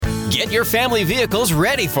Get your family vehicles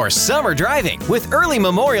ready for summer driving with early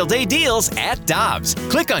Memorial Day deals at Dobbs.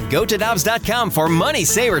 Click on GoToDobbs.com for money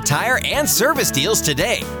saver tire and service deals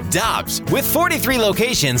today. Dobbs, with 43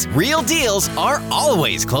 locations, real deals are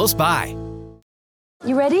always close by.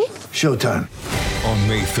 You ready? Showtime. On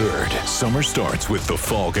May 3rd, summer starts with The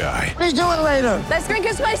Fall Guy. Let's do it later. Let's drink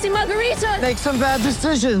a spicy margarita. Make some bad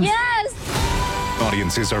decisions. Yes!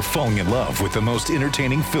 Audiences are falling in love with the most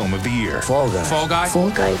entertaining film of the year. Fall Guy. Fall Guy.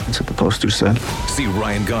 Fall guy. That's what the poster said. See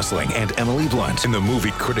Ryan Gosling and Emily Blunt in the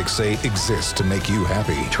movie critics say exists to make you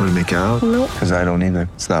happy. Trying to make it out? Nope. Because I don't either.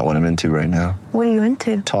 It's not what I'm into right now. What are you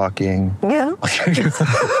into? Talking. Yeah.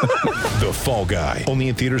 The Fall Guy. Only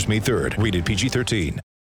in theaters May 3rd. Rated PG-13.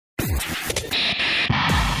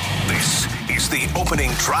 This is the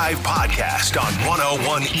Opening Drive podcast on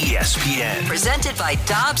 101 ESPN. Presented by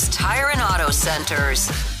Dobbs Tire and Auto Centers.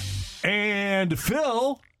 And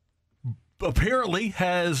Phil apparently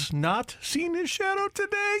has not seen his shadow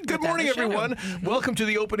today. Good morning, everyone. Welcome to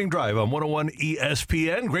the Opening Drive on 101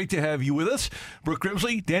 ESPN. Great to have you with us. Brooke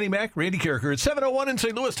Grimsley, Danny Mack, Randy Carricker. It's 7:01 in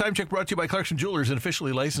St. Louis. Time check brought to you by Clarkson Jewelers, an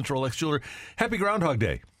officially licensed Rolex jeweler. Happy Groundhog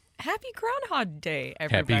Day. Happy Groundhog Day,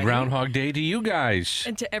 everybody. Happy Groundhog Day to you guys.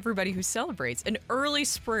 And to everybody who celebrates. An early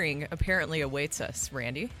spring apparently awaits us,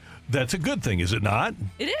 Randy. That's a good thing, is it not?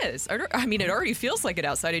 It is. I mean, it already feels like it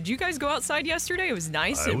outside. Did you guys go outside yesterday? It was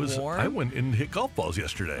nice and warm. I went and hit golf balls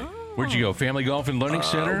yesterday. Where'd you go? Family Golf and Learning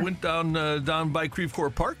Center? Went down by Creve Coeur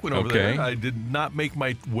Park, went over Okay. there. I did not make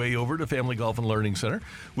my way over to Family Golf and Learning Center,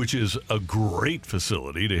 which is a great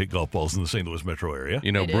facility to hit golf balls in the St. Louis metro area.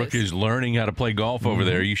 You know, It Brooke is learning how to play golf over Mm-hmm.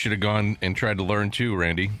 there. You should have gone and tried to learn too,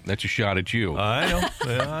 Randy. That's a shot at you. I know.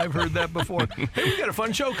 Yeah, I've heard that before. Hey, we got a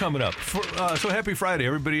fun show coming up. So happy Friday.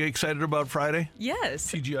 Everybody excited about Friday? Yes.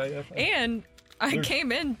 TGIF. And I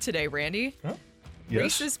came in today, Randy. Huh? Yes.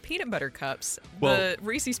 Reese's Peanut Butter Cups. Well- The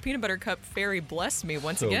Reese's Peanut Butter Cup fairy blessed me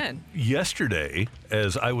once again. Yesterday,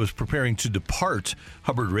 as I was preparing to depart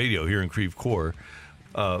Hubbard Radio here in Creve Coeur,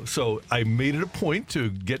 so I made it a point to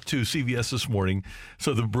get to CVS this morning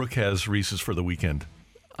so that Brooke has Reese's for the weekend.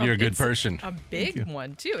 You're a good It's person. A big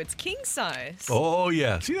one, too. It's king size. Oh,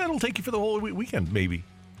 yeah. See, that'll take you for the whole weekend, maybe.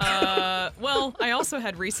 Well, I also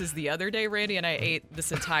had Reese's the other day, Randy, and I ate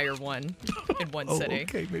this entire one in one Oh, sitting.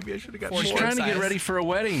 okay. Maybe I should have got For She's more. trying to get size. ready for a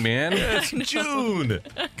wedding, man. It's June.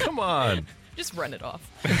 Come on. Just run it off.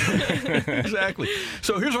 Exactly.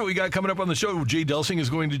 So here's what we got coming up on the show. Jay Delsing is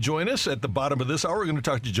going to join us at the bottom of this hour. We're going to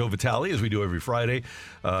talk to Joe Vitale, as we do every Friday,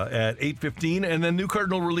 at 8:15. And then new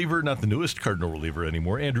Cardinal reliever, not the newest Cardinal reliever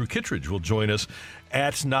anymore, Andrew Kittredge will join us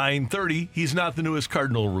at 9:30. He's not the newest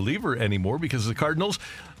Cardinal reliever anymore because the Cardinals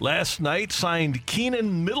last night signed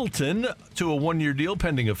Keenan Middleton to a one-year deal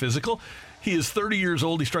pending a physical. He is 30 years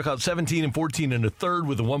old. He struck out 17 and 14 and a third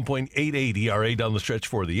with a 1.88 ERA down the stretch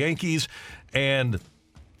for the Yankees. And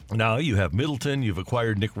now you have Middleton. You've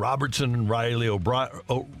acquired Nick Robertson and Riley O'Brien.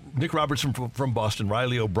 Nick Robertson from Boston,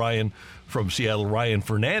 Riley O'Brien from Seattle, Ryan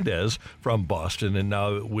Fernandez from Boston, and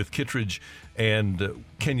now with Kittredge and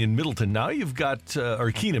Kenyon Middleton. Now you've got, or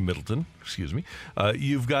Keenan Middleton, excuse me.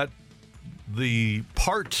 You've got the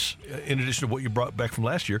parts, in addition to what you brought back from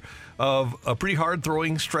last year, of a pretty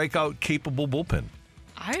hard-throwing, strikeout-capable bullpen.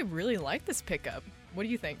 I really like this pickup. What do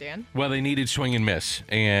you think, Dan? Well, they needed swing and miss,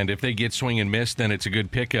 and if they get swing and miss, then it's a good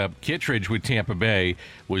pickup. Kittredge with Tampa Bay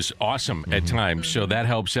was awesome at times, so that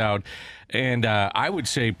helps out. And I would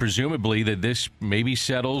say, presumably, that this maybe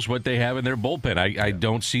settles what they have in their bullpen. I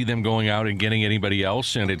don't see them going out and getting anybody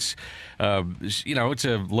else, and it's it's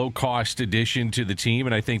a low-cost addition to the team,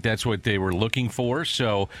 and I think that's what they were looking for.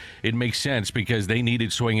 So it makes sense because they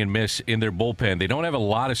needed swing and miss in their bullpen. They don't have a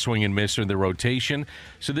lot of swing and miss in their rotation,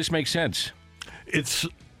 so this makes sense. It's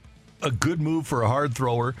a good move for a hard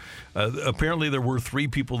thrower. Apparently, there were three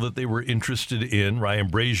people that they were interested in. Ryan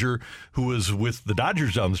Brazier, who was with the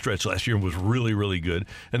Dodgers down the stretch last year and was really, really good.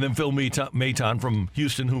 And then Phil Maton from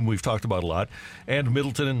Houston, whom we've talked about a lot. And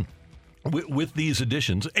Middleton and with these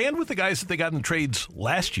additions and with the guys that they got in the trades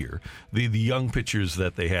last year, the young pitchers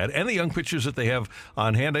that they had and the young pitchers that they have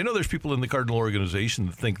on hand. I know there's people in the Cardinal organization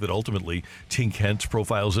that think that ultimately Tink Hence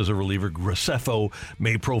profiles as a reliever, Graceffo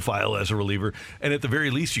may profile as a reliever, and at the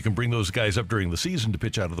very least you can bring those guys up during the season to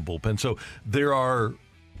pitch out of the bullpen. So there are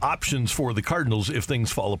options for the Cardinals if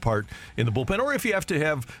things fall apart in the bullpen, or if you have to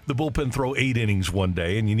have the bullpen throw 8 innings one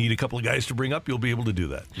day and you need a couple of guys to bring up, you'll be able to do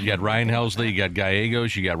that. You got Ryan Helsley, you got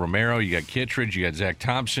Gallegos, you got Romero, you got Kittredge, you got Zach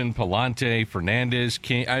Thompson, Palante, Fernandez,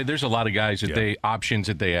 King. There's a lot of guys that options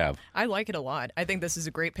that they have. I like it a lot. I think this is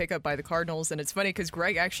a great pickup by the Cardinals, and it's funny because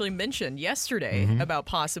Greg actually mentioned yesterday about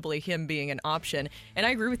possibly him being an option, and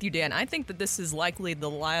I agree with you, Dan. I think that this is likely the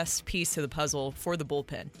last piece to the puzzle for the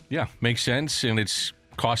bullpen. Yeah, makes sense, and it's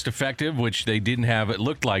cost effective, which they didn't have. It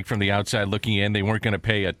looked like from the outside looking in, they weren't going to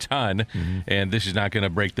pay a ton, and this is not going to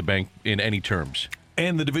break the bank in any terms.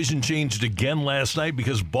 And the division changed again last night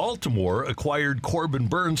because Baltimore acquired Corbin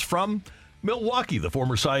Burns from Milwaukee. The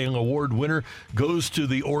former Cy Young Award winner goes to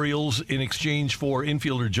the Orioles in exchange for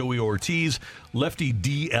infielder Joey Ortiz, lefty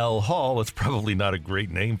D.L. Hall. That's probably not a great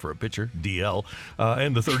name for a pitcher, D.L.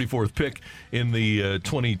 And the 34th pick in the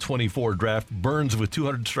 2024 draft. Burns with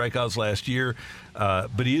 200 strikeouts last year,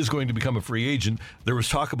 but he is going to become a free agent. There was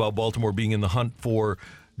talk about Baltimore being in the hunt for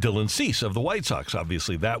Dylan Cease of the White Sox.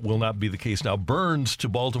 Obviously, that will not be the case now. Burns to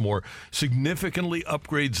Baltimore significantly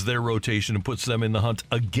upgrades their rotation and puts them in the hunt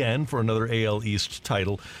again for another AL East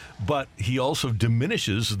title, but he also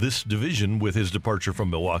diminishes this division with his departure from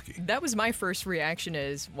Milwaukee. That was my first reaction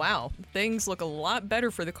is, wow, things look a lot better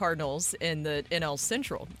for the Cardinals in the NL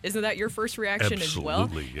Central. Isn't that your first reaction as well?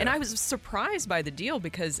 Absolutely, yeah. And I was surprised by the deal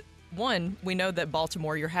because one, we know that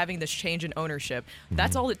Baltimore, you're having this change in ownership.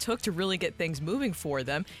 That's all it took to really get things moving for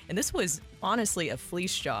them. And this was honestly a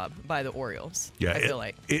fleece job by the Orioles, yeah, I feel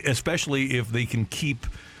like. Especially if they can keep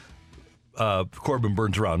Corbin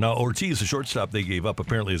Burns around. Now, Ortiz, the shortstop they gave up,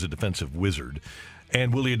 apparently is a defensive wizard.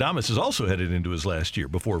 And Willy Adames is also headed into his last year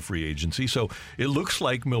before free agency. So it looks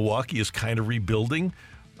like Milwaukee is kind of rebuilding.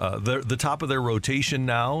 The top of their rotation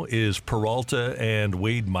now is Peralta and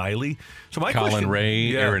Wade Miley. So my Colin question,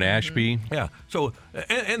 Ray, Aaron Ashby. Yeah. So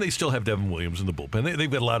and they still have Devin Williams in the bullpen. They've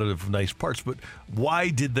got a lot of nice parts. But why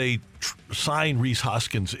did they sign Rhys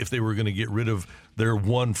Hoskins if they were going to get rid of their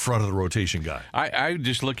one front of the rotation guy? I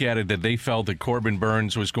just look at it that they felt that Corbin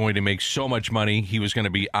Burns was going to make so much money. He was going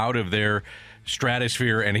to be out of their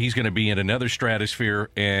stratosphere, and he's going to be in another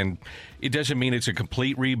stratosphere. And it doesn't mean it's a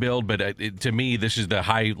complete rebuild, but to me, this is the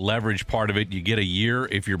high leverage part of it. You get a year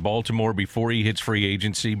if you're Baltimore before he hits free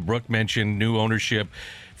agency. Brooke mentioned new ownership.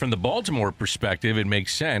 From the Baltimore perspective, it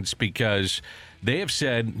makes sense because they have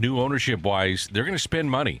said, new ownership-wise, they're going to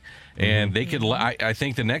spend money. And they could. I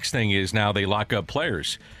think the next thing is now they lock up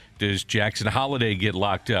players. Does Jackson Holliday get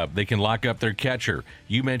locked up? They can lock up their catcher.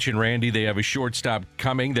 You mentioned, Randy, they have a shortstop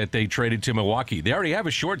coming that they traded to Milwaukee. They already have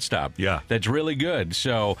a shortstop that's really good.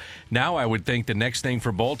 So now I would think the next thing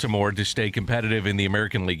for Baltimore to stay competitive in the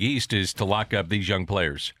American League East is to lock up these young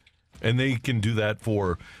players. And they can do that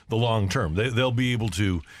for the long term. They'll be able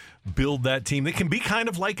to build that team. They can be kind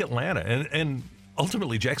of like Atlanta. And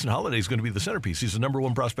ultimately, Jackson Holliday is going to be the centerpiece. He's the number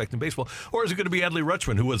one prospect in baseball. Or is it going to be Adley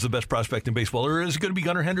Rutschman, who was the best prospect in baseball? Or is it going to be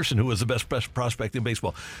Gunnar Henderson, who was the best prospect in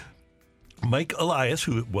baseball? Mike Elias,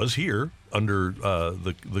 who was here under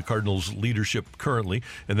the Cardinals' leadership currently,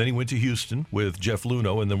 and then he went to Houston with Jeff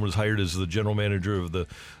Luhnow and then was hired as the general manager of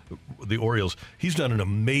the Orioles. He's done an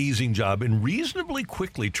amazing job in reasonably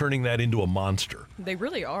quickly turning that into a monster. They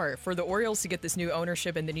really are. For the Orioles to get this new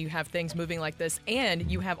ownership and then you have things moving like this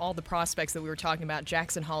and you have all the prospects that we were talking about,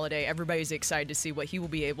 Jackson Holliday, everybody's excited to see what he will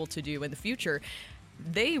be able to do in the future.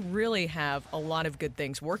 They really have a lot of good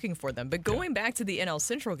things working for them. But going back to the NL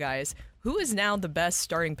Central, guys, who is now the best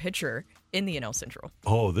starting pitcher in the NL Central?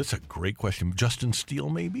 Oh, that's a great question. Justin Steele,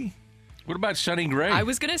 maybe? What about Sonny Gray? I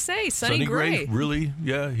was going to say Sonny Gray. Really,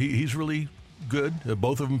 yeah, he's really good.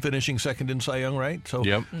 Both of them finishing second in Cy Young, right? So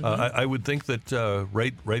yep. I would think that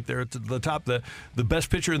right there at the top, the best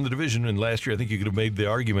pitcher in the division, and last year I think you could have made the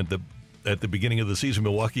argument that at the beginning of the season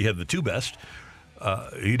Milwaukee had the two best.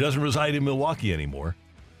 He doesn't reside in Milwaukee anymore.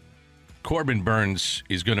 Corbin Burns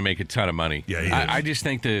is going to make a ton of money. Yeah, he is. I just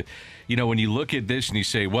think that, when you look at this and you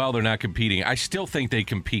say, well, they're not competing, I still think they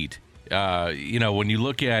compete. When you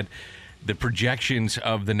look at the projections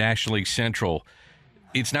of the National League Central,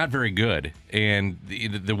 it's not very good. And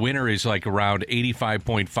the winner is like around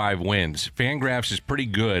 85.5 wins. Fangraphs is pretty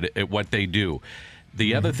good at what they do.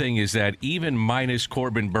 The other thing is that even minus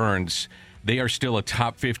Corbin Burns, they are still a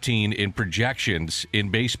top 15 in projections in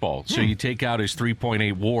baseball. So you take out his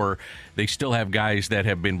 3.8 WAR, they still have guys that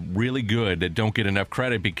have been really good that don't get enough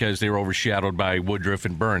credit because they were overshadowed by Woodruff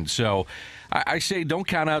and Burns. So I say don't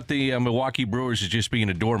count out the Milwaukee Brewers as just being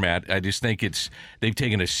a doormat. I just think they've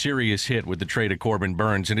taken a serious hit with the trade of Corbin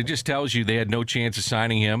Burns, and it just tells you they had no chance of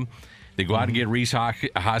signing him. They go out and get Rhys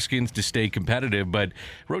Hoskins to stay competitive, but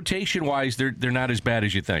rotation-wise, they're not as bad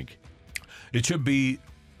as you think. It should be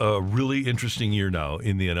a really interesting year now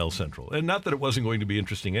in the NL Central. And not that it wasn't going to be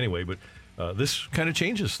interesting anyway, but this kind of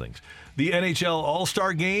changes things. The NHL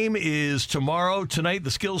All-Star Game is tomorrow. Tonight,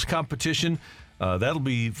 the skills competition. That'll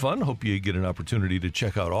be fun. Hope you get an opportunity to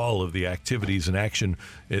check out all of the activities and action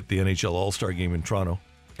at the NHL All-Star Game in Toronto.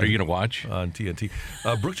 Are you going to watch? On TNT.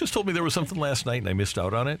 Brooke just told me there was something last night and I missed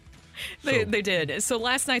out on it. They did. So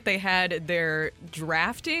last night they had their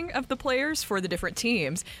drafting of the players for the different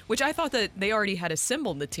teams, which I thought that they already had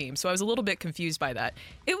assembled the team. So I was a little bit confused by that.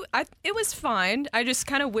 It was fine. I just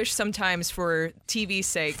kind of wish sometimes for TV's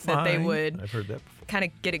sake that they would I've heard that kind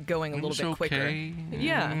of get it going a little bit quicker.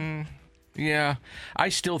 Yeah. Yeah. I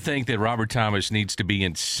still think that Robert Thomas needs to be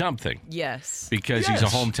in something. Yes. Because he's a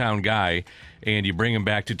hometown guy, and you bring him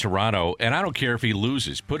back to Toronto, and I don't care if he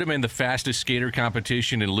loses. Put him in the fastest skater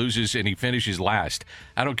competition and loses, and he finishes last.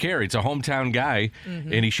 I don't care. It's a hometown guy,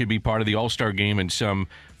 and he should be part of the All-Star Game in some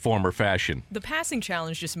form or fashion. The passing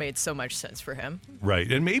challenge just made so much sense for him. Right.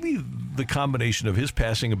 And maybe the combination of his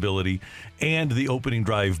passing ability and the opening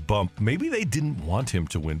drive bump, maybe they didn't want him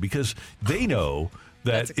to win because they know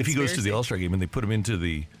that if he goes to the All-Star Game and they put him into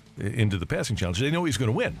the passing challenge, they know he's going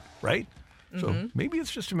to win, right? So maybe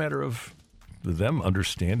it's just a matter of them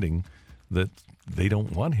understanding that they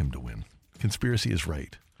don't want him to win. Conspiracy is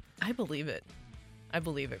right. I believe it.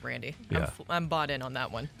 Randy. Yeah. I'm bought in on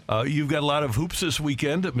that one. You've got a lot of hoops this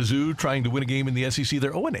weekend. Mizzou trying to win a game in the SEC.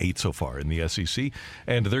 They're 0-8 so far in the SEC,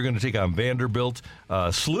 and they're going to take on Vanderbilt.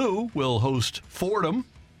 SLU will host Fordham,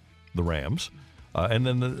 the Rams. And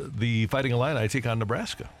then the Fighting Illini take on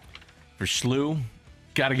Nebraska. For SLU,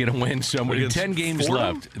 got to get a win somewhere. Against 10 games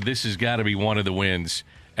Fordham? left. This has got to be one of the wins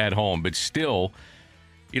at home. But still,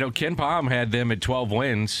 Ken Palm had them at 12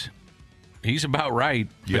 wins. He's about right.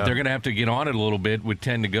 But they're going to have to get on it a little bit with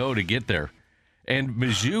 10 to go to get there. And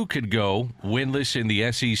Mizzou could go winless in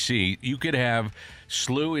the SEC. You could have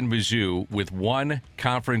SLU and Mizzou with one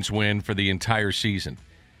conference win for the entire season.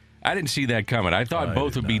 I didn't see that coming. I thought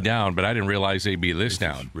both would be down, but I didn't realize they'd be this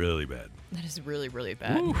down. Really bad. That is really, really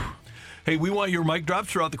bad. Woo. Hey, we want your mic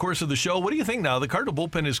drops throughout the course of the show. What do you think now? The Cardinal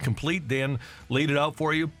bullpen is complete. Dan laid it out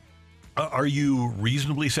for you. Are you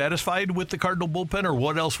reasonably satisfied with the Cardinal bullpen, or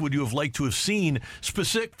what else would you have liked to have seen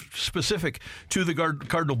specific to the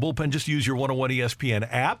Cardinal bullpen? Just use your 101 ESPN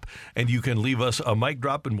app, and you can leave us a mic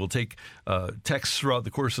drop, and we'll take texts throughout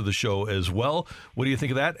the course of the show as well. What do you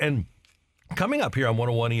think of that? And coming up here on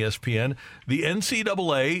 101 ESPN, the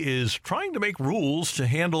NCAA is trying to make rules to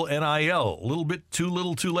handle NIL. A little bit too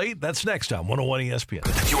little too late? That's next on 101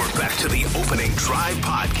 ESPN. You're back to the Opening Drive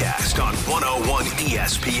podcast on 101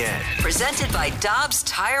 ESPN. Presented by Dobbs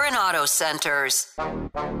Tire and Auto Centers.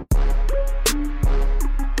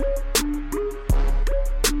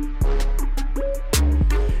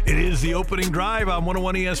 It is the Opening Drive on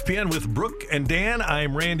 101 ESPN with Brooke and Dan.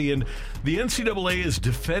 I'm Randy, and the NCAA is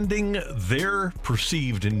defending their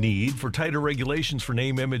perceived need for tighter regulations for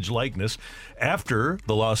name, image, likeness after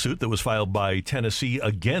the lawsuit that was filed by Tennessee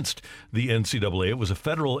against the NCAA. It was a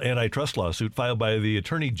federal antitrust lawsuit filed by the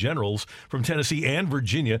attorney generals from Tennessee and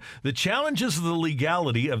Virginia that challenges the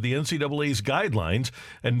legality of the NCAA's guidelines,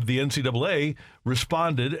 and the NCAA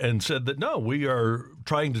responded and said that, no, we are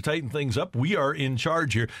trying to tighten things up. We are in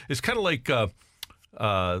charge here. It's kind of like the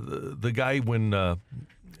guy when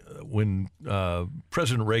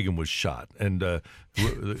President Reagan was shot, and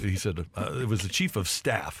he said it was the chief of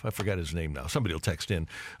staff. I forgot his name now. Somebody will text in.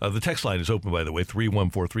 The text line is open, by the way,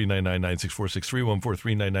 314-399-9646,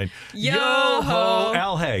 314-399. Yo-ho!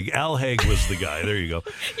 Al Haig. Al Haig was the guy. There you go.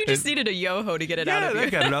 You just needed a yo-ho to get it out of you. Yeah,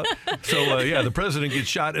 that got it out. So, the president gets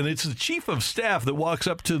shot, and it's the chief of staff that walks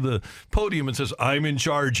up to the podium and says, I'm in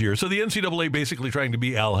charge here. So the NCAA basically trying to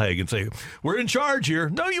be Al Haig and say, we're in charge here.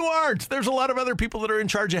 No, you aren't. There's a lot of other people that are in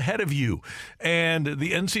charge ahead of you. And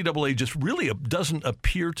the NCAA just really doesn't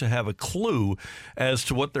appear to have a clue as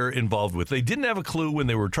to what they're involved with. They didn't have a clue when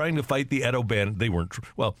they were trying to fight the Ed O'Bannon. They weren't,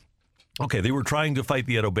 they were trying to fight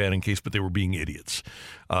the Ed O'Bannon case, but they were being idiots.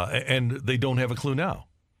 And they don't have a clue now.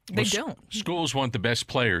 They don't. Schools want the best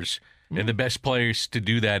players, and the best players to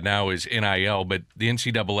do that now is NIL, but the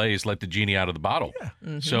NCAA has let the genie out of the bottle. Yeah.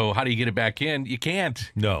 Mm-hmm. So how do you get it back in? You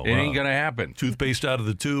can't. No. It ain't going to happen. Toothpaste out of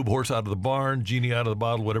the tube, horse out of the barn, genie out of the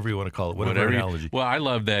bottle, whatever you want to call it, whatever analogy. Well, I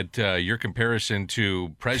love that your comparison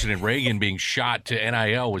to President Reagan being shot to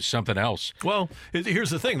NIL was something else. Well, here's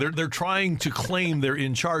the thing. They're trying to claim they're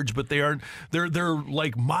in charge, but they aren't. They're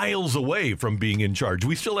like miles away from being in charge.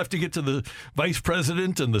 We still have to get to the vice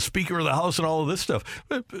president and the speaker of the House and all of this stuff.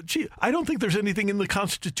 Gee, I don't think there's anything in the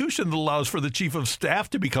Constitution that allows for the chief of staff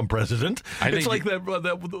to become president. It's like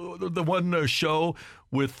the one show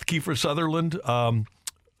with Kiefer Sutherland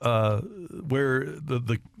where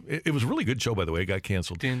it was a really good show, by the way. It got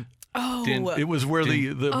canceled. Oh, It was where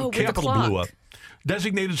the with Capitol the blew clock. up.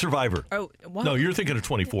 Designated Survivor. Oh, what? No, you're thinking of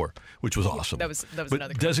 24, which was awesome. That was But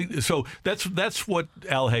another. so that's what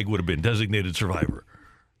Al Haig would have been, Designated Survivor.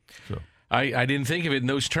 So. I didn't think of it in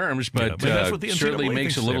those terms, but that's what the NCAA certainly makes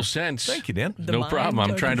thinks a little there. sense. Thank you, Dan. The No mind problem.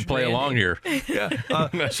 I'm trying to coach play Randy. along here.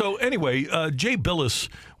 Yeah. So anyway, Jay Billis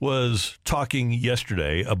was talking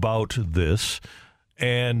yesterday about this,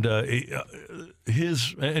 and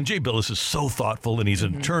Jay Billis is so thoughtful, and he's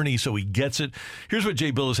an attorney, so he gets it. Here's what Jay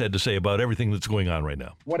Billis had to say about everything that's going on right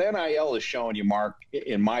now. What NIL is showing you, Mark,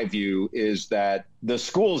 in my view, is that the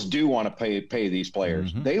schools do want to pay these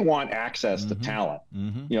players. They want access to talent.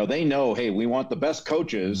 You know, they know, hey, we want the best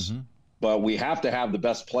coaches, but we have to have the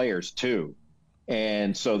best players too.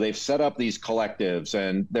 And so they've set up these collectives,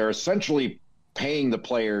 and they're essentially paying the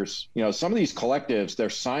players. You know, some of these collectives, they're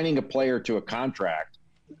signing a player to a contract.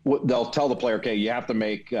 They'll tell the player, okay, you have to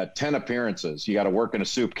make 10 appearances. You got to work in a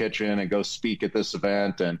soup kitchen and go speak at this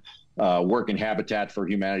event and work in Habitat for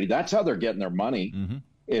Humanity. That's how they're getting their money.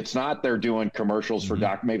 It's not they're doing commercials for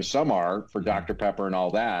maybe some are for Dr. Pepper and all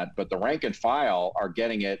that, but the rank and file are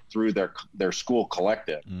getting it through their school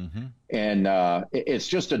collective. And it's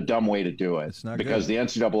just a dumb way to do it because the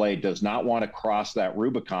NCAA does not want to cross that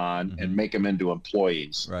Rubicon and make them into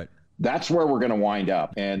employees. Right. That's where we're going to wind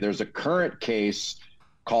up. And there's a current case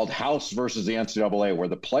called House versus the NCAA where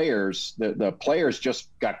the players just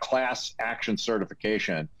got class action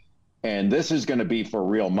certification. And this is going to be for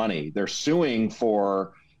real money. They're suing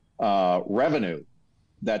for revenue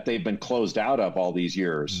that they've been closed out of all these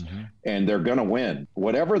years, and they're going to win.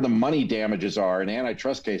 Whatever the money damages are in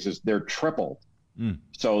antitrust cases, they're tripled.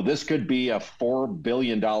 So this could be a $4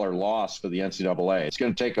 billion loss for the NCAA. It's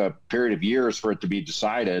going to take a period of years for it to be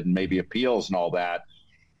decided and maybe appeals and all that.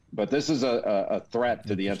 But this is a threat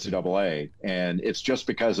to the NCAA, and it's just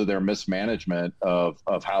because of their mismanagement of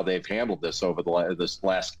how they've handled this over this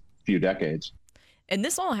last few decades. And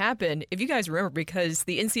this all happened, if you guys remember, because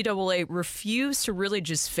the NCAA refused to really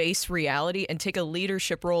just face reality and take a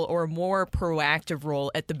leadership role or a more proactive role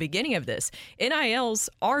at the beginning of this. NILs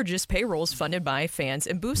are just payrolls funded by fans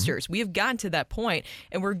and boosters. We have gotten to that point,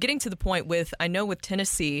 and we're getting to the point with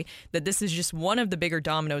Tennessee, that this is just one of the bigger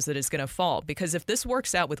dominoes that is going to fall. Because if this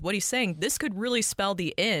works out with what he's saying, this could really spell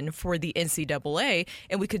the end for the NCAA,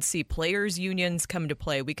 and we could see players' unions come to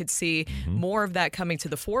play. We could see more of that coming to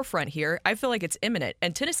the forefront here. I feel like it's imminent.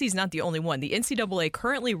 And Tennessee's not the only one. The NCAA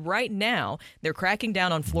currently, right now, they're cracking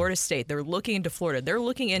down on Florida State. They're looking into Florida. They're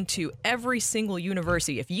looking into every single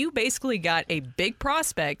university. If you basically got a big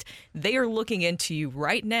prospect, they are looking into you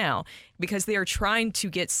right now because they are trying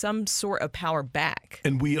to get some sort of power back.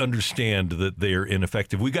 And we understand that they're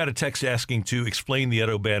ineffective. We got a text asking to explain the Ed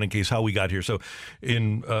O'Bannon case, how we got here. So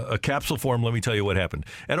in a capsule form, let me tell you what happened.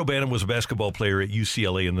 Ed O'Bannon was a basketball player at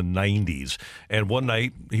UCLA in the 90s. And one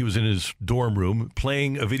night he was in his dorm room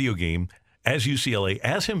playing a video game as UCLA,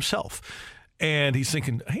 as himself. And he's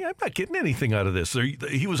thinking, hey, I'm not getting anything out of this.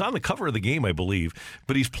 He was on the cover of the game, I believe,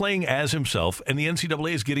 but he's playing as himself, and the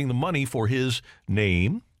NCAA is getting the money for his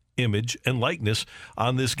name, image, and likeness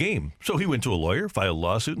on this game. So he went to a lawyer, filed a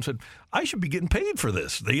lawsuit, and said, I should be getting paid for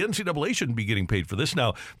this. The NCAA shouldn't be getting paid for this.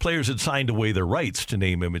 Now, players had signed away their rights to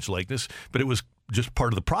name, image, likeness, but it was just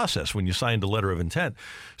part of the process when you signed a letter of intent.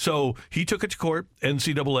 So he took it to court.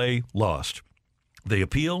 NCAA lost. They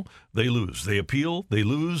appeal, they lose. They appeal, they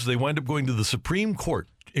lose. They wind up going to the Supreme Court.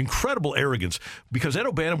 Incredible arrogance, because Ed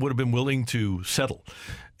O'Bannon would have been willing to settle.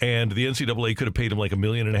 And the NCAA could have paid him like $1.5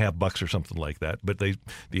 million or something like that. But the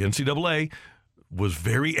NCAA was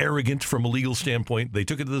very arrogant from a legal standpoint. They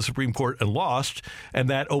took it to the Supreme Court and lost, and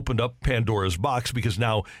that opened up Pandora's box because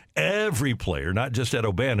now every player, not just Ed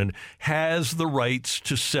O'Bannon, has the rights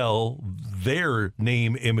to sell their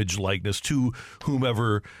name, image, likeness to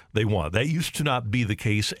whomever they want. That used to not be the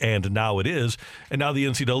case, and now it is. And now the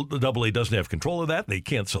NCAA doesn't have control of that. They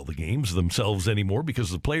can't sell the games themselves anymore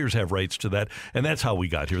because the players have rights to that, and that's how we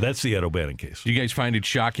got here. That's the Ed O'Bannon case. Do you guys find it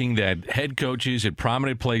shocking that head coaches at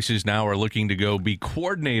prominent places now are looking to go be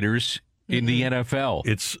coordinators in the NFL?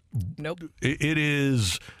 It's Nope. It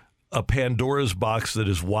is a Pandora's box that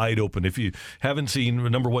is wide open. If you haven't seen,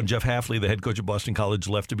 number one, Jeff Hafley, the head coach of Boston College,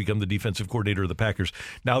 left to become the defensive coordinator of the Packers.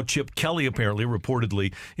 Now Chip Kelly apparently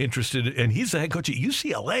reportedly interested, and he's the head coach at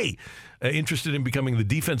UCLA, interested in becoming the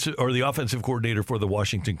defensive or the offensive coordinator for the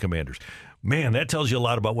Washington Commanders. Man, that tells you a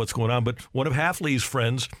lot about what's going on. But one of Hafley's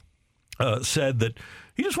friends said that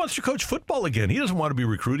He just wants to coach football again. He doesn't want to be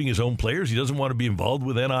recruiting his own players. He doesn't want to be involved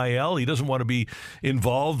with NIL. He doesn't want to be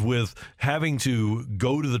involved with having to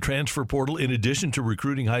go to the transfer portal in addition to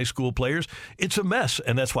recruiting high school players. It's a mess,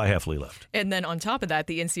 and that's why Hafley left. And then on top of that,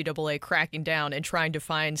 the NCAA cracking down and trying to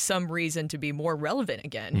find some reason to be more relevant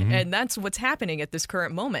again. Mm-hmm. And that's what's happening at this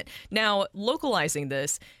current moment. Now, localizing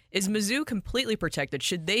this, is Mizzou completely protected?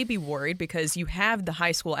 Should they be worried? Because you have the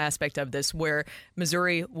high school aspect of this where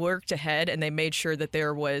Missouri worked ahead and they made sure that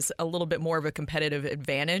there was a little bit more of a competitive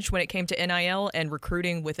advantage when it came to NIL and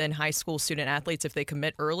recruiting within high school student athletes if they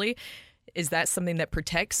commit early. Is that something that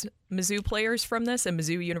protects Mizzou players from this and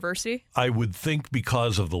Mizzou University? I would think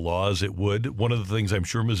because of the laws it would. One of the things I'm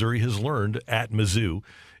sure Missouri has learned at Mizzou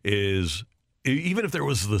is even if there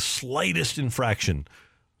was the slightest infraction,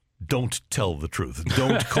 don't tell the truth.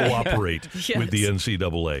 Don't cooperate with the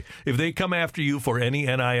NCAA. If they come after you for any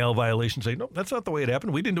NIL violation, say, no, that's not the way it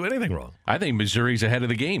happened. We didn't do anything wrong. I think Missouri's ahead of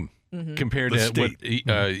the game compared The to state.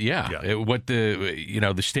 what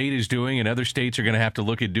the state is doing, and other states are going to have to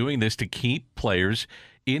look at doing this to keep players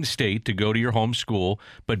in state to go to your home school,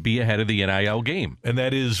 but be ahead of the NIL game. And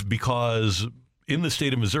that is because in the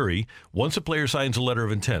state of Missouri, once a player signs a letter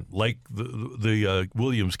of intent, like the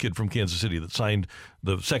Williams kid from Kansas City that signed,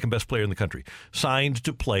 the second best player in the country, signed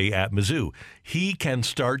to play at Mizzou, he can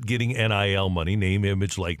start getting NIL money, name,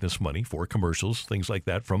 image, likeness money for commercials, things like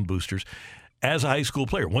that from boosters, as a high school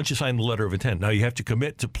player. Once you sign the letter of intent, now you have to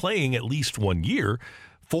commit to playing at least 1 year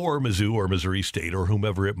for Mizzou or Missouri State or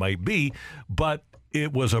whomever it might be, but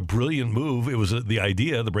it was a brilliant move. It was the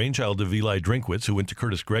idea, the brainchild of Eli Drinkwitz, who went to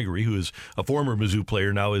Curtis Gregory, who is a former Mizzou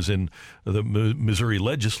player, now is in the Missouri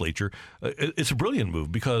legislature. It's a brilliant move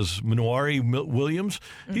because Minowari Williams,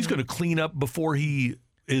 he's going to clean up before he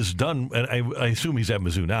is done. And I assume he's at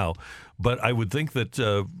Mizzou now, but I would think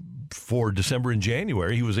that for December and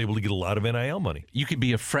January, he was able to get a lot of NIL money. You could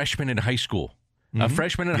be a freshman in high school. A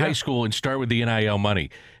freshman in high school and start with the NIL money.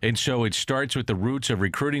 And so it starts with the roots of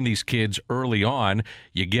recruiting these kids early on.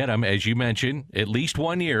 You get them, as you mentioned, at least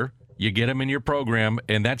 1 year. You get them in your program,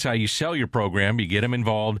 and that's how you sell your program. You get them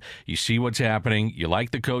involved. You see what's happening. You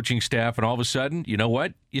like the coaching staff, and all of a sudden, you know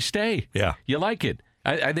what? You stay. Yeah. You like it.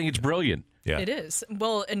 I think it's brilliant. Yeah. It is.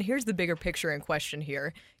 Well, and here's the bigger picture in question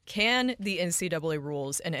here. Can the NCAA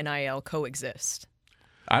rules and NIL coexist?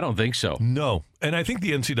 I don't think so. No. And I think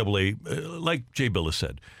the NCAA, like Jay Billis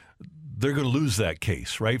said, they're going to lose that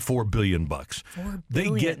case, right? $4 billion. $4 They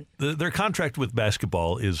billion. get their contract with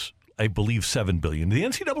basketball is, I believe, $7 billion. The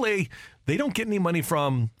NCAA, they don't get any money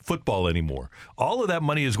from football anymore. All of that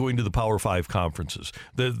money is going to the Power 5 conferences.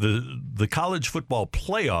 The college football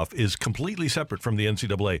playoff is completely separate from the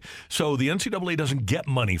NCAA. So the NCAA doesn't get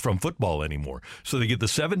money from football anymore. So they get the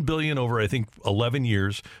 $7 billion over, I think, 11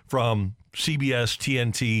 years from CBS,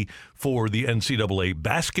 TNT for the NCAA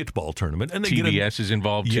basketball tournament. And they TBS is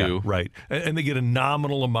involved too. Yeah, right. And they get a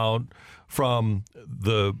nominal amount from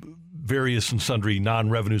the various and sundry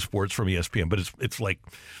non-revenue sports from ESPN, but it's like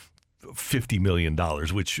 $50 million,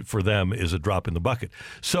 which for them is a drop in the bucket.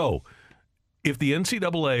 So if the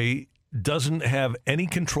NCAA doesn't have any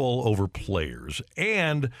control over players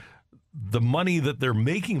and the money that they're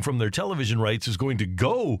making from their television rights is going to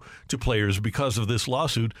go to players because of this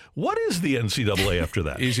lawsuit, what is the NCAA after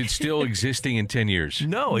that? Is it still existing in 10 years?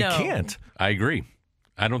 No, it can't. I agree.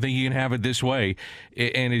 I don't think you can have it this way.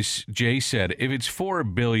 And as Jay said, if it's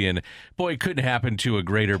 $4 billion, boy, it couldn't happen to a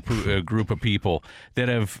greater group of people that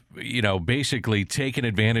have, basically taken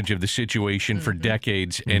advantage of the situation for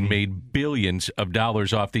decades and made billions of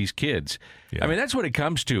dollars off these kids. Yeah. I mean, that's what it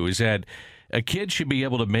comes to, is that a kid should be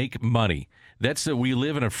able to make money. We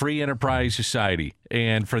live in a free enterprise society,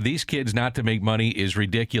 and for these kids not to make money is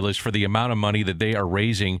ridiculous for the amount of money that they are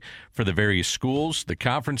raising for the various schools, the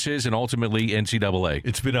conferences, and ultimately NCAA.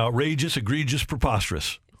 It's been outrageous, egregious,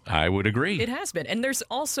 preposterous. I would agree. It has been. And there's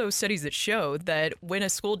also studies that show that when a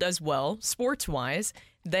school does well, sports-wise,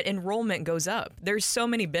 that enrollment goes up. There's so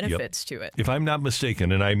many benefits to it. If I'm not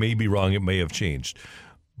mistaken, and I may be wrong, it may have changed,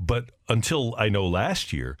 but until I know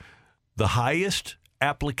last year, the highest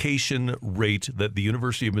application rate that the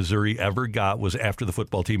University of Missouri ever got was after the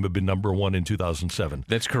football team had been number one in 2007.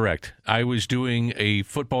 That's correct. I was doing a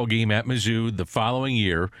football game at Mizzou the following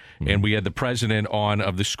year, and we had the president on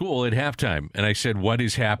of the school at halftime. And I said, what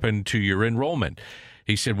has happened to your enrollment?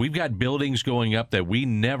 He said, we've got buildings going up that we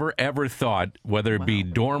never, ever thought, whether it be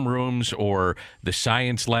dorm rooms or the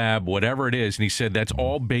science lab, whatever it is. And he said, that's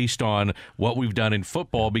all based on what we've done in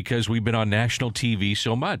football because we've been on national TV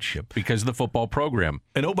so much because of the football program.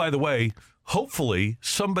 And oh, by the way, hopefully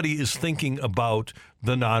somebody is thinking about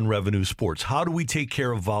the non-revenue sports. How do we take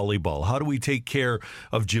care of volleyball? How do we take care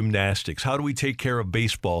of gymnastics? How do we take care of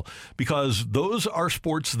baseball? Because those are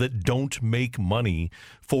sports that don't make money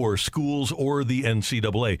for schools or the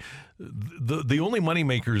NCAA. The only money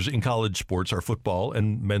makers in college sports are football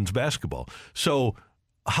and men's basketball. So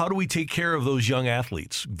how do we take care of those young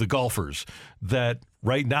athletes, the golfers, that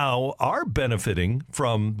right now are benefiting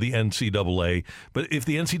from the NCAA? But if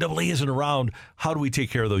the NCAA isn't around, how do we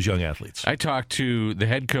take care of those young athletes? I talked to the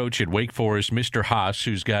head coach at Wake Forest, Mr. Haas,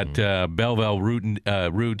 who's got Belleville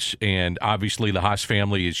roots, and obviously the Haas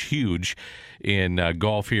family is huge in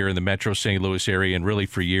golf here in the Metro St. Louis area, and really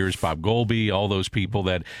for years, Bob Golby, all those people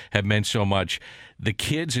that have meant so much. The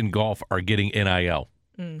kids in golf are getting NIL.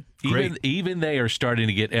 Even they are starting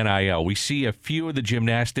to get NIL. We see a few of the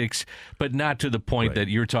gymnastics, but not to the point that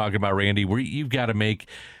you're talking about, Randy, where you've got to make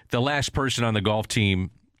the last person on the golf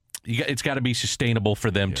team, it's got to be sustainable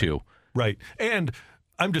for them too. Right. And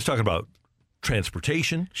I'm just talking about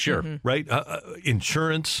transportation. Sure. Right?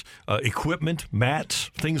 Insurance, equipment,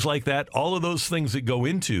 mats, things like that. All of those things that go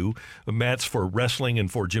into mats for wrestling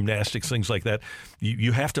and for gymnastics, things like that.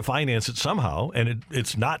 You have to finance it somehow, and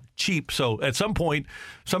it's not cheap. So at some point,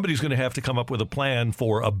 somebody's going to have to come up with a plan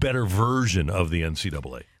for a better version of the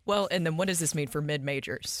NCAA. Well, and then what does this mean for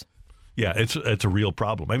mid-majors? Yeah, it's a real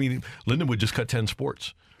problem. I mean, Lindenwood just cut 10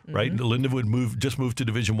 sports. Right, Lindenwood just moved to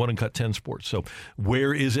Division I and cut 10 sports. So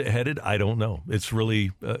where is it headed? I don't know. It's really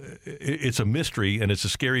it's a mystery, and it's a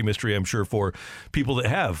scary mystery, I'm sure, for people that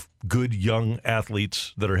have good young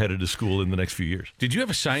athletes that are headed to school in the next few years. Did you have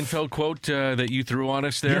a Seinfeld quote that you threw on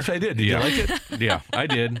us there? Yes, I did. Did you like it? Yeah, I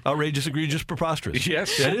did. Outrageous, egregious, preposterous.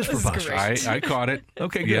 Yes, that is preposterous. I caught it.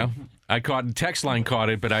 Okay, good. Yeah. I caught text line caught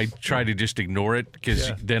it, but I tried to just ignore it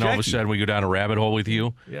because then all of a sudden we go down a rabbit hole with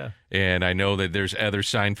you. Yeah. And I know that there's other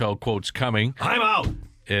Seinfeld quotes coming. I'm out.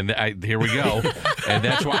 And here we go. And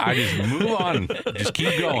that's why I just move on. Just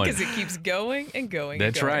keep going. Because it keeps going and going.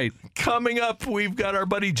 That's and going. right. Coming up, we've got our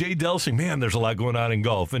buddy Jay Delsing. Man, there's a lot going on in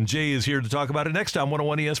golf. And Jay is here to talk about it next on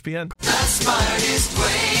 101 ESPN. The smartest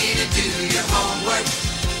way to do your homework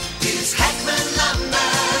is Heckman Lumber.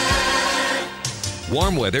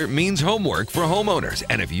 Warm weather means homework for homeowners.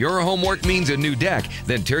 And if your homework means a new deck,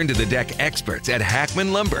 then turn to the deck experts at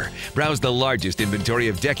Hackman Lumber. Browse the largest inventory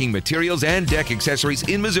of decking materials and deck accessories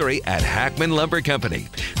in Missouri at Hackman Lumber Company.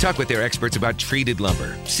 Talk with their experts about treated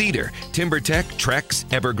lumber, cedar, TimberTech, Trex,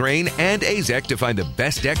 Evergreen, and AZEK to find the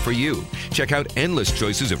best deck for you. Check out endless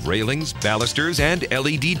choices of railings, balusters, and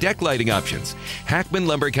LED deck lighting options. Hackman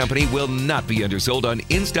Lumber Company will not be undersold on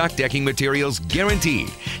in-stock decking materials, guaranteed.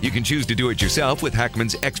 You can choose to do it yourself with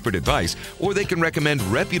Hackman's expert advice, or they can recommend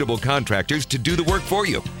reputable contractors to do the work for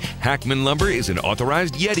you. Hackman Lumber is an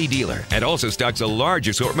authorized Yeti dealer and also stocks a large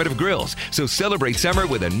assortment of grills. So celebrate summer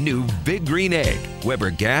with a new Big Green Egg,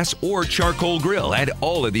 Weber gas or charcoal grill, and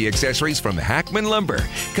all of the accessories from Hackman Lumber.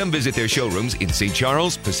 Come visit their showrooms in St.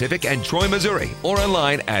 Charles, Pacific, and Troy, Missouri, or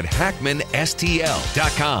online at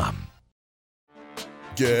hackmanstl.com.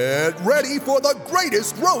 Get ready for the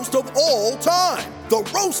greatest roast of all time, the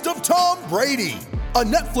Roast of Tom Brady, a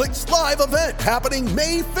Netflix live event happening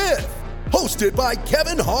May 5th. Hosted by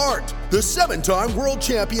Kevin Hart, the 7-time world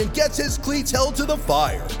champion gets his cleats held to the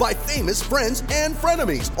fire by famous friends and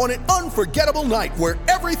frenemies on an unforgettable night where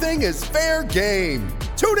everything is fair game.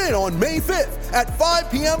 Tune in on May 5th at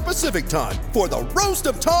 5 p.m. Pacific time for the Roast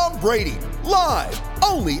of Tom Brady, live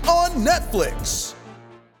only on Netflix.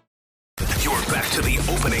 You're back to the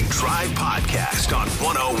Opening Drive podcast on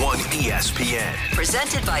 101 ESPN.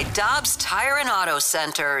 Presented by Dobbs Tire and Auto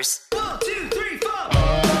Centers. 1, 2, 3, 4.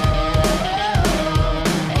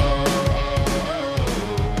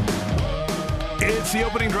 It's the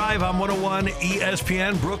Opening Drive on 101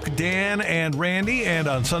 ESPN. Brooke, Dan, and Randy. And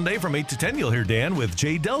on Sunday from 8 to 10, you'll hear Dan with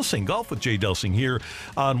Jay Delsing. Golf with Jay Delsing here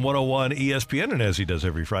on 101 ESPN. And as he does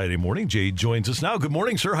every Friday morning, Jay joins us now. Good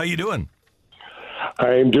morning, sir. How you doing?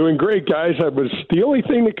 I'm doing great, guys. The only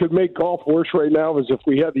thing that could make golf worse right now is if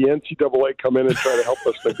we had the NCAA come in and try to help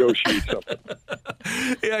us negotiate something.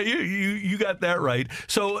 Yeah, you got that right.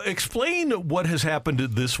 So explain what has happened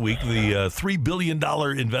this week, the $3 billion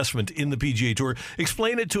investment in the PGA Tour.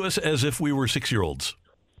 Explain it to us as if we were 6-year-olds.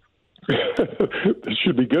 This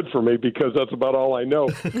should be good for me because that's about all I know.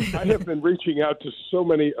 I have been reaching out to so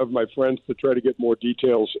many of my friends to try to get more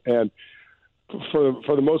details, and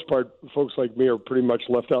for the most part, folks like me are pretty much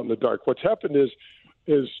left out in the dark. What's happened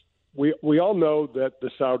is we all know that the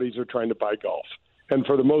Saudis are trying to buy golf, and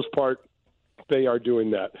for the most part, they are doing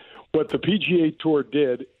that. What the PGA Tour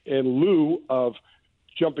did, in lieu of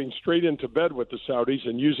jumping straight into bed with the Saudis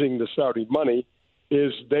and using the Saudi money,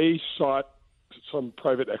 is they sought some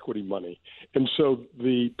private equity money. And so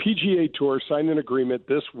the PGA Tour signed an agreement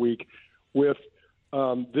this week with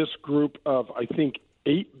this group of, I think,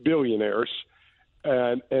 8 billionaires,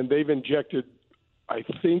 and they've injected, I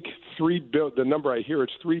think, the number I hear,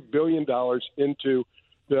 it's $3 billion into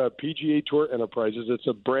the PGA Tour Enterprises. It's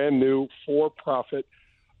a brand new for-profit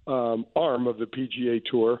arm of the PGA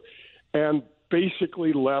Tour, and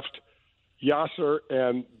basically left Yasser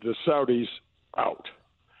and the Saudis out.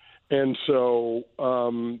 And so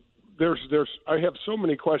I have so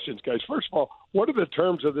many questions, guys. First of all, what are the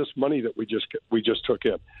terms of this money that we just took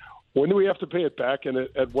in? When do we have to pay it back, and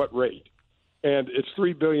at what rate? And it's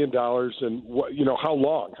 $3 billion, and how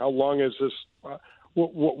long? How long is this?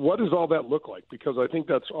 What does all that look like? Because I think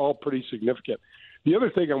that's all pretty significant. The other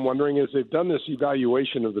thing I'm wondering is they've done this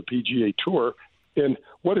evaluation of the PGA Tour, and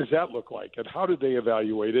what does that look like? And how did they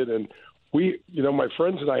evaluate it? And my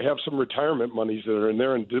friends and I have some retirement monies that are in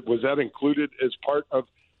there, and was that included as part of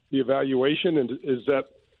the evaluation? And is that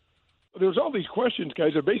there's all these questions,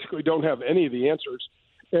 guys. I basically don't have any of the answers,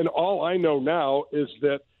 and all I know now is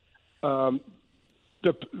that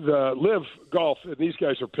the Live Golf and these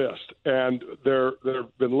guys are pissed, and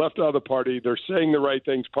they've been left out of the party. They're saying the right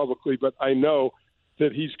things publicly, but I know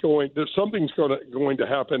that something's going to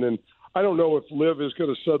happen, and I don't know if Liv is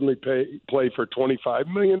going to suddenly play for $25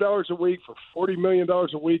 million a week, for $40 million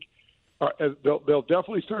a week. They'll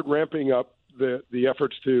definitely start ramping up the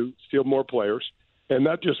efforts to steal more players, and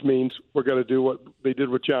that just means we're going to do what they did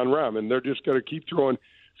with Jon Rahm, and they're just going to keep throwing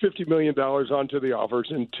 $50 million onto the offers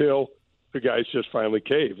until the guys just finally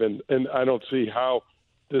cave. And I don't see how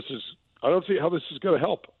this is going to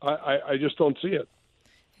help. I just don't see it.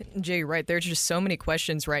 Jay, right. There's just so many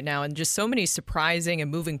questions right now and just so many surprising and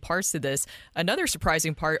moving parts to this. Another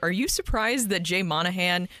surprising part, are you surprised that Jay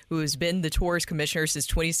Monahan, who has been the Tour's commissioner since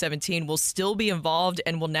 2017, will still be involved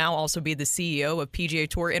and will now also be the CEO of PGA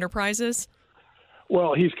Tour Enterprises?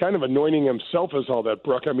 Well, he's kind of anointing himself as all that,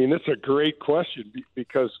 Brooke. I mean, that's a great question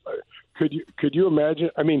because could you imagine?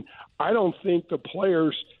 I mean, I don't think the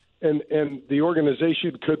players and the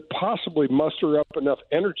organization could possibly muster up enough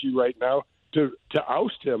energy right now to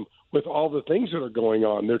oust him with all the things that are going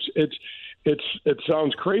on. It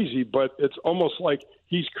sounds crazy, but it's almost like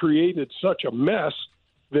he's created such a mess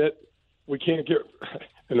that we can't get.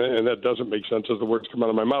 And that doesn't make sense as the words come out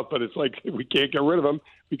of my mouth, but it's like we can't get rid of him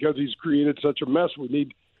because he's created such a mess. We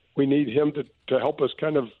need him to help us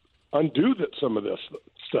kind of undo some of this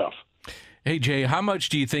stuff. Hey, Jay, how much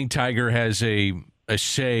do you think Tiger has a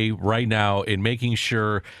say right now in making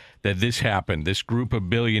sure that this happened? This group of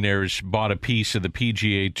billionaires bought a piece of the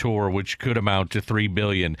PGA Tour, which could amount to $3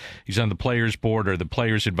 billion. He's on the Players Board or the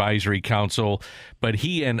Players Advisory Council, but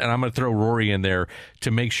he and I'm going to throw Rory in there to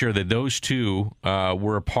make sure that those two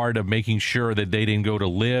were a part of making sure that they didn't go to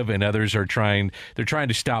Live, and others are trying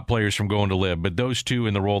to stop players from going to Live. But those two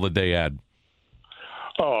in the role that they had.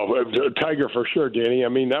 Oh, Tiger for sure, Danny. I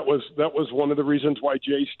mean, that was one of the reasons why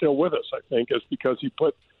Jay's still with us, I think, is because he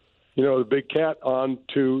put the big cat on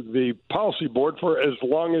to the policy board for as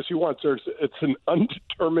long as he wants. It's an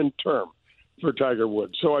undetermined term for Tiger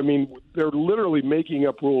Woods. So, I mean, they're literally making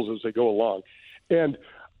up rules as they go along. And,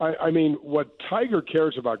 I mean, what Tiger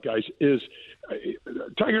cares about, guys, is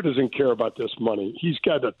Tiger doesn't care about this money. He's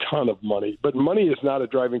got a ton of money, but money is not a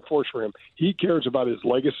driving force for him. He cares about his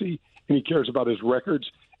legacy, and he cares about his records,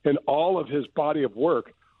 and all of his body of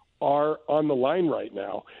work are on the line right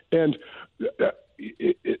now. And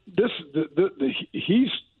he's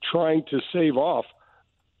trying to save off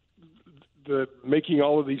making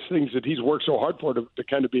all of these things that he's worked so hard for to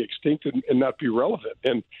kind of be extinct and not be relevant.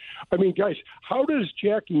 And I mean, guys, how does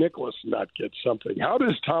Jack Nicklaus not get something? How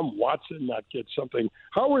does Tom Watson not get something?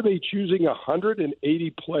 How are they choosing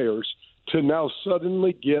 180 players to now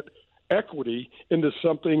suddenly get equity into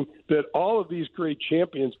something that all of these great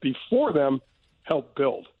champions before them helped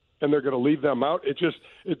build? And they're going to leave them out.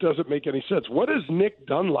 It doesn't make any sense. What does Nick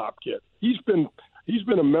Dunlop get? He's been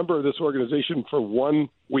a member of this organization for 1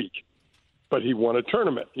 week, but he won a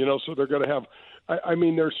tournament. So they're going to have. I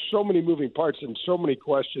mean, there's so many moving parts and so many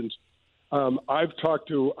questions. I've talked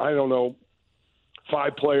to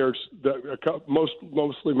 5 players,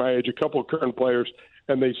 mostly my age, a couple of current players,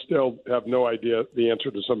 and they still have no idea the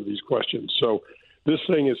answer to some of these questions. So this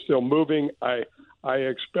thing is still moving. I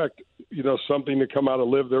expect, something to come out of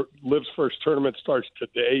Liv. Liv's first tournament starts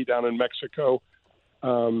today down in Mexico.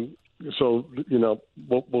 So,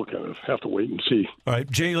 we'll kind of have to wait and see. All right,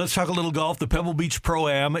 Jay, let's talk a little golf. The Pebble Beach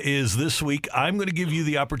Pro-Am is this week. I'm going to give you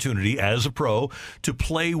the opportunity as a pro to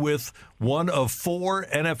play with one of 4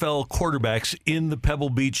 NFL quarterbacks in the Pebble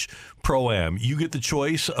Beach Pro-Am. You get the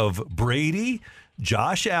choice of Brady,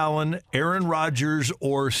 Josh Allen, Aaron Rodgers,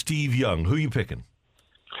 or Steve Young? Who are you picking?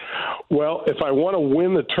 Well, if I want to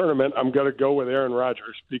win the tournament, I'm going to go with Aaron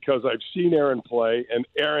Rodgers because I've seen Aaron play, and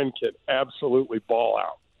Aaron can absolutely ball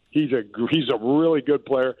out. He's a really good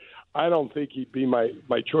player. I don't think he'd be my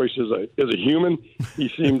choice as a human. He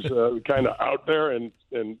seems kind of out there and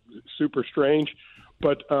super strange.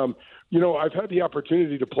 But, I've had the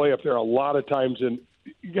opportunity to play up there a lot of times. And,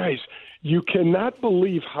 guys, you cannot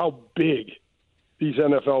believe how big these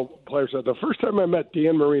NFL players are. The first time I met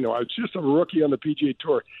Dan Marino, I was just a rookie on the PGA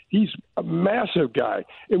Tour. He's a massive guy.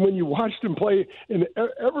 And when you watched him play, and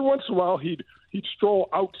every once in a while he'd stroll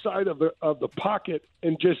outside of the pocket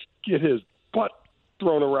and just get his butt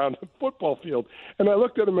thrown around the football field. And I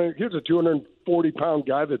looked at him, and here's a 240-pound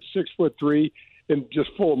guy that's 6'3" and just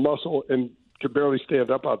full of muscle and could barely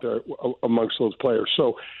stand up out there amongst those players.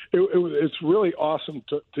 So it's really awesome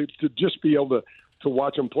to just be able to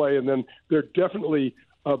watch them play. And then they're definitely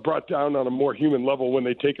brought down on a more human level when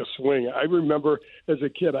they take a swing. I remember as a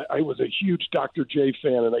kid, I was a huge Dr. J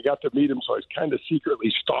fan, and I got to meet him, so I was kind of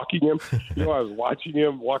secretly stalking him. I was watching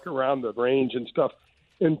him walk around the range and stuff.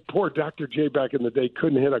 And poor Dr. J back in the day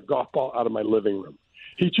couldn't hit a golf ball out of my living room.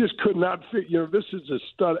 He just could not fit. This is a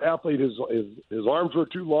stud athlete. His arms were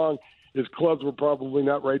too long. His clubs were probably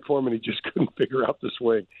not right for him, and he just couldn't figure out the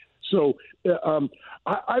swing. So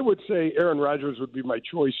I would say Aaron Rodgers would be my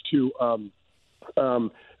choice to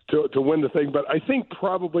win the thing. But I think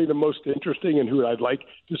probably the most interesting and who I'd like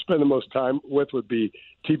to spend the most time with would be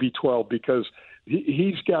TB12 because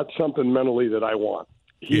he's got something mentally that I want.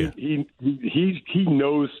 He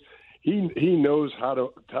knows how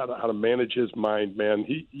to manage his mind, man.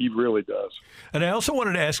 He really does. And I also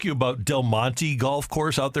wanted to ask you about Del Monte Golf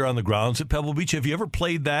Course out there on the grounds at Pebble Beach. Have you ever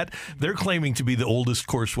played that? They're claiming to be the oldest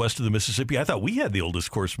course west of the Mississippi. I thought we had the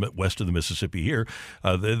oldest course west of the Mississippi here.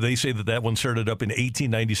 They say that one started up in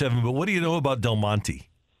 1897. But what do you know about Del Monte?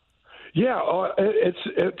 Yeah,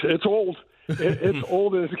 it's old. It's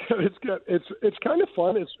old. And it's kind of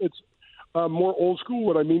fun. It's more old school.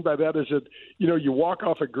 What I mean by that is that, you walk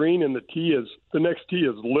off a green and the next tee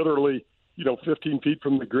is literally, 15 feet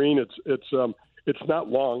from the green. It's not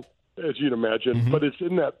long, as you'd imagine, but it's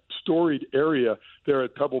in that storied area there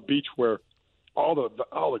at Pebble Beach where all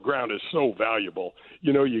the ground is so valuable.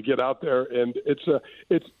 You get out there and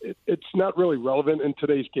it's not really relevant in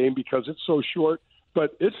today's game because it's so short.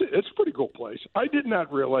 But it's a pretty cool place. I did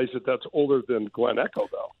not realize that's older than Glen Echo,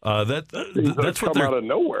 though. That's what come out of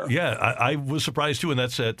nowhere. Yeah, I was surprised, too, and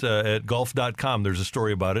that's at golf.com. There's a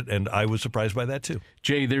story about it, and I was surprised by that, too.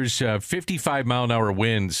 Jay, there's 55-mile-an-hour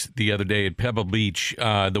winds the other day at Pebble Beach.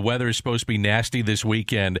 The weather is supposed to be nasty this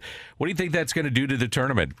weekend. What do you think that's going to do to the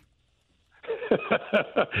tournament?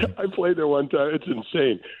 I played there one time. It's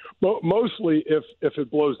insane. Mostly, if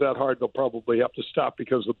it blows that hard, they'll probably have to stop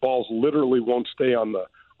because the balls literally won't stay on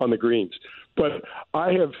the greens. But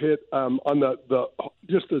I have hit on the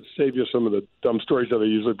just to save you some of the dumb stories that I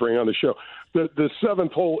usually bring on the show. The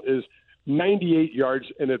seventh hole is 98 yards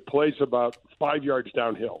and it plays about 5 yards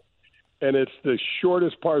downhill, and it's the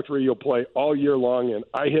shortest par 3 you'll play all year long. And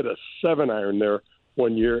I hit a 7-iron there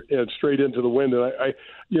one year and straight into the wind. And I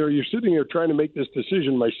you're sitting here trying to make this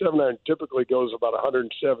decision. My 7-iron typically goes about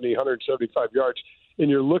 170, 175 yards, and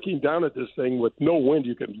you're looking down at this thing with no wind.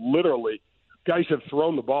 You can literally, guys have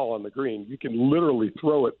thrown the ball on the green. You can literally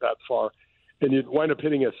throw it that far, and you'd wind up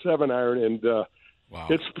hitting a 7-iron, and wow.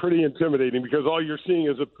 It's pretty intimidating because all you're seeing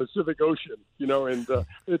is a Pacific Ocean, and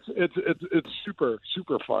it's super,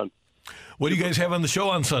 super fun. What do you guys have on the show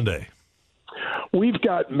on Sunday? We've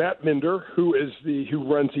got Matt Minder, who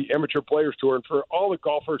runs the Amateur Players Tour. And for all the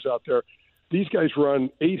golfers out there, these guys run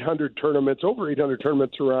over 800 tournaments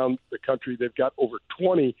around the country. They've got over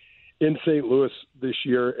 20 in St. Louis this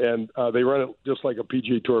year, and they run it just like a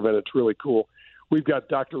PGA Tour event. It's really cool. We've got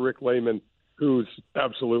Dr. Rick Lehman, who's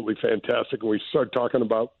absolutely fantastic. And we start talking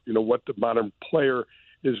about, what the modern player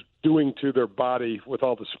is doing to their body with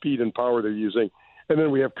all the speed and power they're using. And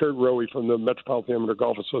then we have Kurt Rowe from the Metropolitan Amateur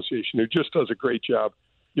Golf Association, who just does a great job,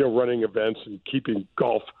 running events and keeping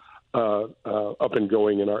golf up and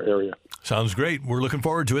going in our area. Sounds great. We're looking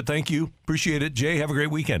forward to it. Thank you. Appreciate it. Jay, have a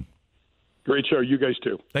great weekend. Great show. You guys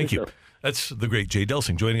too. Thank you. That's the great Jay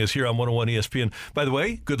Delsing joining us here on 101 ESPN. By the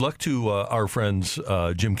way, good luck to our friends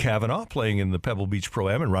Jim Cavanaugh playing in the Pebble Beach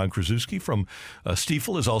Pro-Am, and Ron Krasuski from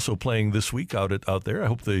Stiefel is also playing this week out there. I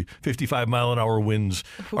hope the 55-mile-an-hour winds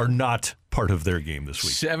are not part of their game this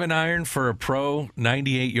week. 7-iron for a pro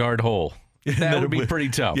 98-yard hole. That would be pretty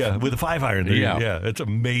tough. Yeah, with a 5-iron. Yeah. It's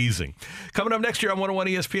amazing. Coming up next year on 101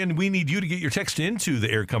 ESPN, we need you to get your text into the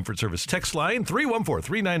Air Comfort Service text line,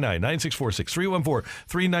 314-399-9646,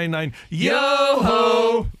 314-399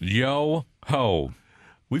 Yo-ho! Yo-ho.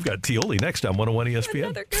 We've got Tioli next on 101 ESPN.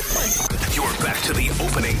 Another good one. You're back to the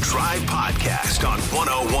Opening Drive podcast on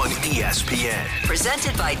 101 ESPN.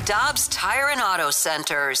 Presented by Dobbs Tire and Auto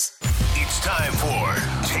Centers. It's time for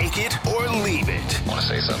Take It or Leave It. Want to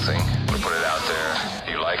say something? Want to put it out there? If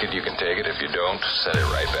you like it, you can take it. If you don't, send it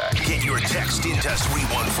right back. Get your text into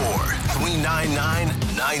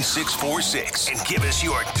 314-399-9646 and give us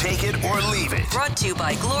your Take It or Leave It. Brought to you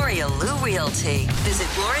by Gloria Lou Realty. Visit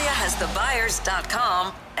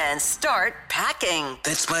GloriaHasTheBuyers.com and start packing.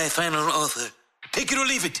 That's my final offer. Take it or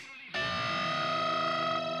leave it.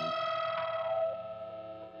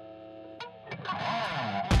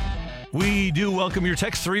 We do welcome your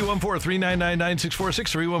text,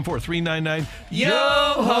 314-399-9646, 314-399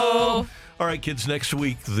 Yo-ho! All right, kids, next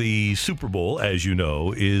week, the Super Bowl, as you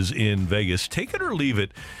know, is in Vegas. Take it or leave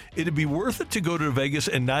it. It'd be worth it to go to Vegas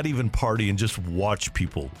and not even party and just watch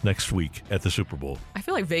people next week at the Super Bowl. I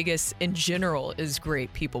feel like Vegas in general is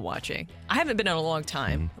great people watching. I haven't been in a long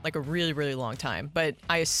time, like a really, really long time, but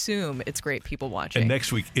I assume it's great people watching. And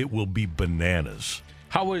next week, it will be bananas.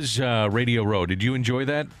 How was Radio Row? Did you enjoy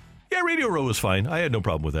that? Yeah, Radio Row was fine. I had no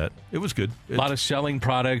problem with that. It was good. A lot of selling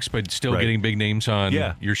products, but still getting big names on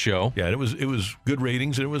your show. Yeah, it was good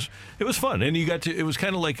ratings, and it was fun. And it was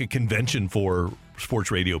kind of like a convention for sports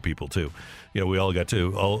radio people too. You know, we all got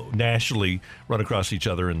to all nationally run across each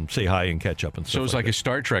other and say hi and catch up and stuff. So it was like a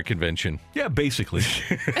Star Trek convention. Yeah, basically.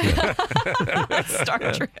 Star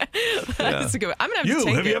Trek. That's a good one. I'm gonna have to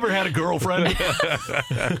take have you ever had a girlfriend?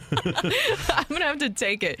 I'm gonna have to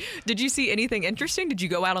take it. Did you see anything interesting? Did you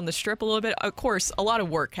go out on the strip a little bit? Of course, a lot of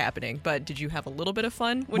work happening, but did you have a little bit of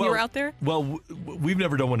fun when you were out there? Well, we've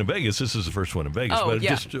never done one in Vegas. This is the first one in Vegas. Oh, but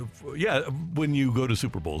yeah. just when you go to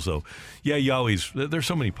Super Bowls, though, yeah, you always there's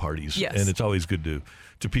so many parties, Yes. and it's always good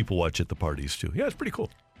to people watch at the parties too. Yeah, it's pretty cool.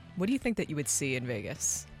 What do you think that you would see in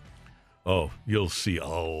Vegas? Oh, you'll see a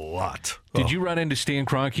lot. Did you run into Stan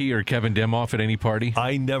Kroenke or Kevin Demoff at any party?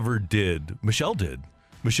 I never did. Michelle did.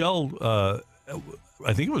 Michelle, I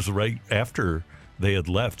think it was right after they had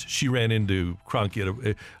left. She ran into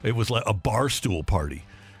Kroenke it was like a bar stool party.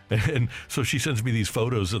 And so she sends me these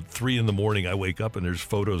photos at 3 a.m. I wake up and there's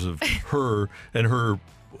photos of her and her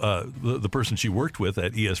the person she worked with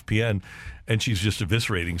at ESPN, and she's just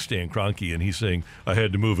eviscerating Stan Kroenke, and he's saying, I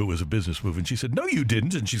had to move, it was a business move. And she said, no, you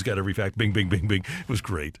didn't. And she's got every fact, bing, bing, bing, bing. It was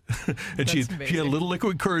great. And she had a little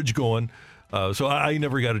liquid courage going. So I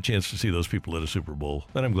never got a chance to see those people at a Super Bowl,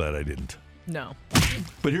 and I'm glad I didn't. No.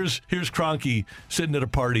 But here's Kroenke sitting at a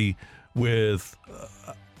party with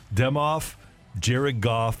Demoff, Jared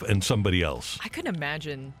Goff, and somebody else. I couldn't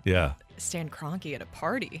imagine Stan Kroenke at a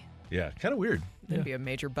party. Yeah, kind of weird. That'd be a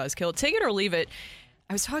major buzzkill. Take it or leave it.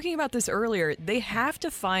 I was talking about this earlier. They have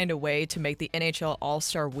to find a way to make the NHL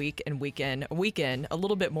All-Star Week and weekend a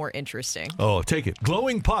little bit more interesting. Oh, take it.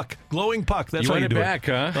 Glowing puck. That's how you do back,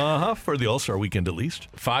 it. Huh? For the All-Star Weekend at least.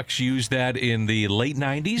 Fox used that in the late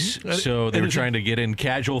 90s, so they were trying to get in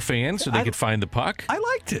casual fans so they could find the puck. I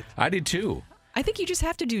liked it. I did too. I think you just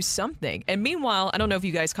have to do something. And meanwhile, I don't know if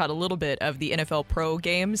you guys caught a little bit of the NFL Pro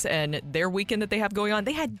games and their weekend that they have going on.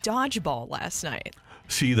 They had dodgeball last night.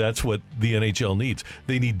 See, that's what the NHL needs.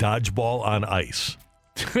 They need dodgeball on ice.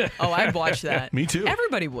 Oh, I'd watch that. Me too.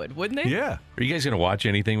 Everybody would, wouldn't they? Yeah. Are you guys going to watch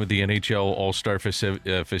anything with the NHL All-Star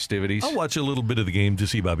festivities? I'll watch a little bit of the game to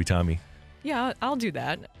see Bobby Tommy. Yeah, I'll do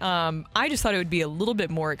that. I just thought it would be a little bit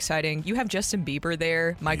more exciting. You have Justin Bieber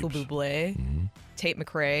there, Michael Bublé, Tate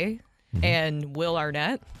McRae, and Will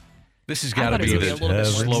Arnett. This has got to be the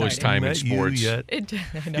slowest time in sports. I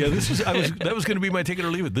know. Yeah, that was going to be my take it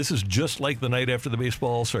or leave it. This is just like the night after the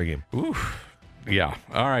baseball All-Star game. Oof. Yeah.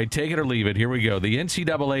 All right, take it or leave it. Here we go. The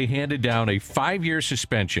NCAA handed down a 5-year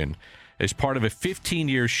suspension as part of a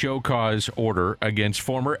 15-year show cause order against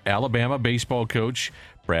former Alabama baseball coach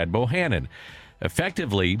Brad Bohannon,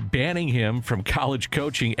 effectively banning him from college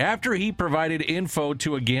coaching after he provided info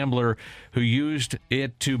to a gambler who used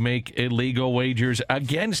it to make illegal wagers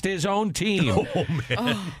against his own team. Oh,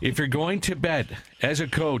 man. If you're going to bet as a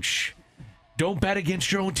coach, don't bet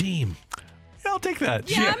against your own team. Yeah, I'll take that.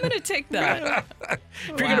 Yeah, I'm going to take that. If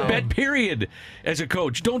you're going to bet, period, as a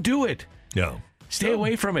coach, don't do it. No. Stay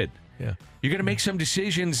away from it. Yeah. You're going to make some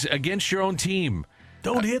decisions against your own team.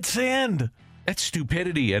 Don't hit send. That's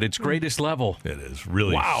stupidity at its greatest level. It is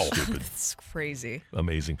really stupid. It's crazy.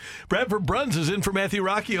 Amazing. Bradford Bruns is in for Matthew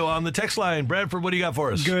Rocchio on the text line. Bradford, what do you got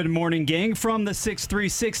for us? Good morning, gang. From the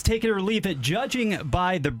 636, take it or leave it. Judging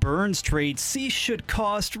by the Burns trade, Cease should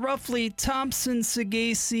cost roughly Thompson,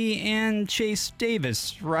 Sagasi, and Chase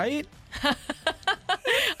Davis, right?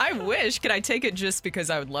 I wish. Could I take it just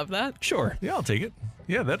because I would love that? Sure. Yeah, I'll take it.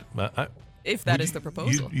 Yeah, that. If that is the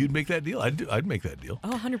proposal. You'd make that deal. I'd make that deal. Oh,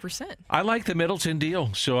 100%. I like the Middleton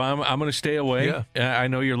deal, so I'm going to stay away. Yeah. I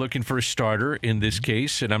know you're looking for a starter in this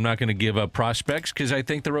case, and I'm not going to give up prospects because I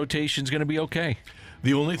think the rotation's going to be okay.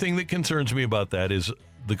 The only thing that concerns me about that is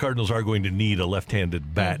the Cardinals are going to need a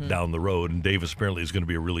left-handed bat down the road, and Davis apparently is going to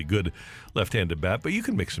be a really good left-handed bat, but you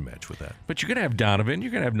can mix and match with that. But you're going to have Donovan.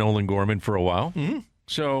 You're going to have Nolan Gorman for a while. Mm-hmm.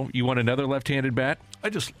 So you want another left-handed bat?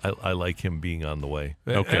 I like him being on the way.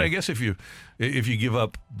 Okay. And I guess if you give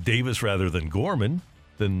up Davis rather than Gorman,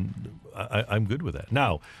 then I'm good with that.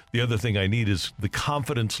 Now, the other thing I need is the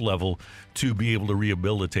confidence level to be able to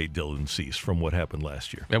rehabilitate Dylan Cease from what happened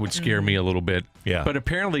last year. That would scare me a little bit. Yeah. But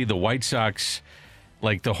apparently the White Sox,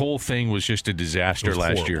 like the whole thing was just a disaster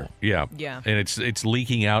last year. Yeah. Yeah. And it's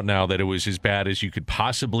leaking out now that it was as bad as you could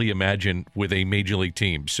possibly imagine with a major league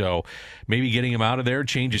team. So maybe getting him out of there,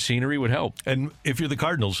 change of scenery would help. And if you're the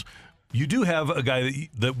Cardinals, you do have a guy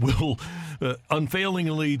that will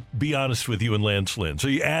unfailingly be honest with you in Lance Lynn. So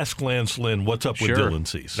you ask Lance Lynn, what's up with Dylan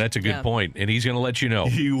Cease? That's a good point. And he's going to let you know.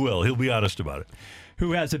 He will. He'll be honest about it.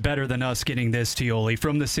 Who has it better than us getting this, Tioli?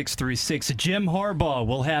 From the 636, Jim Harbaugh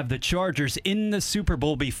will have the Chargers in the Super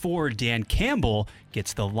Bowl before Dan Campbell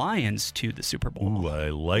gets the Lions to the Super Bowl. Ooh, I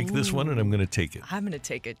like this one, and I'm going to take it. I'm going to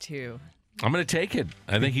take it, too. I'm going to take it.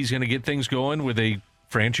 I think he's going to get things going with a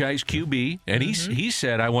franchise QB. And he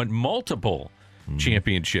said, I want multiple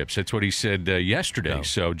championships. That's what he said yesterday. No.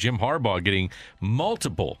 So Jim Harbaugh getting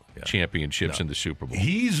multiple championships in the Super Bowl.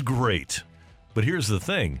 He's great. But here's the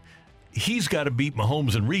thing. He's got to beat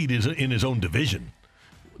Mahomes and Reed in his own division.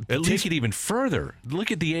 Take it even further.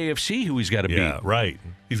 Look at the AFC who he's got to beat. Yeah, right.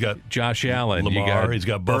 He's got Josh Allen. Lamar. He's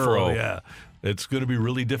got Buffalo. Burrow. Yeah. It's going to be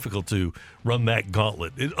really difficult to run that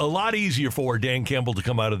gauntlet. A lot easier for Dan Campbell to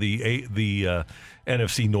come out of the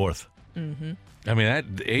NFC North. Mm-hmm. I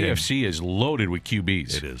mean, the AFC is loaded with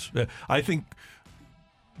QBs. It is. I think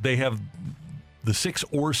they have the 6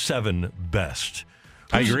 or 7 best.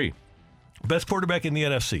 I agree. Best quarterback in the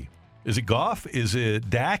NFC. Is it Goff? Is it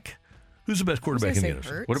Dak? Who's the best quarterback in the NFC?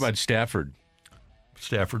 Hurts. What about Stafford?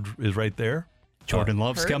 Stafford is right there. Jordan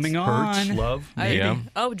Love's Hurts. coming on. Hurts,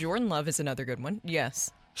 Love. Jordan Love is another good one. Yes.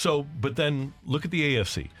 So, but then look at the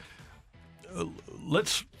AFC.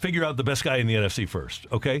 Let's figure out the best guy in the NFC first,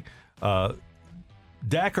 okay?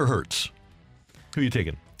 Dak or Hurts? Who are you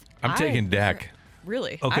taking? I'm taking Dak.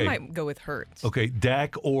 Really? Okay. I might go with Hurts. Okay,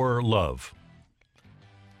 Dak or Love?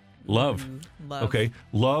 Love. Love. Okay,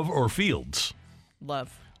 Love or Fields?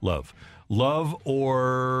 Love. Love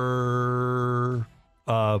or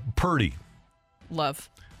Purdy? Love.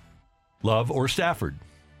 Love or Stafford?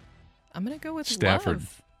 I'm going to go with Stafford.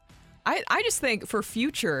 Love. I just think for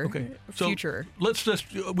future. Okay. So future. Let's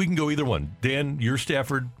we can go either one. Dan, you're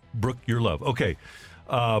Stafford. Brooke, you're Love. Okay.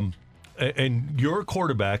 And your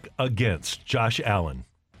quarterback against Josh Allen.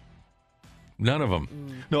 None of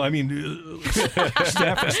them. No, I mean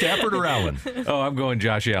Stafford or Allen. Oh, I'm going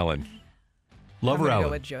Josh Allen. Love or Allen?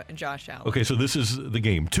 Go with Josh Allen. Okay, so this is the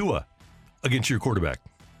game. Tua against your quarterback.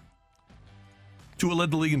 Tua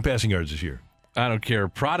led the league in passing yards this year. I don't care.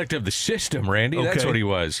 Product of the system, Randy. Okay. That's what he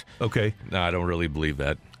was. Okay. No, I don't really believe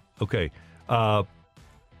that. Okay.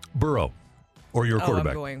 Burrow or your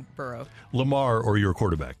quarterback. I'm going Burrow. Lamar or your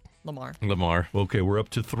quarterback. Lamar. Okay, we're up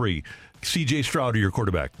to 3. C.J. Stroud or your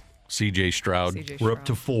quarterback. C.J. Stroud. We're up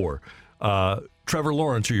to 4. Trevor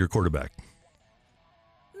Lawrence or your quarterback.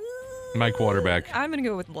 My quarterback. I'm going to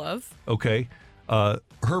go with Love. Okay.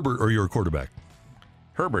 Herbert or your quarterback.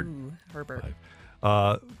 Herbert. Ooh, Herbert.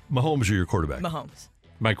 Mahomes or your quarterback. Mahomes.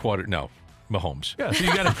 Mahomes. Yeah, so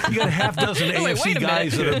you got a half dozen AFC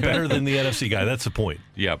guys that are better than the NFC guy. That's the point.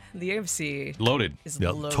 Yep. The AFC loaded. Is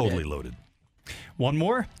loaded. Totally loaded. One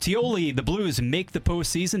more. Tioli, the Blues make the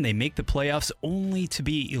postseason. They make the playoffs only to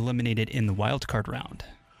be eliminated in the wild card round.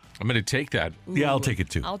 I'm going to take that. Ooh, yeah, I'll take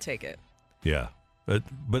it too. I'll take it. Yeah. But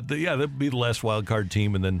that'd be the last wild card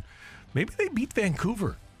team, and then maybe they beat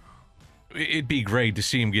Vancouver. It'd be great to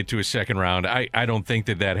see him get to a second round. I don't think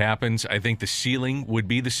that happens. I think the ceiling would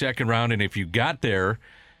be the second round, and if you got there,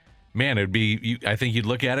 man, it'd be. I think you'd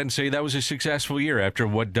look at it and say that was a successful year after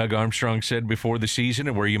what Doug Armstrong said before the season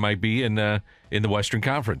and where you might be in the Western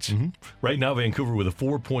Conference. Mm-hmm. Right now, Vancouver with a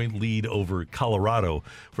 4-point lead over Colorado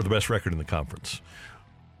for the best record in the conference.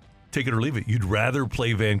 take it or leave it. You'd rather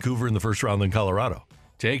play Vancouver in the first round than Colorado.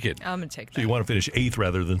 Take it. I'm going to take that. So you want to finish 8th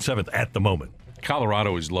rather than 7th at the moment.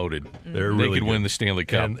 Colorado is loaded. They could win the Stanley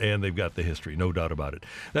Cup. And they've got the history, no doubt about it.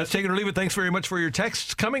 That's Take It or Leave It. Thanks very much for your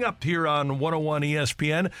texts. Coming up here on 101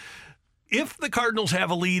 ESPN, if the Cardinals have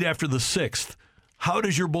a lead after the 6th, how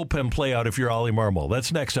does your bullpen play out if you're Ollie Marmol?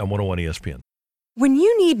 That's next on 101 ESPN. When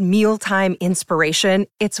you need mealtime inspiration,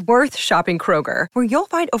 it's worth shopping Kroger, where you'll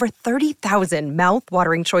find over 30,000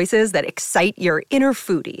 mouth-watering choices that excite your inner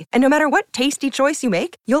foodie. And no matter what tasty choice you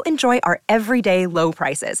make, you'll enjoy our everyday low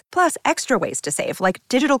prices, plus extra ways to save, like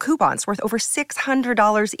digital coupons worth over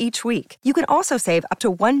 $600 each week. You can also save up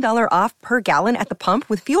to $1 off per gallon at the pump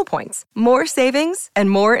with fuel points. More savings and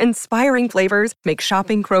more inspiring flavors make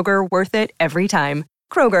shopping Kroger worth it every time.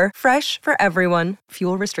 Kroger, fresh for everyone.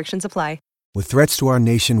 Fuel restrictions apply. With threats to our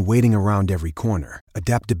nation waiting around every corner,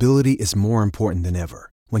 adaptability is more important than ever.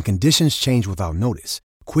 When conditions change without notice,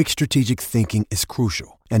 quick strategic thinking is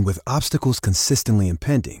crucial. And with obstacles consistently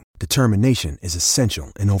impending, determination is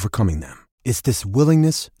essential in overcoming them. It's this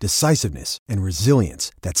willingness, decisiveness, and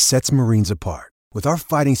resilience that sets Marines apart. With our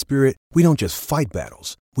fighting spirit, we don't just fight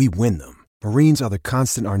battles, we win them. Marines are the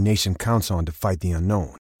constant our nation counts on to fight the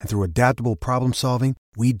unknown. And through adaptable problem solving,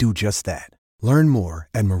 we do just that. Learn more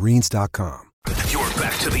at Marines.com. You're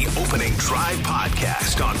back to the Opening Drive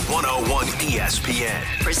podcast on 101 ESPN.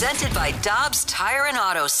 Presented by Dobbs Tire and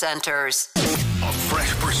Auto Centers. A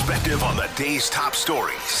fresh perspective on the day's top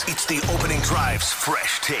stories. It's the Opening Drive's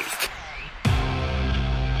Fresh Take.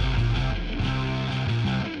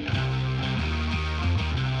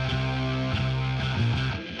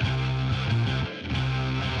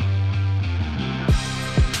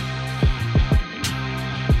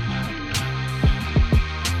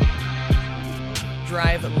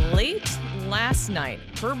 Drive late last night.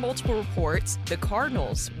 Per multiple reports, the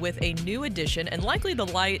Cardinals with a new addition and likely the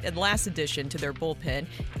last addition to their bullpen,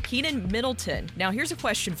 Keenan Middleton. Now, here's a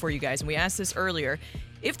question for you guys, and we asked this earlier.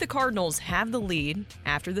 If the Cardinals have the lead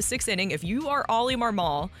after the 6th inning, if you are Ollie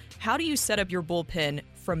Marmol, how do you set up your bullpen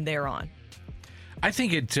from there on? I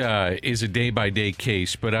think it is a day-by-day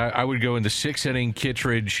case, but I would go in the 6th inning,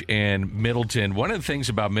 Kittredge and Middleton. One of the things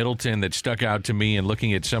about Middleton that stuck out to me in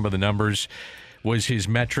looking at some of the numbers was his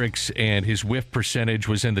metrics, and his whiff percentage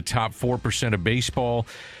was in the top 4% of baseball.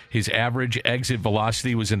 His average exit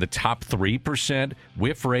velocity was in the top 3%.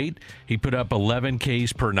 Whiff rate, he put up 11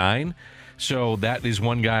 Ks per 9. So that is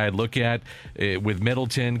one guy I'd look at with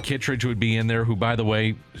Middleton. Kittredge would be in there, who, by the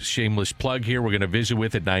way, shameless plug here, we're going to visit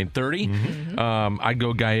with at 9:30. Mm-hmm. I'd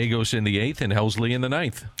go Gallegos in the 8th and Helsley in the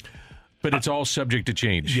 9th. But it's all subject to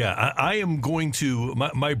change. Yeah, I am going to,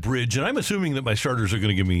 my bridge, and I'm assuming that my starters are going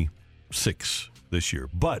to give me 6 this year.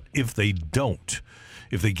 But if they don't,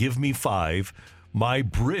 if they give me 5, my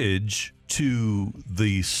bridge to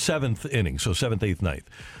the 7th inning, so 7th, 8th, 9th,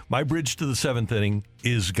 my bridge to the 7th inning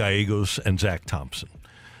is Gallegos and Zach Thompson.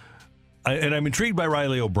 And I'm intrigued by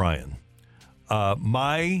Riley O'Brien.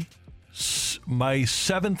 My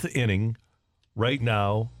 7th inning right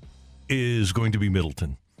now is going to be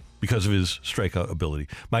Middleton because of his strikeout ability.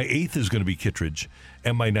 My 8th is going to be Kittredge,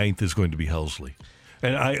 and my 9th is going to be Helsley.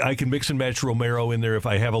 And I can mix and match Romero in there if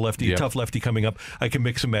I have a lefty, a tough lefty coming up. I can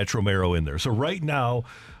mix and match Romero in there. So right now,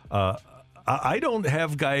 I don't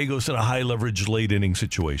have Gallegos in a high leverage late inning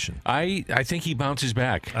situation. I think he bounces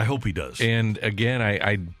back. I hope he does. And again,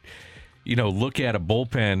 I look at a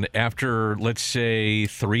bullpen after, let's say,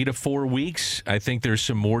 3 to 4 weeks. I think there's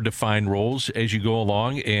some more defined roles as you go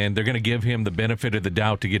along, and they're going to give him the benefit of the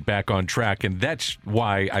doubt to get back on track. And that's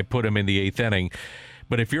why I put him in the 8th inning.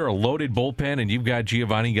 But if you're a loaded bullpen and you've got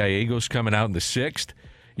Giovanni Gallegos coming out in the 6th,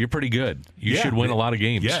 you're pretty good. You should win a lot of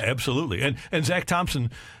games. Yeah, absolutely. And Zach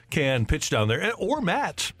Thompson can pitch down there, or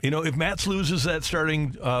Matz. If Matz loses that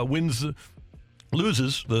starting,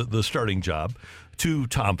 loses the starting job to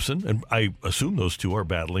Thompson, and I assume those two are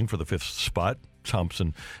battling for the 5th spot,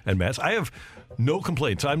 Thompson and Matz. I have no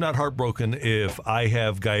complaints. I'm not heartbroken if I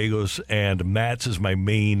have Gallegos and Matz as my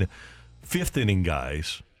main 5th inning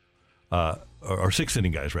guys. Or 6th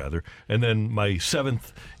inning guys, rather. And then my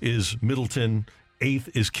 7th is Middleton.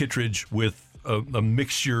 8th is Kittredge with a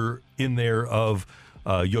mixture in there of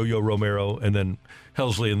Yo-Yo Romero and then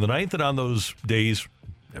Helsley in the 9th. And on those days,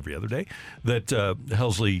 every other day, that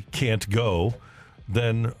Helsley can't go,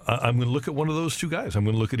 then I'm going to look at one of those two guys. I'm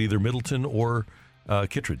going to look at either Middleton or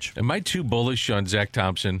Kittredge. Am I too bullish on Zach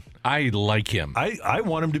Thompson? I like him. I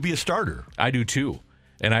want him to be a starter. I do too.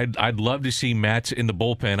 And I'd love to see Matz in the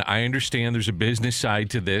bullpen. I understand there's a business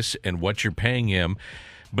side to this and what you're paying him.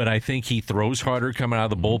 but I think he throws harder coming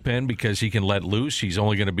out of the bullpen because he can let loose. He's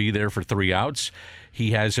only going to be there for 3 outs.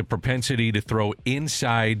 He has a propensity to throw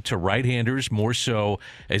inside to right-handers more so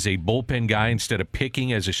as a bullpen guy instead of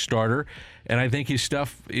picking as a starter. And I think his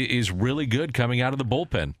stuff is really good coming out of the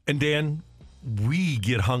bullpen. And Dan, we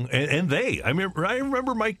get hung, and they. I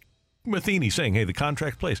remember Mike Matheny saying, hey, the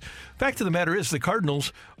contract plays. Fact of the matter is the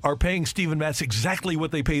Cardinals are paying Steven Matz exactly what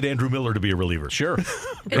they paid Andrew Miller to be a reliever. Sure.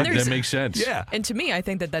 That makes sense. Yeah. And to me, I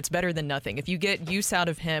think that that's better than nothing. If you get use out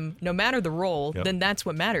of him, no matter the role, then that's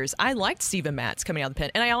what matters. I liked Steven Matz coming out of the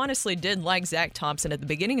pen, and I honestly did like Zach Thompson at the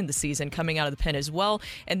beginning of the season coming out of the pen as well,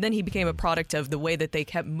 and then he became a product of the way that they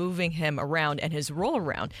kept moving him around and his role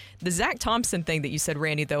around. The Zach Thompson thing that you said,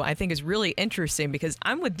 Randy, though, I think is really interesting because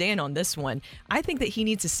I'm with Dan on this one. I think that he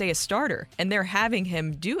needs to stay a starter, and they're having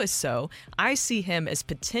him do a so. I see him as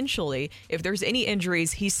potentially, if there's any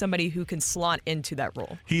injuries, he's somebody who can slot into that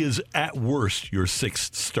role. He is, at worst, your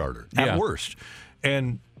 6th starter. At worst.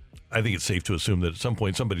 And I think it's safe to assume that at some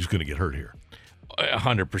point somebody's going to get hurt here.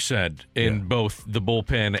 100% in both the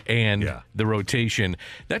bullpen and the rotation.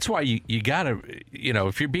 That's why you got to,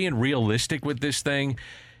 if you're being realistic with this thing,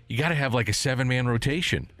 you got to have like a 7-man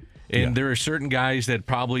rotation. And there are certain guys that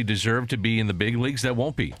probably deserve to be in the big leagues that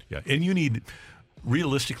won't be. Yeah, and you need,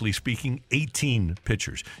 realistically speaking, 18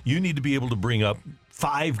 pitchers. You need to be able to bring up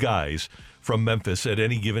 5 guys from Memphis at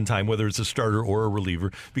any given time, whether it's a starter or a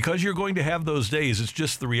reliever, because you're going to have those days. It's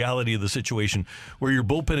just the reality of the situation where your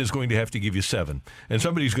bullpen is going to have to give you 7. And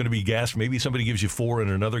somebody's going to be gassed. Maybe somebody gives you 4 and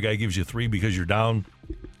another guy gives you 3 because you're down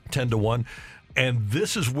 10-1. And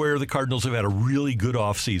this is where the Cardinals have had a really good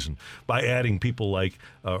offseason by adding people like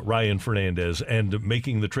Ryan Fernandez and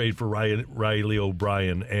making the trade for Riley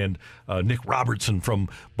O'Brien and Nick Robertson from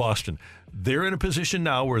Boston. They're in a position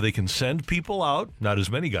now where they can send people out, not as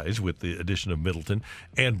many guys with the addition of Middleton,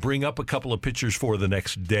 and bring up a couple of pitchers for the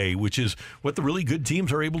next day, which is what the really good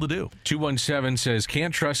teams are able to do. 217 says,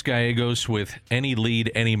 can't trust Gallegos with any lead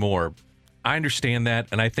anymore. I understand that,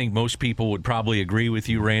 and I think most people would probably agree with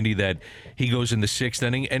you, Randy, that he goes in the 6th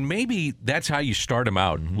inning, and maybe that's how you start him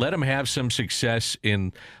out. Let him have some success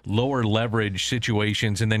in lower leverage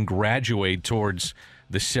situations and then graduate towards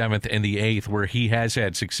the 7th and the 8th, where he has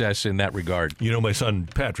had success in that regard. You know, my son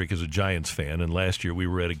Patrick is a Giants fan, and last year we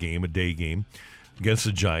were at a day game, against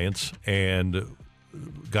the Giants, and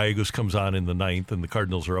Gallegos comes on in the 9th, and the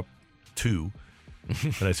Cardinals are up 2.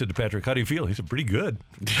 And I said to Patrick, how do you feel? He said, pretty good.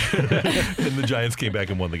 And the Giants came back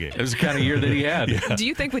and won the game. It was the kind of year that he had. Yeah. Do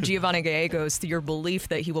you think with Giovanni Gallegos, your belief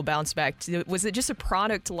that he will bounce back, was it just a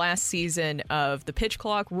product last season of the pitch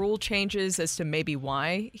clock rule changes as to maybe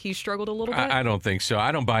why he struggled a little bit? I don't think so.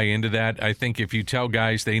 I don't buy into that. I think if you tell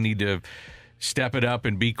guys they need to step it up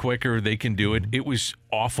and be quicker, they can do it. It was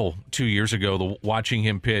awful 2 years ago, watching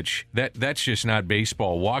him pitch. That's just not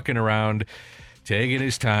baseball. Walking around, taking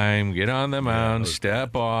his time, get on the mound,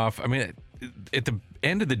 step off. I mean, at the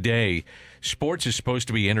end of the day, sports is supposed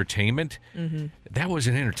to be entertainment. Mm-hmm. That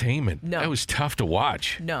wasn't entertainment. No. That was tough to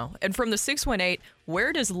watch. No. And from the 618,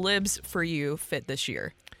 where does Libs for you fit this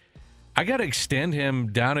year? I got to extend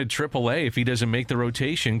him down at AAA if he doesn't make the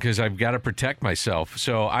rotation because I've got to protect myself.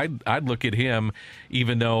 So I'd look at him,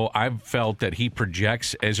 even though I've felt that he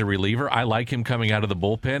projects as a reliever. I like him coming out of the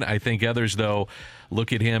bullpen. I think others, though,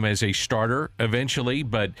 look at him as a starter eventually.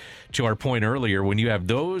 But to our point earlier, when you have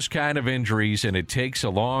those kind of injuries and it takes a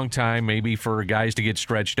long time maybe for guys to get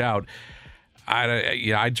stretched out,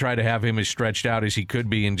 I'd try to have him as stretched out as he could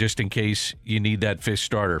be, and just in case you need that 5th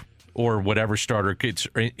starter, or whatever starter gets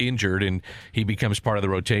injured and he becomes part of the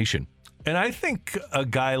rotation. And I think a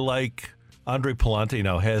guy like Andre Palante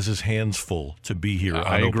now has his hands full to be here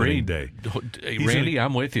on opening day. Randy,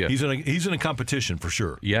 I'm with you. He's in a competition for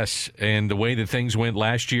sure. Yes, and the way that things went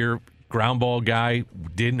last year, ground ball guy,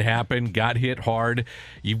 didn't happen, got hit hard.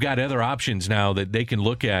 You've got other options now that they can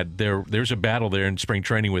look at. There's a battle there in spring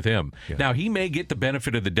training with him. Yeah. Now, he may get the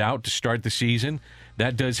benefit of the doubt to start the season.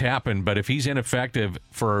 That does happen, but if he's ineffective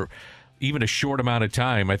for even a short amount of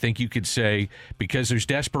time, I think you could say, because there's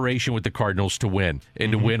desperation with the Cardinals to win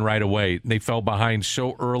and to win right away. They fell behind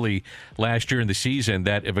so early last year in the season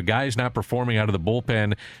that if a guy's not performing out of the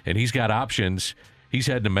bullpen and he's got options, he's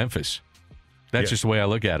heading to Memphis. That's just the way I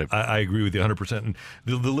look at it. I agree with you 100%. And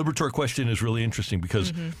the Liberatore question is really interesting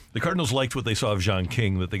because the Cardinals liked what they saw of John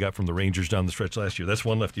King that they got from the Rangers down the stretch last year. That's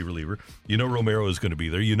one lefty reliever. You know Romero is going to be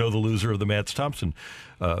there. You know the loser of the Matz Thompson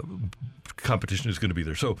competition is going to be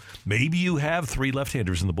there. So maybe you have 3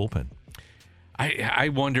 left-handers in the bullpen. I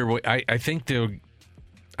wonder. I think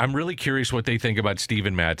I'm really curious what they think about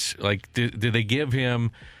Steven Matz. Like, do they give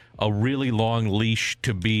him a really long leash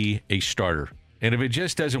to be a starter? And if it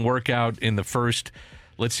just doesn't work out in the first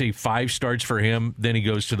let's say 5 starts for him, then he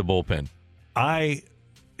goes to the bullpen? I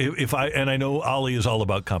know Ollie is all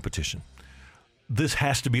about competition. This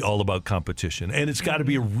has to be all about competition, and it's got to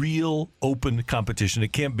be a real open competition.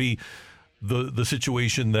 It can't be the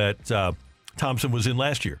situation that Thompson was in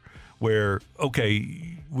last year, where,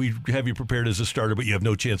 okay, we have you prepared as a starter, but you have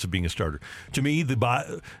no chance of being a starter. To me,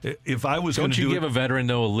 if I was going to give a veteran,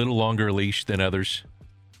 though, a little longer leash than others?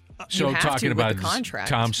 So talking about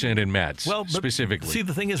Thompson and Matz specifically. See,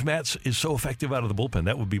 the thing is, Matz is so effective out of the bullpen.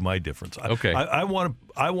 That would be my difference. Okay, I want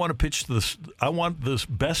to pitch this. I want the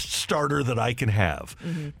best starter that I can have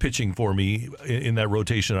pitching for me in that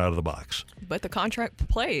rotation out of the box. But the contract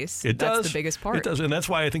plays. That's the biggest part. It does, and that's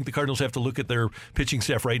why I think the Cardinals have to look at their pitching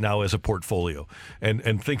staff right now as a portfolio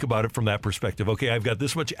and think about it from that perspective. Okay, I've got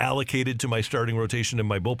this much allocated to my starting rotation and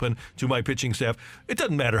my bullpen to my pitching staff. It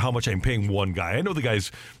doesn't matter how much I'm paying one guy. I know the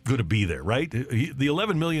guy's going to be there, right? The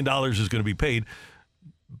 $11 million is going to be paid.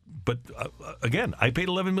 But again, I paid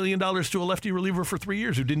 $11 million to a lefty reliever for 3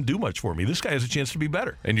 years who didn't do much for me. This guy has a chance to be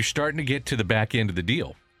better. And you're starting to get to the back end of the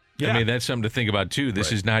deal. Yeah. I mean, that's something to think about, too.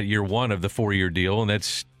 This is not year one of the 4-year deal, and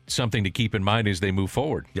that's something to keep in mind as they move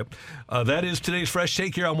forward. Yep. That is today's Fresh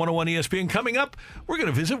Take here on 101 ESPN. Coming up, we're going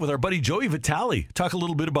to visit with our buddy Joey Vitale, talk a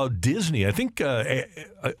little bit about Disney. I think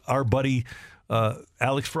our buddy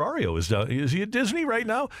Alex Ferrario is he at Disney right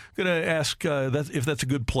now? Going to ask if that's a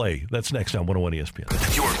good play. That's next on 101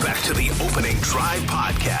 ESPN. You're back to the Opening Drive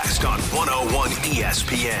podcast on 101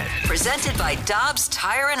 ESPN. Presented by Dobbs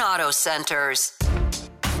Tire and Auto Centers.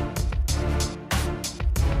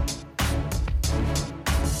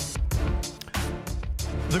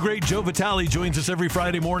 The great Joe Vitale joins us every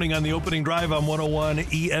Friday morning on the Opening Drive on 101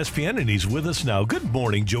 ESPN, and he's with us now. Good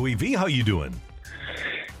morning, Joey V. How you doing?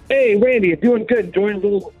 Hey, Randy, doing good. Enjoying a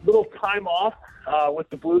little time off with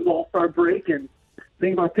the Blues All-Star break, and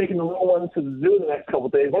thinking about taking the little ones to the zoo the next couple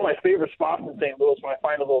of days. One of my favorite spots in St. Louis when I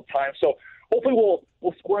find a little time. So hopefully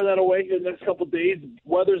we'll square that away here the next couple of days.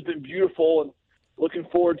 Weather's been beautiful, and looking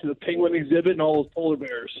forward to the penguin exhibit and all those polar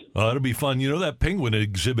bears. Oh, it'll be fun. You know, that penguin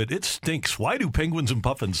exhibit, it stinks. Why do penguins and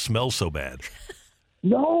puffins smell so bad?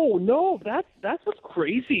 No, that's what's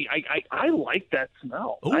crazy. I like that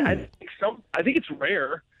smell. I think it's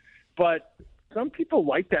rare, but some people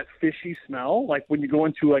like that fishy smell, like when you go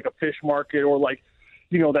into like a fish market or like,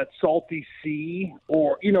 you know, that salty sea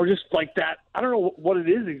or, you know, just like that. I don't know what it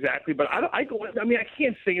is exactly, but I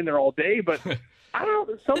can't stay in there all day, but I don't know.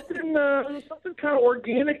 There's something kind of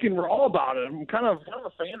organic and raw about it. I'm kind of a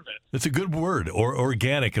fan of it. It's a good word, or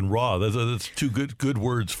organic and raw. That's two good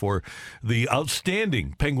words for the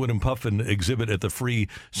outstanding penguin and puffin exhibit at the Free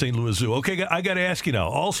St. Louis Zoo. Okay, I got to ask you now.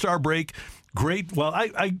 All-Star break, great. Well,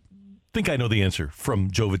 I think I know the answer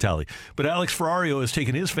from Joe Vitale, but Alex Ferrario has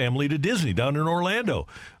taken his family to Disney down in Orlando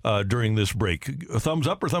during this break. A thumbs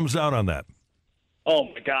up or thumbs down on that? Oh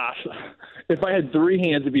my gosh! If I had 3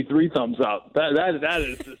 hands, it'd be 3 thumbs up. That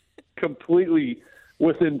is just completely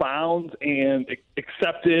within bounds and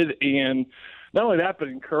accepted, and not only that, but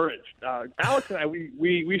encouraged. Alex and I,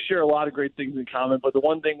 we share a lot of great things in common. But the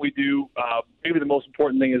one thing we do, maybe the most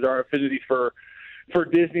important thing, is our affinity for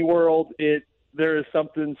Disney World. There is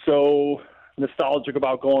something so nostalgic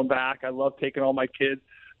about going back. I love taking all my kids.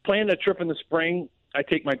 Planning a trip in the spring. I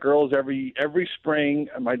take my girls every spring.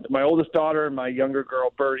 My oldest daughter and my younger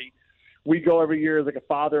girl, Birdie. We go every year as like a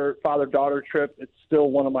father-daughter trip. It's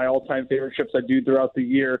still one of my all-time favorite trips I do throughout the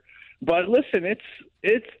year. But listen,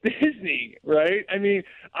 it's Disney, right? I mean,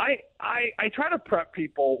 I try to prep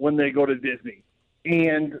people when they go to Disney.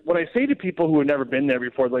 And what I say to people who have never been there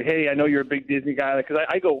before, like, hey, I know you're a big Disney guy, because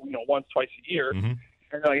I go, once, twice a year. Mm-hmm.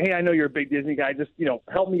 And they're like, hey, I know you're a big Disney guy. Just,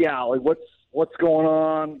 help me out. Like, what's going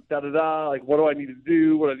on? Da-da-da. Like, what do I need to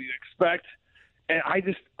do? What do I need to expect? And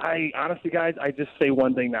I honestly, guys, I just say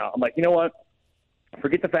one thing now. I'm like, you know what?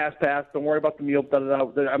 Forget the fast pass. Don't worry about the meal.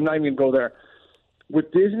 Da-da-da. I'm not even going to go there.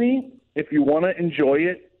 With Disney, if you want to enjoy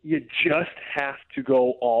it, you just have to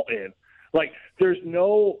go all in. Like, there's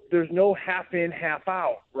no half in, half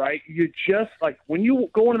out, right? You just, like, when you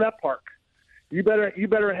go into that park, you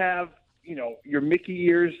better have, your Mickey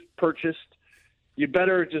ears purchased. You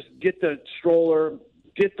better just get the stroller,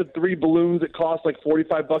 get the 3 balloons that cost like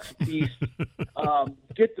 $45 a piece.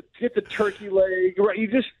 Get the turkey leg. Right?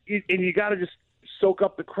 You got to just soak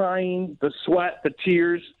up the crying, the sweat, the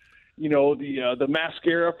tears. The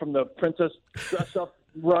mascara from the princess dress up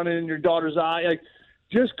running in your daughter's eye. Like,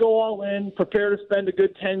 just go all in. Prepare to spend a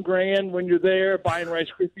good $10,000 when you're there buying Rice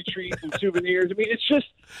Krispie treats and souvenirs. I mean, it's just,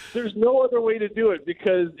 there's no other way to do it,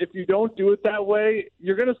 because if you don't do it that way,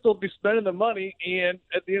 you're going to still be spending the money, and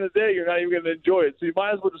at the end of the day, you're not even going to enjoy it. So you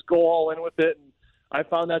might as well just go all in with it. And I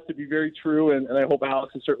found that to be very true, and I hope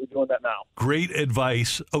Alex is certainly doing that now. Great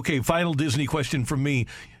advice. Okay, final Disney question from me.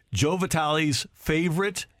 Joe Vitale's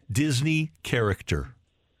favorite Disney character?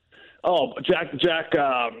 Oh, Jack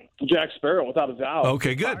Sparrow, without a doubt.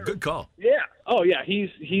 Okay, good call. Yeah. Oh, yeah.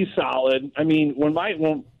 He's solid. I mean, when I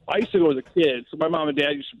used to go as a kid, so my mom and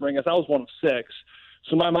dad used to bring us. I was one of 6,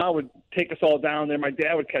 so my mom would take us all down there. My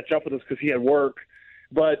dad would catch up with us because he had work,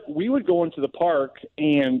 but we would go into the park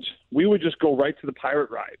and we would just go right to the pirate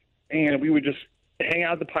ride, and we would just hang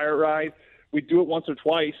out at the pirate ride. We'd do it once or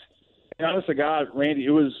twice. And honest to God, Randy, it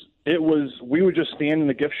was. We would just stand in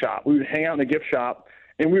the gift shop. We would hang out in the gift shop,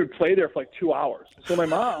 and we would play there for like 2 hours. So my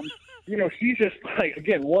mom, she's just like,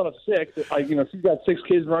 again, one of 6. Like, she's got 6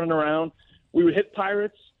 kids running around. We would hit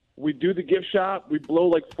pirates. We'd do the gift shop. We'd blow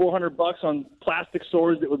like $400 on plastic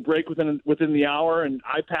swords that would break within the hour, and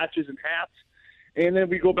eye patches and hats. And then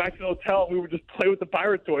we go back to the hotel, and we would just play with the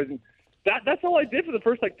pirate toys. And that's all I did for the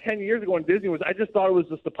first like 10 years ago in Disney. Was I just thought it was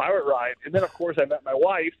just the pirate ride. And then of course I met my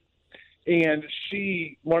wife. And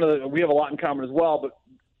we have a lot in common as well, but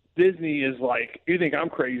Disney is like, you think I'm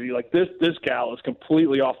crazy. Like this gal is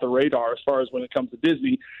completely off the radar as far as when it comes to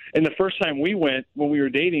Disney. And the first time we went, when we were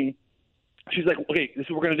dating, she's like, okay, this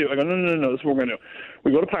is what we're going to do. I go, no, this is what we're going to do.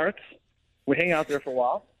 We go to Pirates. We hang out there for a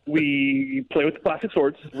while. We play with the plastic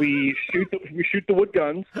swords. We shoot the wood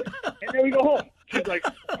guns, and then we go home. She's like,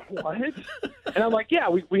 what? And I'm like, yeah,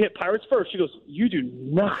 we hit Pirates first. She goes, you do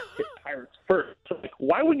not hit Pirates first. So I'm like,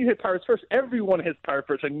 why wouldn't you hit Pirates first? Everyone hits Pirates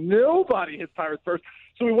first. Like, nobody hits Pirates first.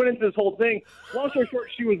 So we went into this whole thing. Long story short,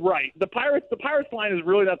 she was right. The Pirates line is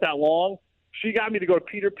really not that long. She got me to go to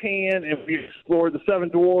Peter Pan, and we explored the 7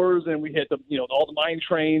 Dwarfs, and we hit all the mine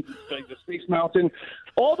trains, like the Space Mountain.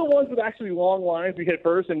 All the ones with actually long lines we hit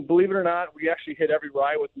first, and believe it or not, we actually hit every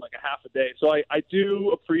ride within like a half a day. So I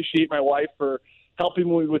do appreciate my wife for helping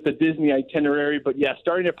me with the Disney itinerary. But yeah,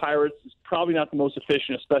 starting at Pirates is probably not the most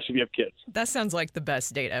efficient, especially if you have kids. That sounds like the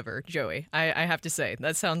best date ever, Joey. I have to say,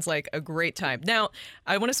 that sounds like a great time. Now,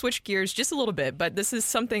 I want to switch gears just a little bit, but this is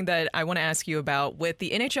something that I want to ask you about with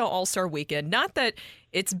the NHL All-Star Weekend. Not that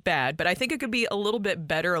it's bad, but I think it could be a little bit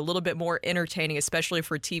better, a little bit more entertaining, especially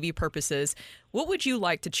for TV purposes. What would you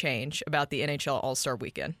like to change about the NHL All-Star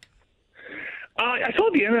Weekend? I saw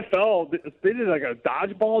the NFL. They did like a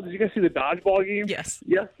dodgeball. Did you guys see the dodgeball game? Yes.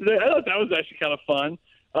 Yesterday. I thought that was actually kind of fun.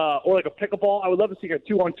 Or like a pickleball. I would love to see a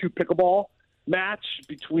 2-on-2 pickleball match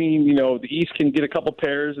between, the East can get a couple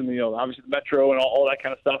pairs and, obviously the Metro and all that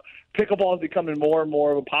kind of stuff. Pickleball is becoming more and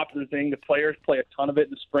more of a popular thing. The players play a ton of it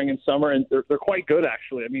in the spring and summer, and they're quite good,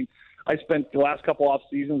 actually. I mean, I spent the last couple off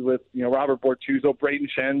seasons with, Robert Bortuzzo, Braden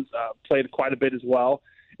Shen's played quite a bit as well.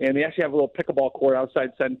 And they actually have a little pickleball court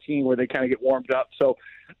outside 17 where they kind of get warmed up. So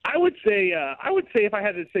I would say if I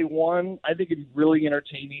had to say one, I think it'd be really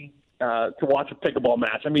entertaining to watch a pickleball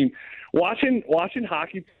match. I mean, watching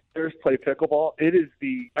hockey players play pickleball, it is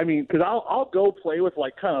because I'll go play with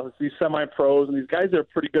like kind of these semi-pros and these guys that are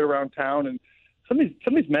pretty good around town. And some of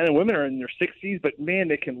these men and women are in their 60s, but man,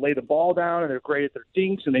 they can lay the ball down and they're great at their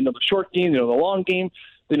dinks and they know the short game, they know the long game.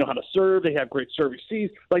 They know how to serve. They have great services.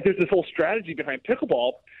 Like, there's this whole strategy behind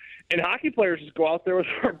pickleball. And hockey players just go out there with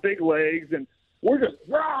our big legs, and we're just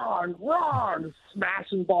run,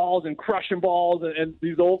 smashing balls and crushing balls. And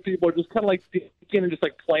these old people are just kind of like thinking and just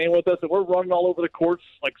like playing with us. And we're running all over the courts,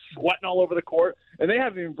 like sweating all over the court. And they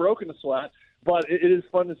haven't even broken a sweat. But it is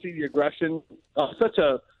fun to see the aggression.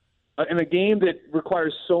 In a game that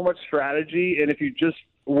requires so much strategy. And if you just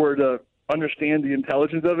were to understand the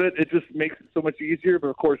intelligence of it, it just makes it so much easier. But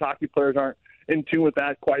of course, hockey players aren't in tune with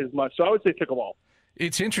that quite as much. So I would say pickleball.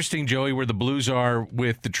 It's interesting, Joey, where the Blues are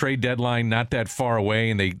with the trade deadline not that far away,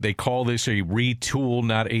 and they call this a retool,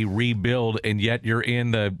 not a rebuild, and yet you're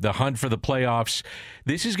in the hunt for the playoffs.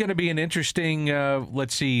 This is going to be an interesting,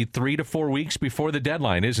 3 to 4 weeks before the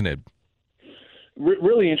deadline, isn't it?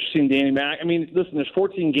 Really interesting, Danny Mac. I mean, listen, there's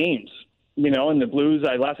 14 games, and the Blues,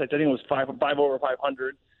 I think it was 5 over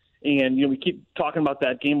 500. And, we keep talking about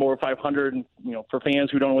that game over 500, and, for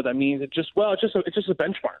fans who don't know what that means, it's just a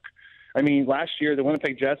benchmark. I mean, last year, the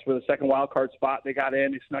Winnipeg Jets were the second wild card spot. They got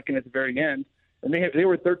in. They snuck in at the very end. And they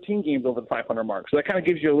were 13 games over the 500 mark. So that kind of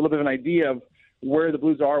gives you a little bit of an idea of where the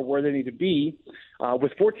Blues are, where they need to be.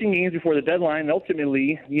 With 14 games before the deadline, and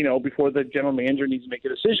ultimately, before the general manager needs to make a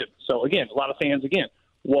decision. So, again, a lot of fans,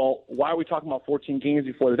 well, why are we talking about 14 games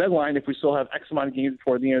before the deadline if we still have X amount of games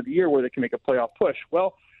before the end of the year where they can make a playoff push?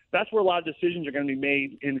 Well, that's where a lot of decisions are going to be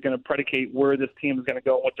made and going to predicate where this team is going to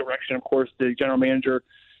go, what direction, of course, the general manager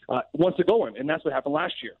wants to go in. And that's what happened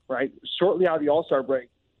last year, right? Shortly out of the All-Star break,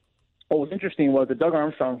 what was interesting was that Doug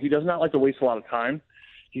Armstrong, he does not like to waste a lot of time.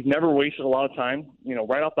 He's never wasted a lot of time.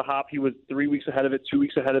 Right off the hop, he was 3 weeks ahead of it, 2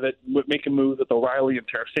 weeks ahead of it, making moves with O'Reilly and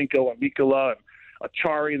Tarasenko and Mikkola and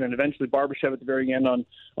Achari, and then eventually Barbashev at the very end on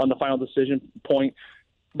the final decision point.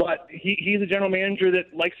 But he's a general manager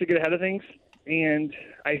that likes to get ahead of things, and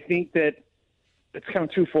I think that it's kind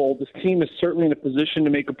of twofold. This team is certainly in a position to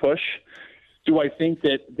make a push. Do I think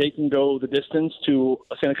that they can go the distance to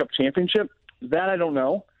a Stanley Cup championship? That I don't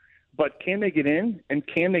know. But can they get in, and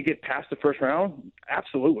can they get past the first round?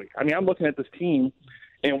 Absolutely. I mean, I'm looking at this team,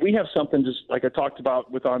 and we have something just like I talked about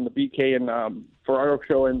on the BK and Ferraro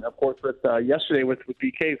show, and, of course, with yesterday with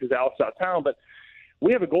BK because Alex out of town. But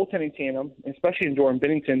we have a goaltending tandem, especially in Jordan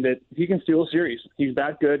Binnington, that he can steal a series. He's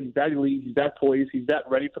that good. He's that elite. He's that poised. He's that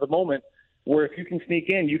ready for the moment, where if you can sneak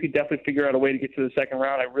in, you could definitely figure out a way to get to the second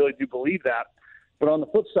round. I really do believe that. But on the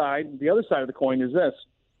flip side, the other side of the coin is this.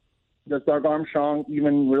 Does Doug Armstrong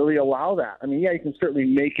even really allow that? I mean, yeah, you can certainly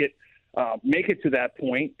make it to that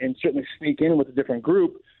point and certainly sneak in with a different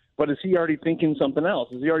group, but is he already thinking something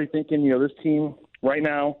else? Is he already thinking, this team right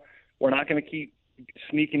now, we're not going to keep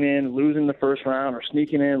sneaking in, losing the first round, or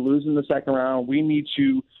sneaking in, losing the second round? We need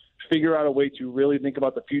to figure out a way to really think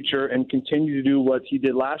about the future and continue to do what he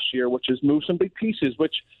did last year, which is move some big pieces,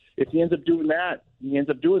 which if he ends up doing that, he ends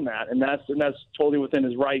up doing that. And that's totally within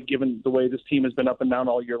his right, given the way this team has been up and down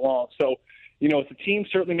all year long. So, it's a team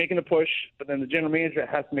certainly making a push, but then the general manager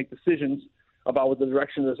has to make decisions about what the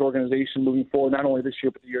direction of this organization moving forward, not only this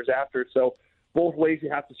year, but the years after. So both ways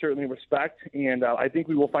you have to certainly respect. And I think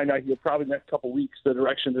we will find out here probably the next couple of weeks the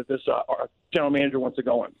direction that this general manager wants to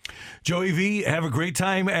go in. Joey V, have a great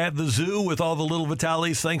time at the zoo with all the little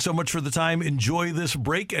Vitalis. Thanks so much for the time. Enjoy this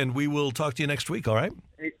break, and we will talk to you next week, all right?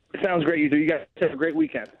 Sounds great. You guys have a great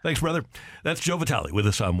weekend. Thanks, brother. That's Joe Vitale with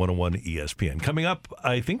us on 101 ESPN. Coming up,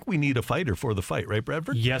 I think we need a fighter for the fight, right,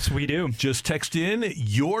 Bradford? Yes, we do. Just text in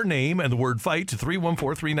your name and the word fight to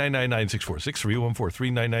 314-399-9646,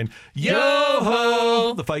 314-399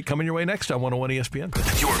 Yo-ho! The fight coming your way next on 101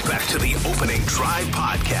 ESPN. You're back to the Opening Drive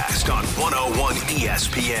podcast on 101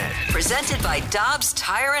 ESPN. Presented by Dobbs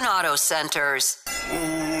Tire and Auto Centers.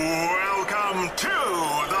 Welcome to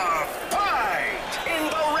the fight. In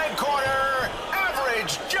the red corner,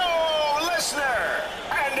 Average Joe Listener.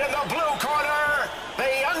 And in the blue corner,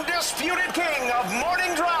 the undisputed king of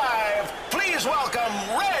Morning Drive. Please welcome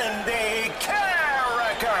Randy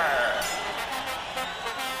Carricker.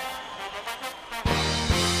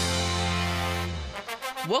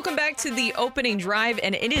 Welcome back to the Opening Drive,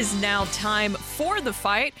 and it is now time for the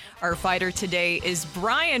fight. Our fighter today is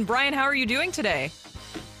Brian. Brian, how are you doing today?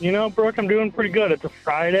 Brooke, I'm doing pretty good. It's a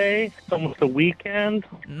Friday. It's almost a weekend.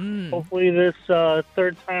 Hopefully this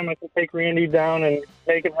third time I can take Randy down and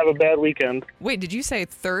make him have a bad weekend. Wait, did you say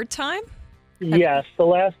third time? Yes, the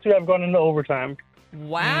last two I've gone into overtime.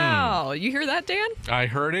 Wow. You hear that, Dan? I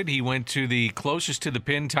heard it. He went to the closest to the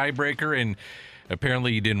pin tiebreaker, and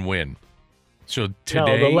apparently he didn't win. So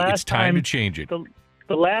today it's time to change it.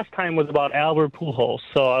 The last time was about Albert Pujols,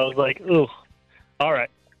 so I was like, ooh, all right.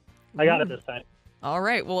 I got it this time. All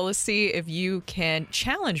right. Well, let's see if you can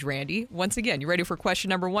challenge Randy. Once again, you ready for question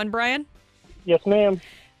number 1, Brian? Yes, ma'am.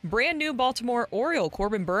 Brand new Baltimore Oriole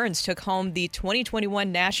Corbin Burnes took home the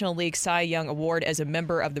 2021 National League Cy Young Award as a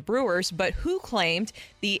member of the Brewers, but who claimed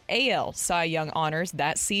the AL Cy Young honors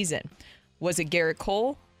that season? Was it Garrett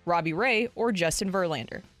Cole, Robbie Ray, or Justin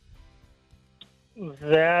Verlander?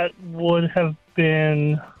 That had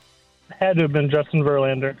to have been Justin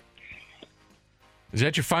Verlander. Is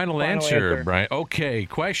that your final answer, Brian? Okay,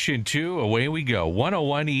 question 2, away we go.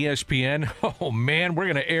 101 ESPN. Oh, man, we're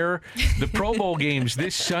going to air the Pro Bowl games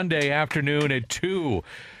this Sunday afternoon at 2.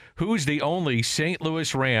 Who's the only St.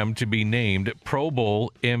 Louis Ram to be named Pro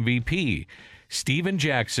Bowl MVP? Steven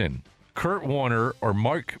Jackson, Kurt Warner, or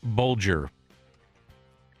Mark Bulger?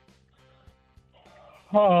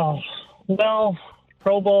 Oh, well,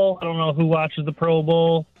 Pro Bowl, I don't know who watches the Pro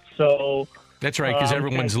Bowl, so... That's right, because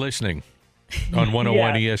everyone's listening on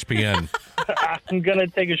 101 ESPN. I'm going to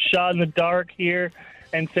take a shot in the dark here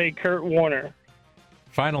and say Kurt Warner.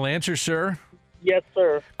 Final answer, sir? Yes,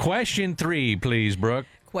 sir. Question 3, please, Brooke.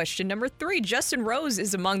 Question number 3. Justin Rose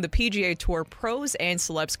is among the PGA Tour pros and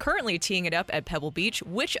celebs currently teeing it up at Pebble Beach.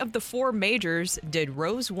 Which of the 4 majors did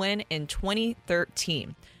Rose win in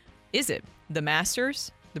 2013? Is it the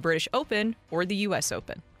Masters, the British Open, or the U.S.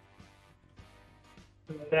 Open?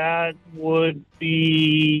 That would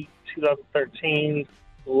be 2013.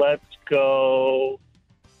 Let's go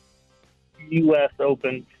U.S.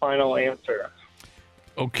 Open. Final answer.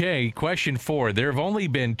 Okay, question 4. There have only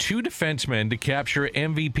been 2 defensemen to capture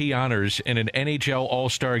MVP honors in an NHL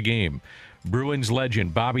All-Star game. Bruins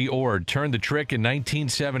legend Bobby Orr turned the trick in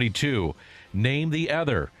 1972. Name the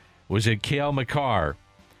other. Was it Cale Makar,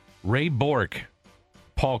 Ray Bork,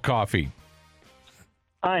 Paul Coffey?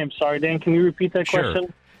 I am sorry, Dan. Can you repeat that Sure.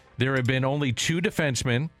 question? There have been only 2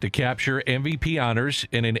 defensemen to capture MVP honors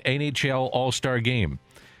in an NHL All-Star game.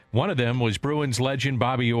 One of them was Bruins legend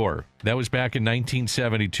Bobby Orr. That was back in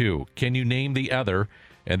 1972. Can you name the other?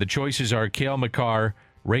 And the choices are Cale Makar,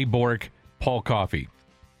 Ray Bork, Paul Coffey.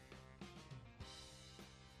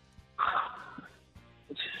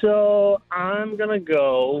 So I'm going to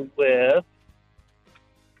go with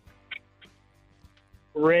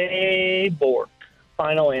Ray Bork.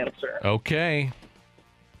 Final answer. Okay.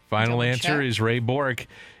 Final Double answer check. is Ray Bork.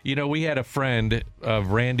 You know, we had a friend of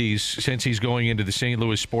Randy's, since he's going into the St.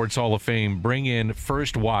 Louis Sports Hall of Fame, bring in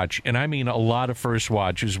First Watch, and I mean a lot of First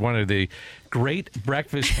Watch. Is one of the great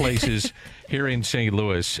breakfast places here in St.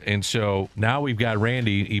 Louis. And so now we've got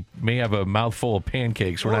Randy. He may have a mouthful of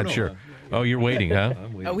pancakes. We're not sure. Oh, you're waiting, huh?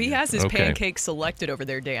 Oh, he has his Okay. pancakes selected over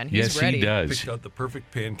there, Dan. He's Yes, ready. he does. Picked out the perfect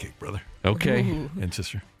pancake, brother. Okay. Ooh. And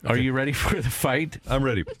sister. Are you ready for the fight? I'm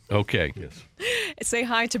ready. Okay. Yes. Say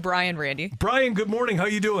hi to Brian, Randy. Brian, good morning. How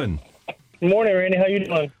you doing? Good morning, Randy. How you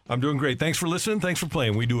doing? I'm doing great. Thanks for listening. Thanks for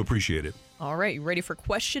playing. We do appreciate it. All right, you ready for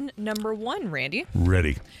question number 1, Randy?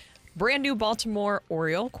 Ready. Brand new Baltimore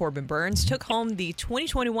Oriole Corbin Burns took home the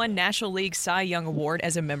 2021 National League Cy Young Award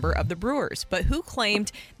as a member of the Brewers, but who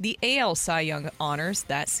claimed the AL Cy Young honors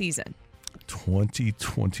that season?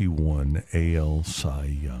 2021 AL Cy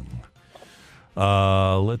Young.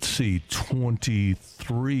 Let's see.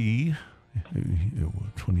 23.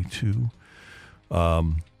 22.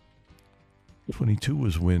 22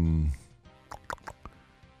 was when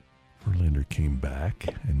Verlander came back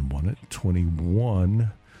and won it.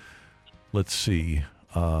 21. Let's see.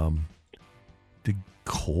 Did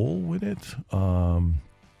Cole win it? Let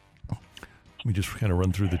me just kind of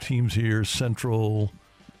run through the teams here. Central,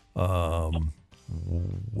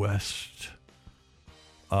 West.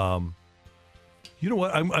 You know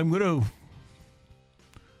what? I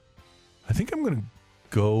think I'm gonna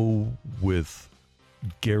go with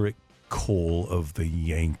Garrett Cole of the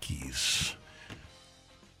Yankees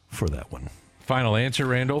for that one. Final answer,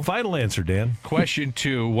 Randall? Final answer, Dan. Question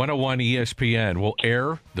 2, 101 ESPN will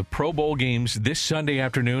air the Pro Bowl games this Sunday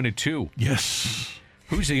afternoon at 2. Yes.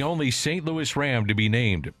 Who's the only St. Louis Ram to be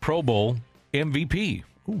named Pro Bowl MVP?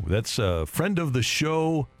 Ooh, that's a friend of the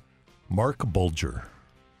show, Mark Bulger.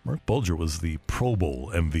 Mark Bulger was the Pro Bowl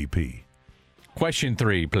MVP. Question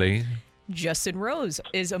 3, please. Justin Rose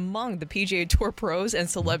is among the PGA Tour pros and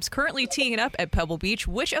celebs currently teeing it up at Pebble Beach.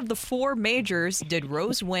 Which of the 4 majors did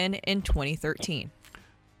Rose win in 2013?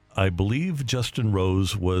 I believe Justin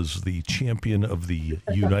Rose was the champion of the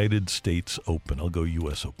United States Open. I'll go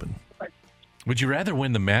U.S. Open. Would you rather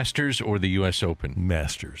win the Masters or the U.S. Open?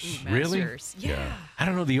 Masters. Really? Masters, yeah. I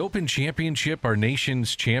don't know. The Open Championship, our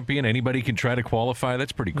nation's champion, anybody can try to qualify.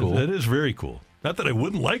 That's pretty cool. That is very cool. Not that I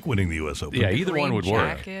wouldn't like winning the U.S. Open. Yeah, either one would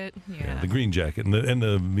work. Jacket, Yeah, the green jacket and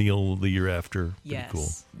the meal the year after. Yes. Pretty cool.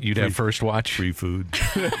 You'd have first watch. Free food.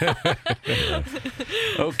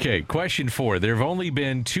 Okay, question 4. There have only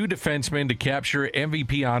been 2 defensemen to capture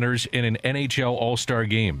MVP honors in an NHL All-Star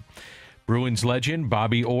game. Bruins legend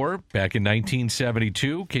Bobby Orr back in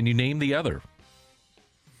 1972. Can you name the other?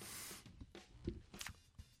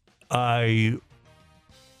 I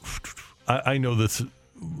know this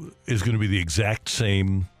is going to be the exact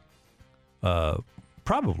same,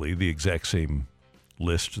 probably the exact same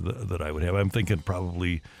list that I would have. I'm thinking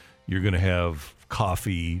probably you're going to have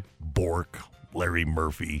Coffey, Bork, Larry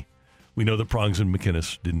Murphy. We know that Prongs and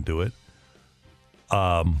McInnes didn't do it.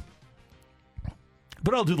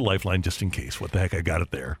 But I'll do the lifeline just in case. What the heck, I got it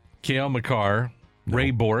there. Cale Makar,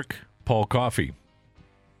 Ray Bork, Paul Coffey.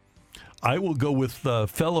 I will go with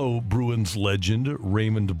fellow Bruins legend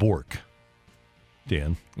Raymond Bork.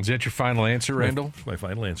 Dan. Is that your final answer, Randall? My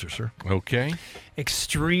final answer, sir. Okay.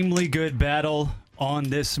 Extremely good battle on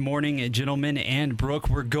this morning, gentlemen and Brooke.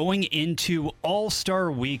 We're going into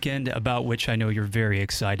All-Star Weekend, about which I know you're very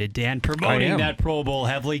excited. Dan, promoting that Pro Bowl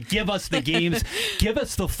heavily. Give us the games. Give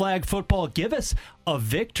us the flag football. Give us a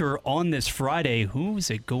victor on this Friday.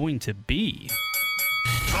 Who's it going to be?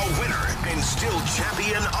 The winner and still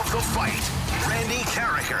champion of the fight, Randy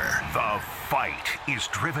Carricker. The fight is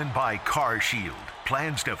driven by CarShield.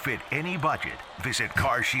 Plans to fit any budget. Visit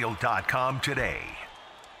carshield.com today.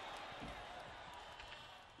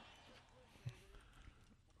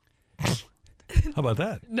 How about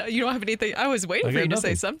that? No, you don't have anything. I was waiting I for got you to say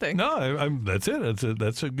nothing. something. No, that's it.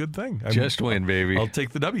 That's a good thing. Just win, baby. I'll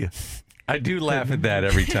take the W. I do laugh at that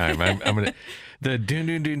every time. I'm gonna the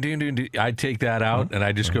doon. I take that out and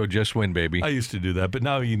I just go just win, baby. I used to do that, but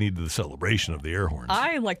now you need the celebration of the air horns.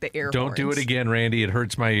 I like the air horns. Don't do it again, Randy. It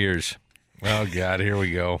hurts my ears. Oh God, here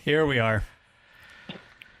we go. Here we are.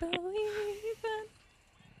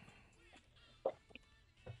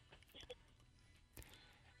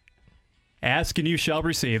 Ask and you shall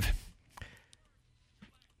receive.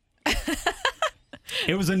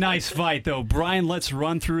 It was a nice fight, though. Brian, let's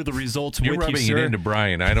run through the results You're with you, rubbing sir. it into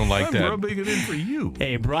Brian. I don't like I'm that. rubbing it in for you.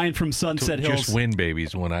 Hey, Brian from Sunset Hills. Just win,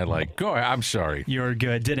 babies, when I like. Go ahead. I'm sorry. You're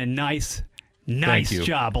good. Did a nice you.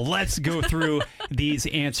 job. Let's go through these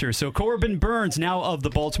answers. So Corbin Burns, now of the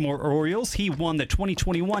Baltimore Orioles, he won the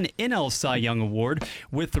 2021 NL Cy Young Award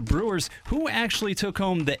with the Brewers, who actually took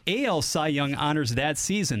home the AL Cy Young honors that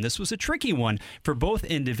season. This was a tricky one for both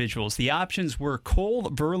individuals. The options were Cole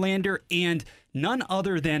Verlander and none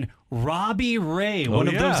other than Robbie Ray, one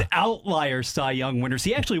of those outlier Cy Young winners.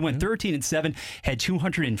 He actually went 13-7, had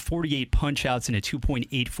 248 punch-outs and a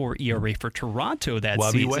 2.84 ERA for Toronto that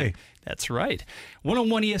Robbie season. Way. That's right.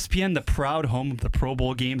 101 ESPN, the proud home of the Pro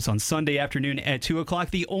Bowl games on Sunday afternoon at 2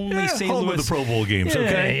 o'clock. The only St. home Louis... of the Pro Bowl games,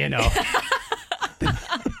 okay? You know.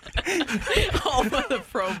 Home of the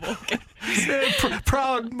Pro Bowl games.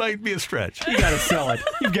 Proud might be a stretch. You got to sell it.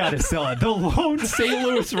 You got to sell it. The lone St.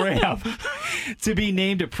 Louis Ram to be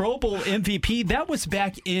named a Pro Bowl MVP. That was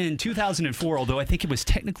back in 2004, although I think it was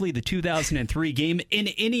technically the 2003 game. In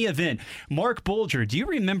any event, Mark Bulger, do you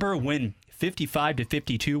remember when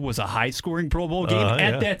 55-52 was a high-scoring Pro Bowl game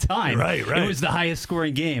at that time? Right. It was the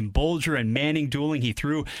highest-scoring game. Bulger and Manning dueling. He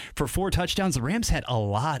threw for 4 touchdowns. The Rams had a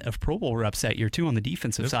lot of Pro Bowl reps that year, too, on the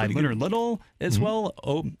defensive side. Leonard Little as well.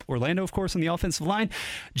 Orlando, of course, on the offensive line.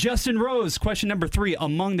 Justin Rose, question number 3.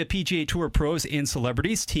 Among the PGA Tour pros and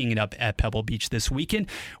celebrities teeing it up at Pebble Beach this weekend,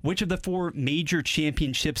 which of the 4 major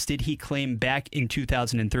championships did he claim back in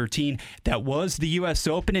 2013? That was the U.S.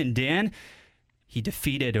 Open. And Dan, he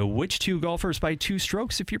defeated which 2 golfers by 2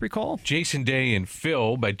 strokes, if you recall? Jason Day and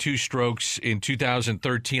Phil by 2 strokes in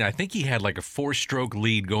 2013. I think he had like a 4-stroke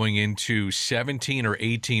lead going into 17 or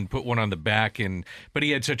 18, put one on the back, but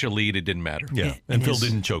he had such a lead it didn't matter. Yeah, and Phil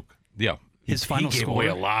didn't choke. Yeah. His final he gave score. away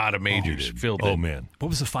a lot of majors. Phil did. Oh, man. What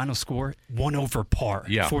was the final score? 1 over par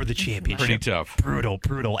for the championship. Pretty tough.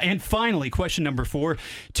 Brutal. And finally, question number 4.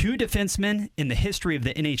 2 defensemen in the history of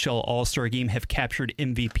the NHL All-Star Game have captured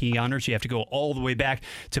MVP honors. You have to go all the way back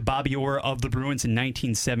to Bobby Orr of the Bruins in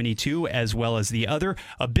 1972, as well as the other.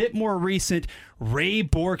 A bit more recent, Ray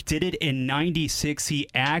Bourque did it in 96. He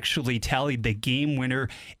actually tallied the game winner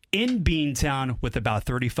in Beantown with about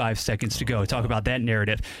 35 seconds to go. Talk about that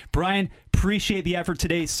narrative. Brian, appreciate the effort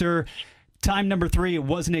today, sir. Time number 3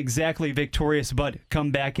 wasn't exactly victorious, but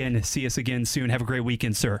come back and see us again soon. Have a great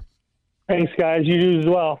weekend, sir. Thanks, guys. You do as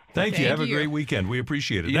well. Thank you. Have a great weekend. We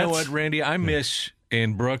appreciate it. You know what, Randy? I miss,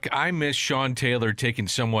 and Brooke, I miss Sean Taylor taking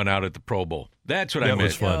someone out at the Pro Bowl. That's what I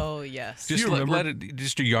miss. Was fun. Oh, yes. Just let it,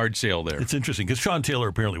 just a yard sale there. It's interesting because Sean Taylor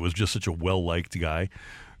apparently was just such a well-liked guy.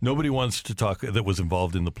 Nobody wants to talk that was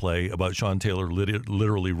involved in the play about Sean Taylor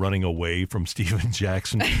literally running away from Steven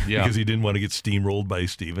Jackson because he didn't want to get steamrolled by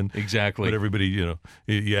Steven. Exactly. But everybody,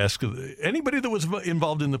 you ask anybody that was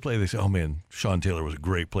involved in the play, they say, oh, man, Sean Taylor was a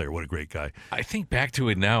great player. What a great guy. I think back to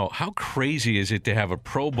it now, how crazy is it to have a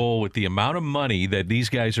Pro Bowl with the amount of money that these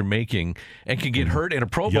guys are making and can get hurt in a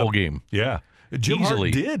Pro Bowl game? Yeah. Jim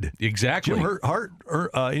Easily. Hart did. Exactly. Jim Hart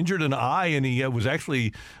injured an eye, and he was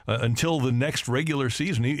actually, until the next regular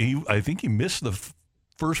season, I think he missed the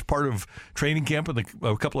first part of training camp and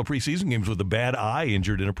a couple of preseason games with a bad eye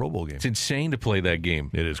injured in a Pro Bowl game. It's insane to play that game.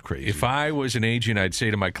 It is crazy. If I was an agent, I'd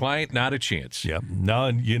say to my client, not a chance. Yeah. Now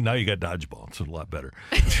you got dodgeball. It's a lot better.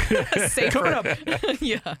 Safer. Coming up.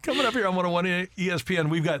 Yeah. Coming up here on 101 ESPN,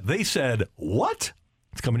 we've got They Said What?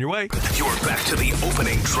 It's coming your way. You're back to the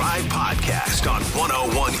Opening Drive podcast on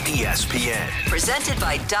 101 ESPN. Presented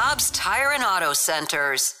by Dobbs Tire and Auto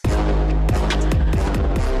Centers.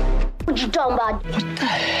 What you talking about? What the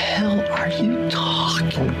hell are you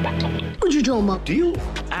talking about? What you talking about? Do you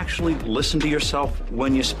actually listen to yourself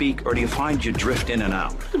when you speak, or do you find you drift in and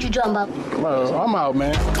out? What you talking about? Well, I'm out,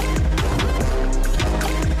 man.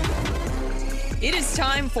 It is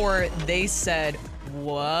time for They Said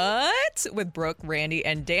What? With Brooke, Randy,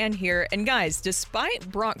 and Dan here. And guys, despite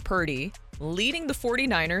Brock Purdy leading the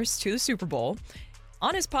 49ers to the Super Bowl,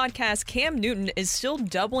 on his podcast, Cam Newton is still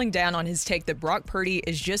doubling down on his take that Brock Purdy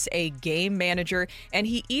is just a game manager, and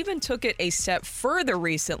he even took it a step further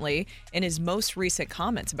recently in his most recent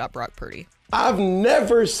comments about Brock Purdy. I've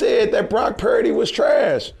never said that Brock Purdy was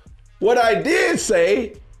trash. What I did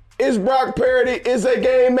say is Brock Purdy is a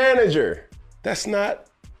game manager. That's not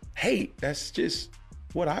hate. That's just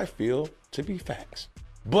what I feel to be facts.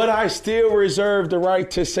 But I still reserve the right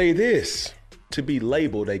to say this. To be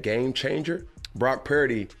labeled a game changer, Brock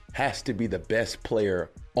Purdy has to be the best player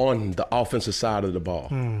on the offensive side of the ball.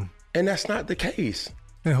 And that's not the case.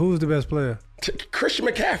 And who's the best player? Christian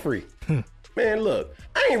McCaffrey. Man, look,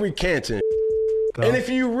 I ain't recanting. And if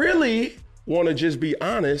you really want to just be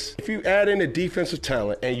honest, if you add in the defensive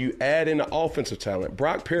talent and you add in the offensive talent,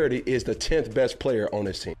 Brock Purdy is the 10th best player on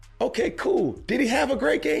this team. Okay, cool. Did he have a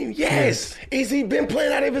great game? Yes. Is he been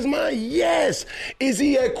playing out of his mind? Yes. Is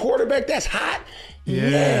he a quarterback that's hot?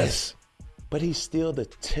 Yes. But he's still the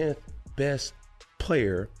 10th best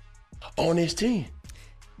player on his team.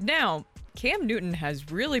 Now, Cam Newton has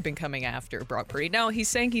really been coming after Brock Purdy. Now, he's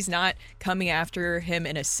saying he's not coming after him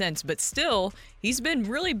in a sense, but still, he's been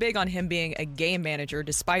really big on him being a game manager,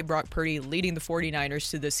 despite Brock Purdy leading the 49ers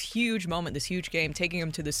to this huge moment, this huge game, taking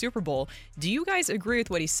him to the Super Bowl. Do you guys agree with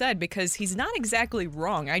what he said? Because he's not exactly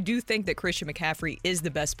wrong. I do think that Christian McCaffrey is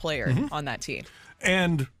the best player on that team.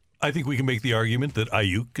 And I think we can make the argument that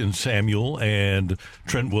Ayuk and Samuel and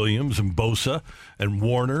Trent Williams and Bosa and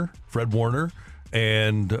Warner, Fred Warner,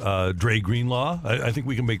 and Dre Greenlaw. I think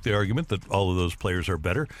we can make the argument that all of those players are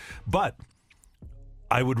better. But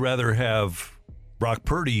I would rather have Brock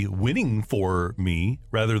Purdy winning for me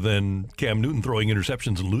rather than Cam Newton throwing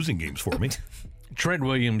interceptions and losing games for me. Trent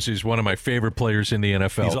Williams is one of my favorite players in the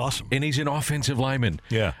NFL. He's awesome. And he's an offensive lineman.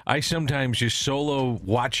 Yeah. I sometimes just solo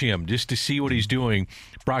watch him just to see what he's doing.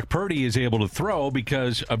 Brock Purdy is able to throw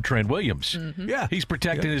because of Trent Williams. Yeah. He's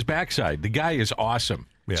protecting his backside. The guy is awesome.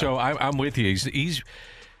 Yeah. So I'm with you. He's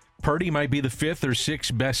Purdy might be the 5th or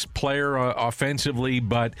 6th best player offensively,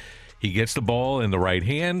 but he gets the ball in the right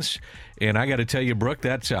hands. And I got to tell you, Brooke,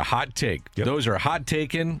 that's a hot take. Yep. Those are hot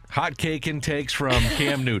caking takes from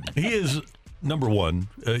Cam Newton. He is, number one,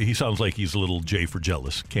 he sounds like he's a little Jay for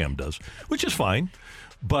jealous, Cam does, which is fine.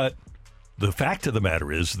 But the fact of the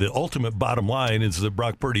matter is, the ultimate bottom line is that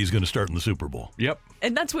Brock Purdy is going to start in the Super Bowl. Yep.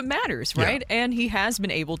 And that's what matters, right? Yeah. And he has been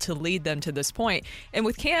able to lead them to this point. And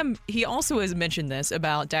with Cam, he also has mentioned this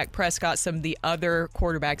about Dak Prescott, some of the other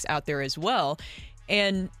quarterbacks out there as well.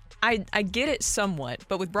 And I get it somewhat,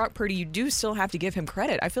 but with Brock Purdy, you do still have to give him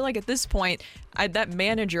credit. I feel like at this point, that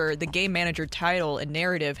manager, the game manager title and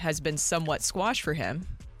narrative has been somewhat squashed for him.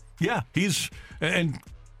 Yeah, and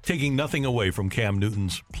taking nothing away from Cam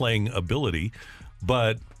Newton's playing ability,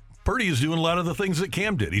 but Purdy is doing a lot of the things that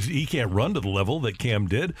Cam did. He can't run to the level that Cam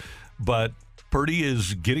did, but Purdy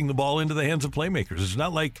is getting the ball into the hands of playmakers. It's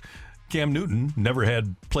not like Cam Newton never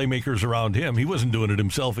had playmakers around him. He wasn't doing it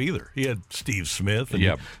himself either. He had Steve Smith,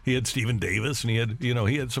 and he had Stephen Davis, and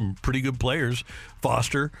he had some pretty good players.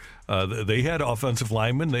 Foster, they had offensive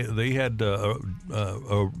linemen. They had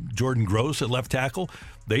Jordan Gross at left tackle.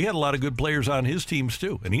 They had a lot of good players on his teams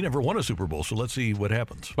too, and he never won a Super Bowl. So let's see what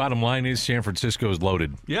happens. Bottom line is San Francisco is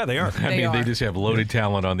loaded. Yeah, they are. They just have loaded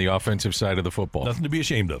talent on the offensive side of the football. Nothing to be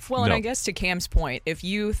ashamed of. Well, and I guess to Cam's point, if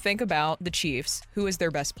you think about the Chiefs, who is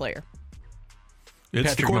their best player? It's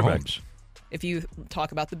Patrick the quarterback. Mahomes. If you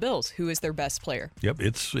talk about the Bills, who is their best player? Yep,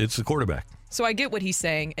 it's the quarterback. So I get what he's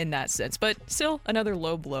saying in that sense, but still another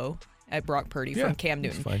low blow at Brock Purdy from Cam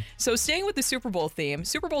Newton. Fine. So staying with the Super Bowl theme,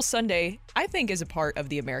 Super Bowl Sunday, I think, is a part of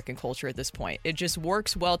the American culture at this point. It just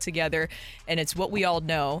works well together, and it's what we all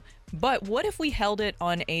know. But what if we held it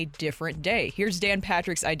on a different day? Here's Dan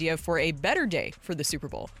Patrick's idea for a better day for the Super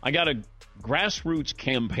Bowl. I got a grassroots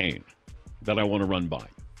campaign that I want to run by.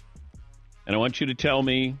 And I want you to tell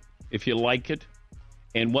me if you like it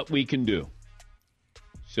and what we can do.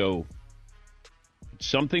 So it's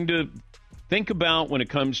something to think about when it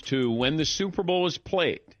comes to when the Super Bowl is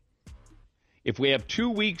played. If we have 2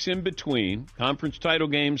 weeks in between conference title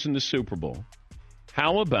games and the Super Bowl,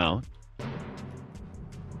 how about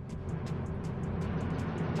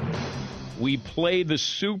we play the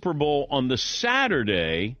Super Bowl on the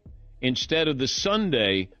Saturday instead of the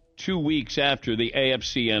Sunday 2 weeks after the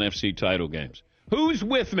AFC, NFC title games? Who's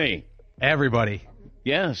with me? Everybody.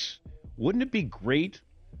 Yes. Wouldn't it be great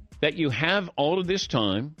that you have all of this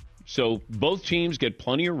time so both teams get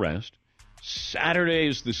plenty of rest? Saturday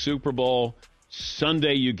is the Super Bowl.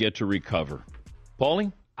 Sunday you get to recover.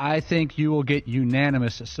 Paulie? I think you will get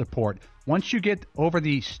unanimous support. Once you get over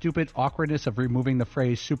the stupid awkwardness of removing the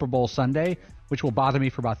phrase Super Bowl Sunday, which will bother me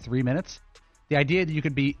for about 3 minutes, the idea that you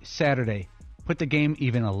could be Saturday, put the game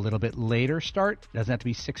even a little bit later start. It doesn't have to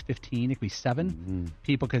be 6:15. It could be 7. Mm-hmm.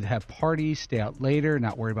 People could have parties, stay out later,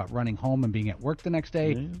 not worry about running home and being at work the next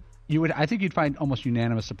day. I think you'd find almost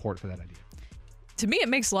unanimous support for that idea. To me, it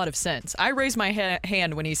makes a lot of sense. I raised my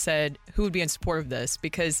hand when he said who would be in support of this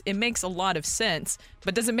because it makes a lot of sense,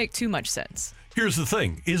 but doesn't make too much sense. Here's the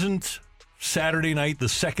thing. Isn't Saturday night the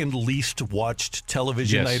second least watched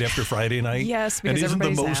television night after Friday night? Yes, because and isn't the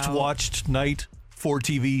everybody's most out. watched night for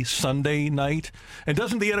TV Sunday night? And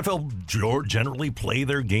doesn't the NFL generally play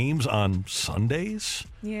their games on Sundays?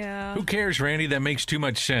 Yeah. Who cares, Randy? That makes too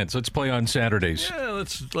much sense. Let's play on Saturdays. Yeah,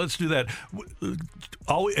 let's do that.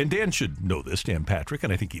 And Dan should know this, Dan Patrick,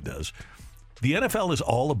 and I think he does. The NFL is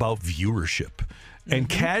all about viewership. And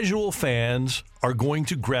casual fans are going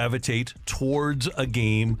to gravitate towards a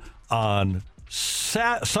game on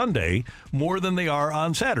Sunday more than they are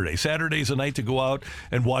on Saturday. Saturday's a night to go out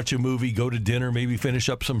and watch a movie, go to dinner, maybe finish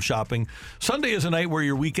up some shopping. Sunday is a night where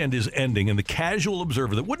your weekend is ending, and the casual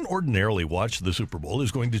observer that wouldn't ordinarily watch the Super Bowl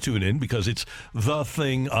is going to tune in because it's the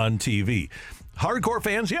thing on TV. Hardcore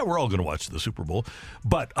fans, yeah, we're all going to watch the Super Bowl.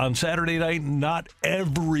 But on Saturday night, not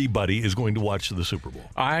everybody is going to watch the Super Bowl.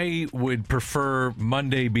 I would prefer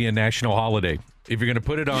Monday be a national holiday. If you're going to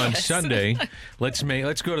put it on Sunday, let's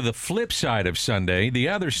go to the flip side of Sunday, the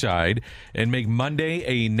other side, and make Monday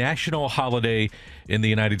a national holiday in the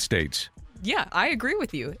United States. Yeah, I agree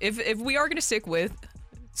with you. If we are going to stick with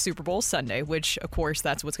Super Bowl Sunday, which, of course,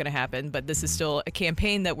 that's what's going to happen, but this is still a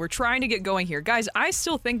campaign that we're trying to get going here. Guys, I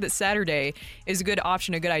still think that Saturday is a good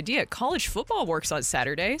option, a good idea. College football works on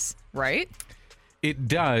Saturdays, right? It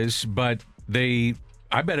does, but I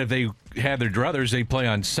bet if they had their druthers, they play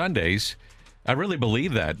on Sundays. I really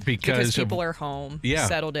believe that because people are home,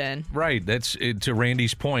 settled in. Right. That's to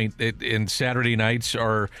Randy's point. And Saturday nights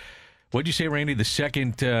are, what'd you say, Randy? The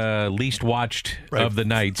second least watched of the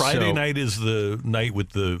nights. Friday night is the night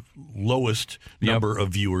with the lowest number of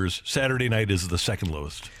viewers. Saturday night is the second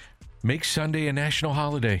lowest. Make Sunday a national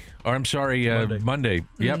holiday. Or I'm sorry, Monday.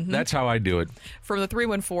 Yep, that's how I do it. From the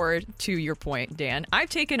 314 to your point, Dan, I've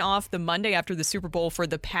taken off the Monday after the Super Bowl for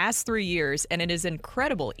the past 3 years, and it is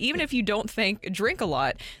incredible. Even if you don't drink a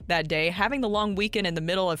lot that day, having the long weekend in the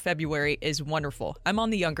middle of February is wonderful. I'm on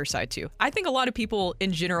the younger side, too. I think a lot of people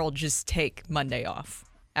in general just take Monday off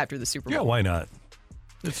after the Super Bowl. Yeah, why not?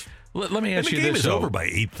 Let me ask you this, the game is though. over by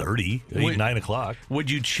 8:30, 9 o'clock. Would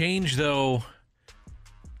you change, though,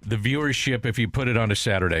 the viewership if you put it on a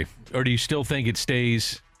Saturday? Or do you still think it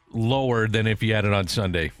stays lower than if you had it on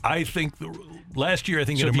Sunday? I think last year, in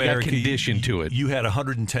if America, you got conditioned to it. You had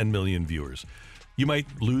 110 million viewers. You might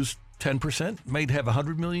lose 10%, might have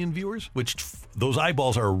 100 million viewers, which those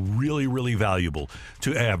eyeballs are really, really valuable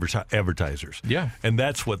to advertisers. Yeah. And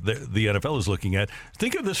that's what the NFL is looking at.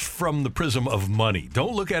 Think of this from the prism of money.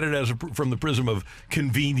 Don't look at it from the prism of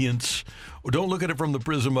convenience. Or don't look at it from the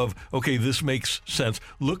prism of, okay, this makes sense.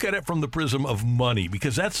 Look at it from the prism of money,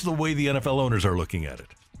 because that's the way the NFL owners are looking at it.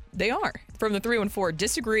 They are. From the 314,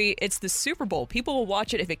 disagree. It's the Super Bowl. People will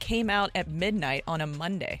watch it if it came out at midnight on a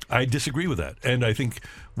Monday. I disagree with that. And I think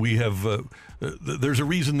we have, there's a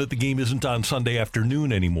reason that the game isn't on Sunday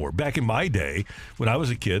afternoon anymore. Back in my day, when I was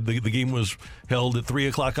a kid, the game was held at 3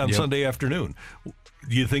 o'clock on Sunday afternoon.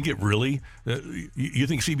 Do you think it really, you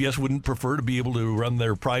think CBS wouldn't prefer to be able to run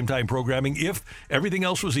their primetime programming if everything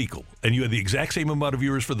else was equal and you had the exact same amount of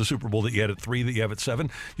viewers for the Super Bowl that you had at 3, that you have at 7?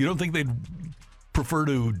 You don't think they'd prefer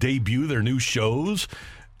to debut their new shows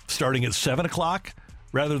starting at 7 o'clock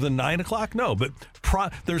rather than 9 o'clock? No, but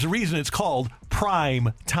there's a reason it's called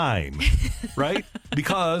prime time, right?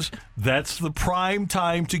 Because that's the prime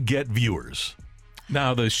time to get viewers.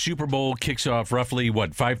 Now, the Super Bowl kicks off roughly,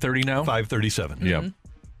 5:30 now? 5:37. Yep.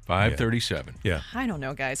 5:37. Yeah. I don't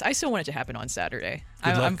know, guys. I still want it to happen on Saturday.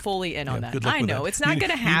 Good luck. I'm fully in on that. Good luck I with know. that. It's not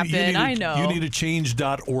going to happen. I know. You need a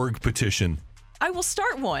change.org petition. I will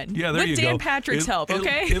start one. Yeah, there with you Dan go. Patrick's help,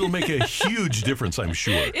 okay? It'll make a huge difference, I'm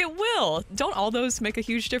sure. It will. Don't all those make a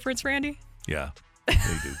huge difference, Randy? Yeah, they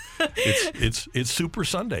do. It's Super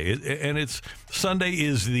Sunday, and Sunday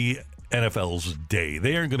is the NFL's day.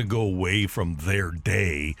 They aren't going to go away from their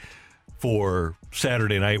day for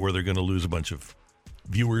Saturday night where they're going to lose a bunch of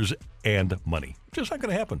viewers and money. Just not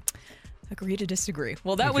going to happen. Agree to disagree.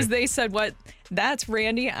 Well, that was They Said What. That's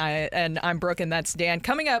Randy, and I'm Brooke, and that's Dan.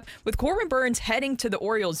 Coming up, with Corbin Burns heading to the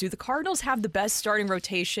Orioles, do the Cardinals have the best starting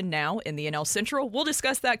rotation now in the NL Central? We'll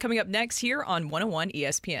discuss that coming up next here on 101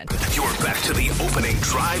 ESPN. You're back to the Opening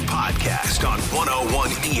Drive podcast on 101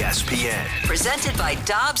 ESPN. Presented by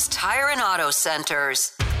Dobbs Tire and Auto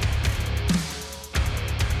Centers.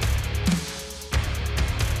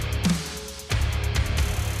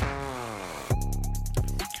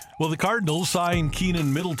 Well, the Cardinals signed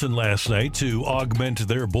Keenan Middleton last night to augment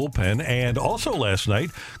their bullpen. And also last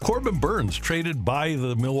night, Corbin Burns traded by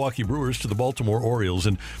the Milwaukee Brewers to the Baltimore Orioles.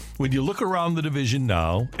 And when you look around the division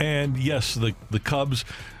now, and yes, the Cubs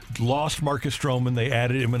lost Marcus Stroman, they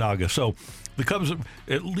added Imanaga. So the Cubs,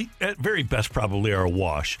 at very best, probably are a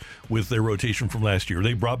wash with their rotation from last year.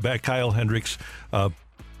 They brought back Kyle Hendricks.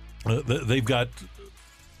 They've got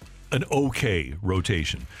an okay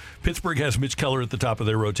rotation. Pittsburgh has Mitch Keller at the top of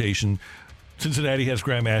their rotation. Cincinnati has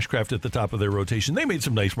Graham Ashcraft at the top of their rotation. They made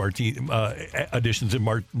some nice additions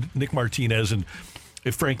in Nick Martinez, and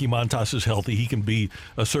if Frankie Montas is healthy, he can be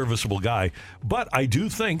a serviceable guy. But I do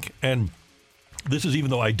think, and this is even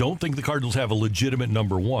though I don't think the Cardinals have a legitimate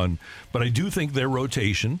number one, but I do think their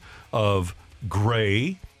rotation of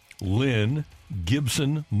Gray, Lynn,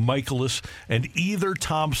 Gibson, Michaelis, and either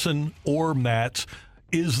Thompson or Matz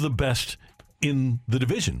is the best in the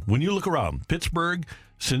division. When you look around, Pittsburgh,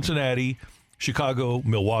 Cincinnati, Chicago,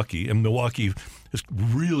 Milwaukee, and Milwaukee has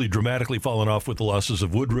really dramatically fallen off with the losses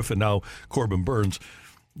of Woodruff and now Corbin Burns.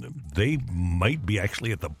 They might be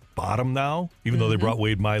actually at the bottom now, even though they brought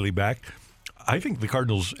Wade Miley back. I think the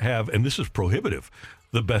Cardinals have, and this is prohibitive,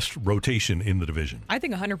 the best rotation in the division. I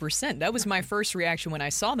think 100%. That was my first reaction when I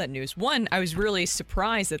saw that news. One, I was really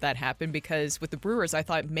surprised that happened because with the Brewers, I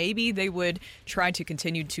thought maybe they would try to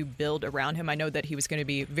continue to build around him. I know that he was going to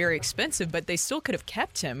be very expensive, but they still could have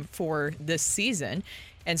kept him for this season.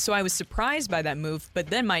 And so I was surprised by that move. But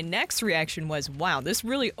then my next reaction was, wow, this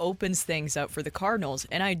really opens things up for the Cardinals.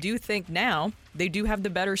 And I do think now they do have the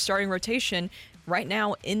better starting rotation right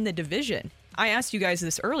now in the division. I asked you guys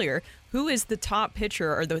this earlier. Who is the top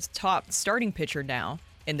pitcher or the top starting pitcher now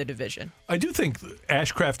in the division? I do think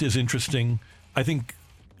Ashcraft is interesting. I think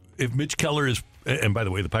if Mitch Keller is, and by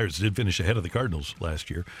the way, the Pirates did finish ahead of the Cardinals last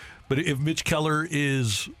year, but if Mitch Keller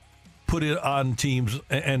is put it on teams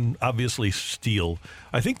and obviously Steele,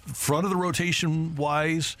 I think front of the rotation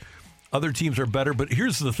wise, other teams are better. But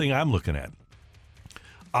here's the thing I'm looking at.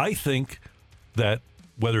 I think that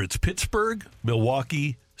whether it's Pittsburgh,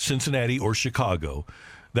 Milwaukee, Cincinnati, or Chicago,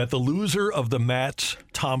 that the loser of the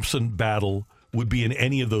Matz-Thompson battle would be in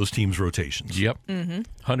any of those teams' rotations. Yep,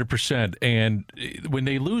 100%. And when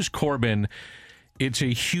they lose Corbin, it's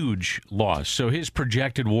a huge loss. So his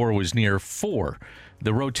projected WAR was near 4.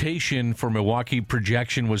 The rotation for Milwaukee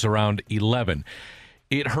projection was around 11.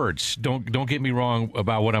 It hurts. Don't get me wrong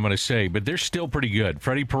about what I'm going to say, but they're still pretty good.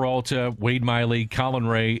 Freddie Peralta, Wade Miley, Colin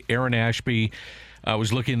Ray, Aaron Ashby. I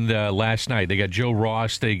was looking last night. They got Joe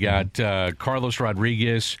Ross. They got Carlos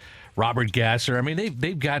Rodriguez, Robert Gasser. I mean,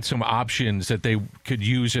 they've got some options that they could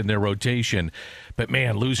use in their rotation. But,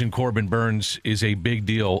 man, losing Corbin Burns is a big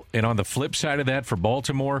deal. And on the flip side of that, for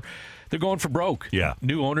Baltimore, they're going for broke. Yeah.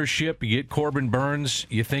 New ownership. You get Corbin Burns,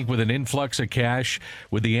 you think with an influx of cash.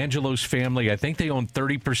 With the Angelos family, I think they own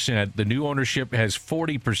 30%. The new ownership has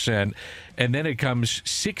 40%. And then it comes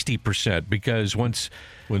 60% because once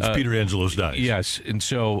Peter Angelos dies. Yes. And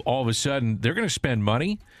so all of a sudden, they're going to spend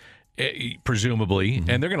money, presumably,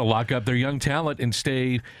 and they're going to lock up their young talent and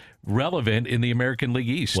stay relevant in the American League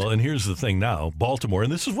East. Well, and here's the thing now, Baltimore,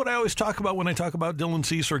 and this is what I always talk about when I talk about Dylan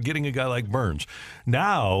Cease or getting a guy like Burns.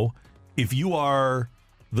 Now, if you are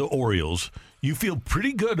the Orioles, you feel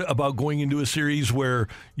pretty good about going into a series where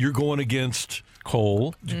you're going against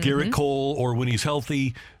Cole, Garrett Cole, or when he's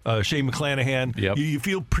healthy, Shane McClanahan. Yep. You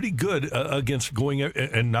feel pretty good against going,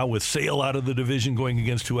 and now with Sale out of the division, going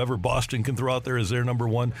against whoever Boston can throw out there as their number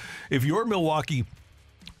one. If you're Milwaukee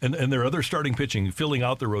and their other starting pitching, filling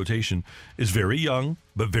out the rotation is very young,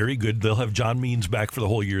 but very good. They'll have John Means back for the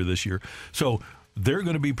whole year this year. So they're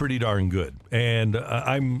going to be pretty darn good, and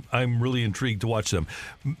I'm really intrigued to watch them.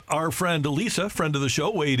 Our friend Elisa, friend of the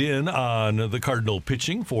show, weighed in on the Cardinal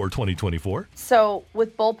pitching for 2024. So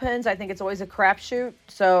with bullpens, I think it's always a crapshoot.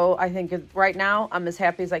 So I think right now I'm as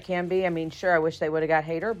happy as I can be. I mean, sure, I wish they would have got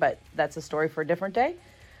Hader, but that's a story for a different day.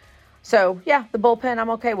 So yeah, the bullpen I'm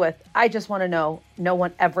okay with. I just want to know, no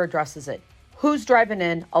one ever addresses it. Who's driving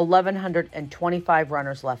in 1,125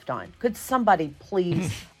 runners left on? Could somebody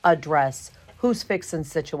please address who's fixing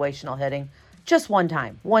situational hitting? Just one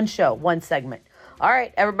time, one show, one segment. All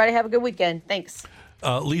right, everybody have a good weekend. Thanks.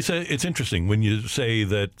 Lisa, it's interesting when you say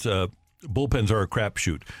that bullpens are a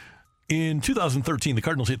crapshoot. In 2013, the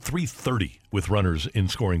Cardinals hit .330 with runners in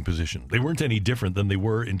scoring position. They weren't any different than they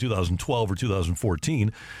were in 2012 or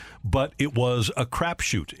 2014, but it was a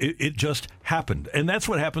crapshoot. It just happened. And that's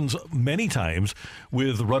what happens many times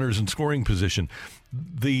with runners in scoring position.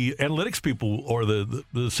 The analytics people or the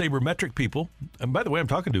sabermetric people, and by the way, I'm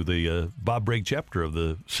talking to the Bob Bragg chapter of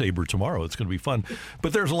the Sabre tomorrow. It's going to be fun.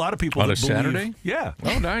 But there's a lot of people on that a believe, Saturday? Yeah.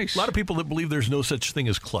 Oh, nice. A lot of people that believe there's no such thing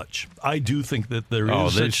as clutch. I do think that there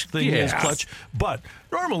is such thing as clutch. But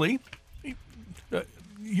normally,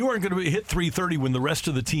 you aren't going to hit 330 when the rest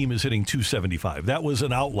of the team is hitting 275. That was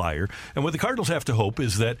an outlier. And what the Cardinals have to hope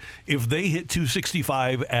is that if they hit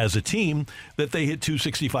 265 as a team, that they hit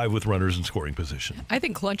 265 with runners in scoring position. I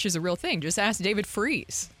think clutch is a real thing. Just ask David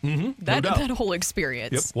Freese. Mm-hmm. That whole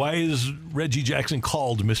experience. Yep. Why is Reggie Jackson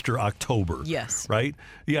called Mr. October? Yes. Right?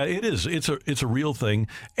 Yeah, it is. It's a real thing.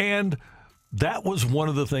 And that was one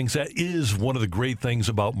of the things that is one of the great things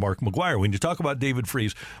about Mark McGwire. When you talk about David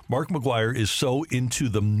Freese, Mark McGwire is so into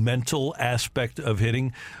the mental aspect of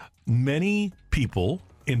hitting. Many people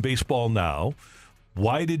in baseball now,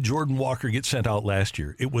 why did Jordan Walker get sent out last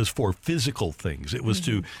year? It was for physical things. It was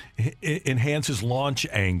to enhance his launch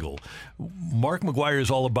angle. Mark McGwire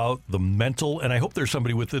is all about the mental, and I hope there's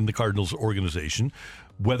somebody within the Cardinals organization,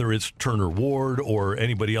 whether it's Turner Ward or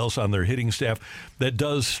anybody else on their hitting staff, that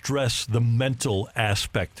does stress the mental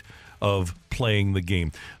aspect of playing the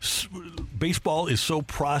game. Baseball is so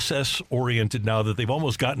process-oriented now that they've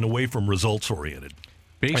almost gotten away from results-oriented.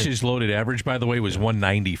 Bases loaded average, by the way, was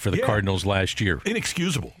 190 for the Cardinals last year.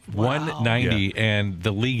 Inexcusable. 190, and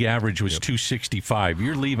the league average was 265.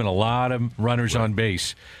 You're leaving a lot of runners on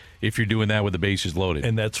base if you're doing that with the bases loaded.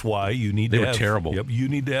 And that's why you need they to were have terrible. Yep, you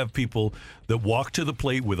need to have people that walk to the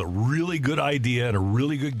plate with a really good idea and a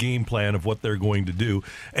really good game plan of what they're going to do.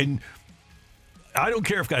 And I don't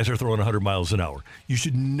care if guys are throwing 100 miles an hour. You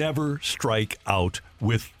should never strike out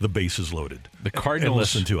with the bases loaded. The Cardinals, and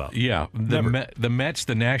listen to out. Yeah, the Mets,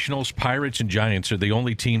 the Nationals, Pirates, and Giants are the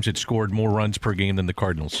only teams that scored more runs per game than the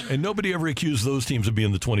Cardinals. And nobody ever accused those teams of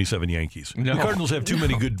being the 27 Yankees. No. The Cardinals have too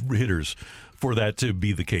many good hitters for that to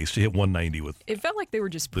be the case, to hit 190 with. It felt like they were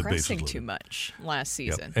just pressing too much last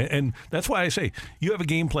season. Yep. And that's why I say you have a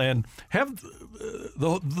game plan. Have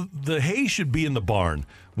the hay should be in the barn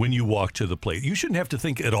when you walk to the plate. You shouldn't have to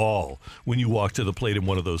think at all when you walk to the plate in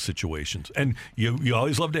one of those situations. And you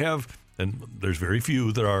always love to have, and there's very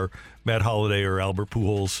few that are Matt Holliday or Albert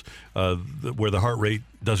Pujols, where the heart rate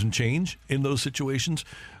doesn't change in those situations.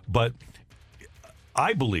 But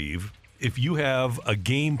I believe if you have a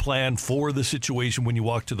game plan for the situation when you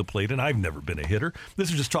walk to the plate, and I've never been a hitter,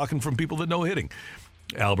 this is just talking from people that know hitting.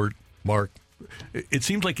 Albert, Mark, it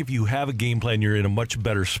seems like if you have a game plan, you're in a much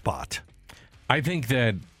better spot. I think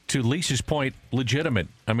that, to Lisa's point, legitimate.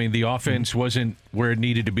 I mean, the offense wasn't where it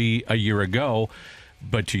needed to be a year ago,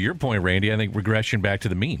 but to your point, Randy, I think regression back to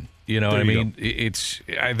the mean. You know what I mean?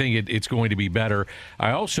 I think it's going to be better.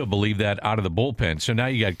 I also believe that out of the bullpen. So now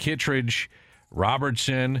you got Kittredge,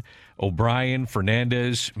 Robertson, O'Brien,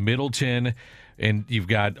 Fernandez, Middleton, and you've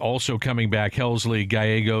got also coming back Helsley,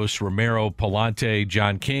 Gallegos, Romero, Palante,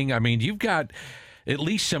 John King. I mean, you've got at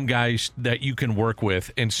least some guys that you can work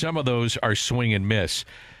with, and some of those are swing and miss.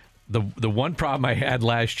 The one problem I had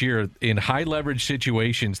last year, in high leverage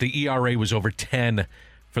situations, the ERA was over 10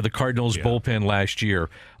 for the Cardinals bullpen last year,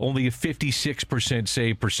 only a 56%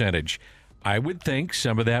 save percentage. I would think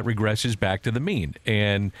some of that regresses back to the mean,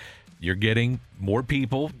 and you're getting more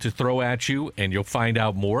people to throw at you, and you'll find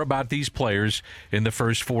out more about these players in the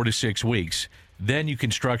first 4 to 6 weeks. Then you can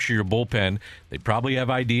structure your bullpen. They probably have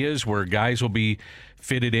ideas where guys will be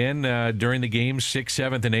fitted in during the games 6th,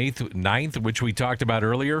 7th, and 8th, 9th, which we talked about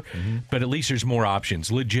earlier. Mm-hmm. But at least there's more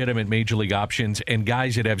options, legitimate major league options, and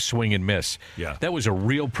guys that have swing and miss. Yeah. That was a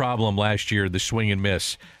real problem last year, the swing and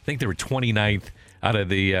miss. I think they were 29th out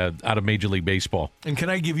of Major League Baseball. And can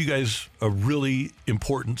I give you guys a really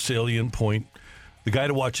important salient point? The guy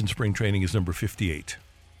to watch in spring training is number 58.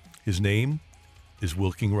 His name is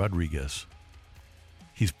Wilking Rodriguez.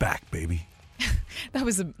 He's back, baby. That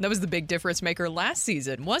was the big difference maker last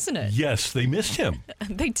season, wasn't it? Yes, they missed him.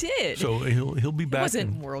 They did. So he'll be back. It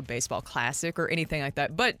wasn't World Baseball Classic or anything like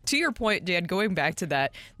that. But to your point, Dan, going back to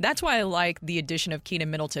that, that's why I like the addition of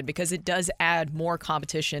Keenan Middleton, because it does add more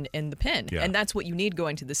competition in the pen. Yeah. And that's what you need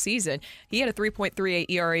going to the season. He had a 3.38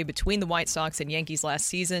 ERA between the White Sox and Yankees last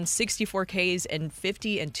season, 64 Ks and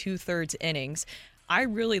 50 2/3 innings. I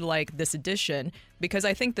really like this addition because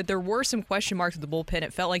I think that there were some question marks with the bullpen.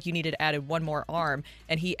 It felt like you needed added one more arm,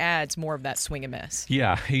 and he adds more of that swing and miss.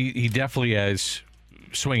 Yeah, he definitely has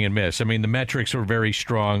swing and miss. I mean, the metrics were very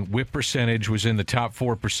strong. Whip percentage was in the top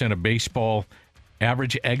 4% of baseball.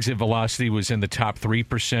 Average exit velocity was in the top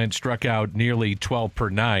 3%. Struck out nearly 12 per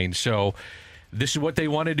 9. So this is what they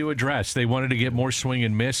wanted to address. They wanted to get more swing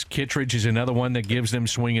and miss. Kittredge is another one that gives them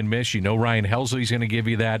swing and miss. Ryan Helsley's going to give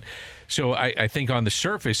you that. So I think on the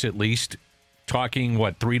surface, at least,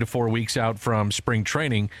 talking, 3 to 4 weeks out from spring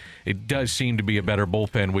training, it does seem to be a better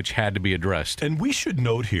bullpen, which had to be addressed. And we should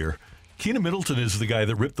note here, Keenan Middleton is the guy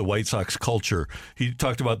that ripped the White Sox culture. He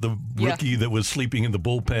talked about the rookie that was sleeping in the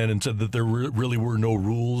bullpen and said that there really were no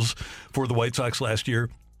rules for the White Sox last year.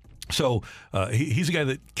 So he's a guy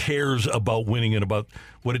that cares about winning and about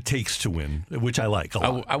what it takes to win, which I like a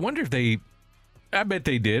lot. I wonder if I bet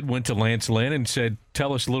they went to Lance Lynn and said,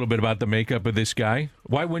 tell us a little bit about the makeup of this guy.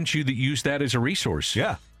 Why wouldn't you use that as a resource?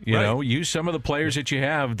 Yeah. You know, use some of the players that you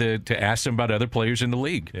have to ask them about other players in the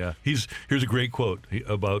league. Yeah. Here's a great quote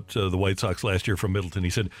about the White Sox last year from Middleton. He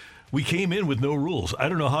said, "We came in with no rules. I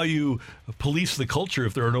don't know how you police the culture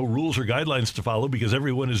if there are no rules or guidelines to follow because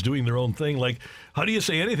everyone is doing their own thing. Like, how do you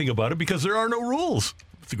say anything about it because there are no rules?"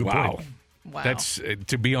 That's a good point. Wow. That's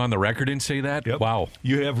to be on the record and say that? Yep. Wow.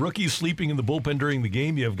 You have rookies sleeping in the bullpen during the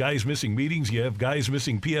game. You have guys missing meetings. You have guys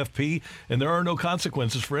missing PFP. And there are no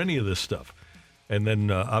consequences for any of this stuff. And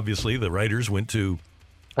then, obviously, the writers went to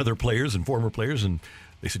other players and former players, and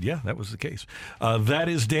they said, yeah, that was the case. That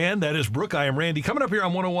is Dan. That is Brooke. I am Randy. Coming up here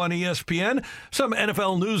on 101 ESPN, some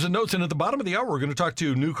NFL news and notes. And at the bottom of the hour, we're going to talk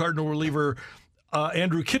to new Cardinal reliever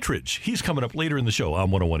Andrew Kittredge. He's coming up later in the show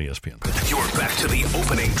on 101 ESPN. You're back to the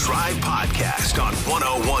Opening Drive podcast on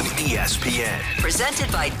 101 ESPN.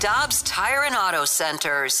 Presented by Dobbs Tire and Auto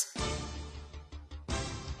Centers.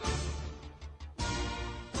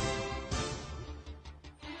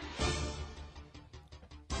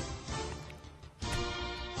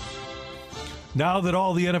 Now that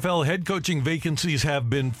all the NFL head coaching vacancies have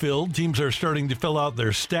been filled, teams are starting to fill out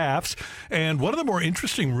their staffs. And one of the more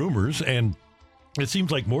interesting rumors, and it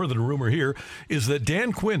seems like more than a rumor here, is that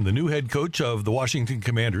Dan Quinn, the new head coach of the Washington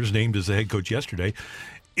Commanders, named as the head coach yesterday,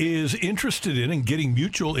 is interested in and getting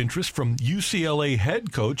mutual interest from UCLA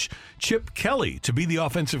head coach Chip Kelly to be the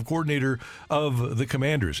offensive coordinator of the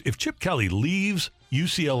Commanders. If Chip Kelly leaves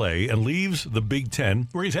UCLA and leaves the Big Ten,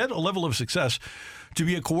 where he's had a level of success, to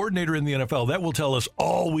be a coordinator in the NFL, that will tell us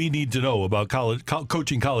all we need to know about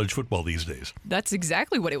coaching college football these days. That's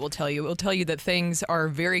exactly what it will tell you. It will tell you that things are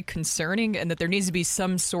very concerning and that there needs to be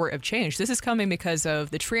some sort of change. This is coming because of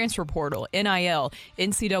the transfer portal, NIL,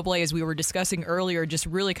 NCAA, as we were discussing earlier, just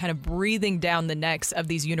really kind of breathing down the necks of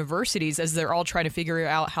these universities as they're all trying to figure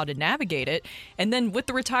out how to navigate it. And then with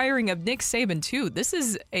the retiring of Nick Saban, too, this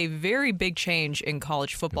is a very big change in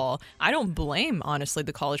college football. I don't blame, honestly,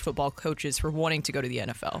 the college football coaches for wanting to go to the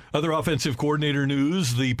NFL. Other offensive coordinator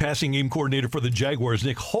news, the passing game coordinator for the Jaguars,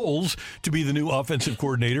 Nick Foles, to be the new offensive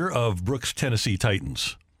coordinator of Brooks Tennessee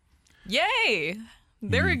Titans. Yay!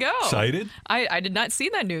 There we go. Excited? I did not see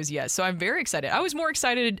that news yet, so I'm very excited. I was more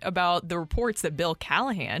excited about the reports that Bill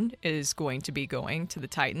Callahan is going to be going to the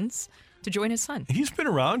Titans to join his son. He's been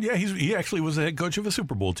around. Yeah, he actually was the head coach of a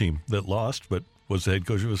Super Bowl team that lost, but was the head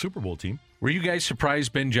coach of a Super Bowl team. Were you guys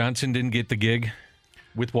surprised Ben Johnson didn't get the gig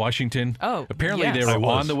with Washington? Oh, apparently yes. they were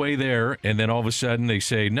on the way there, and then all of a sudden they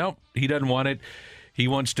say, nope, he doesn't want it. He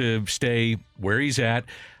wants to stay where he's at.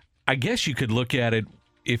 I guess you could look at it,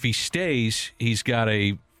 if he stays, he's got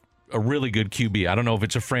a really good QB. I don't know if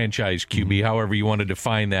it's a franchise QB, however you want to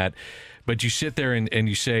define that. But you sit there and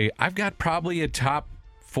you say, I've got probably a top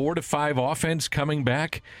 4 to 5 offense coming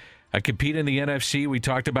back. I compete in the NFC. We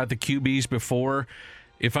talked about the QBs before.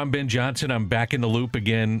 If I'm Ben Johnson, I'm back in the loop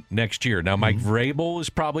again next year. Now, Mike Vrabel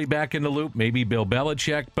is probably back in the loop, maybe Bill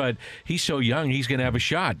Belichick, but he's so young, he's going to have a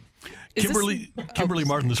shot. Kimberly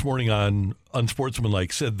Martin this morning on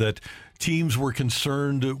Unsportsmanlike said that teams were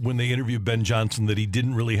concerned when they interviewed Ben Johnson that he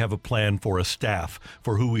didn't really have a plan for a staff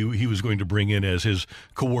for who he was going to bring in as his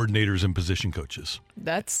coordinators and position coaches.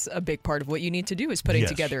 That's a big part of what you need to do is putting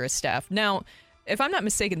together a staff. Now, if I'm not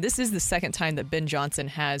mistaken, this is the second time that Ben Johnson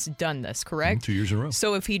has done this, correct? 2 years in a row.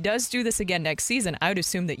 So if he does do this again next season, I would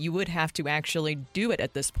assume that you would have to actually do it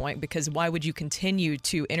at this point, because why would you continue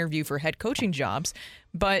to interview for head coaching jobs?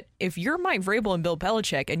 But if you're Mike Vrabel and Bill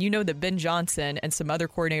Belichick and you know that Ben Johnson and some other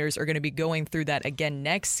coordinators are going to be going through that again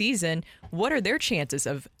next season, what are their chances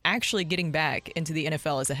of actually getting back into the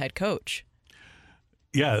NFL as a head coach?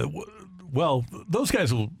 Yeah, well, those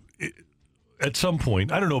guys will... At some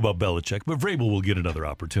point, I don't know about Belichick, but Vrabel will get another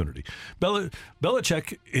opportunity.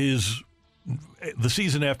 Belichick is, the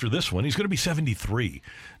season after this one, he's going to be 73.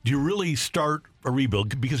 Do you really start a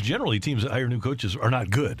rebuild? Because generally teams that hire new coaches are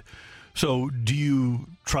not good. So do you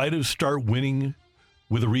try to start winning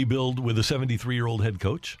with a rebuild with a 73-year-old head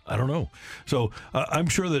coach? I don't know. So I'm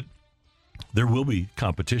sure that there will be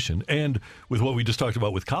competition. And with what we just talked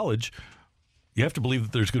about with college, You have to believe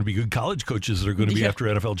that there's going to be good college coaches that are going to be after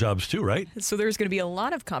NFL jobs too, right? So there's going to be a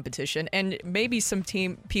lot of competition, and maybe some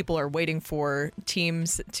people are waiting for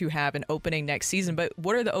teams to have an opening next season. But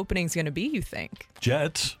what are the openings going to be, you think?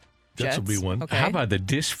 Jets will be one. Okay. How about the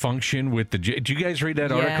dysfunction with the Jets? Did you guys read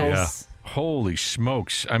that article? Yes. Yeah. Holy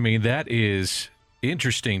smokes. I mean, that is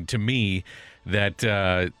interesting to me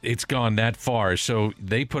that it's gone that far. So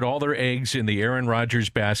they put all their eggs in the Aaron Rodgers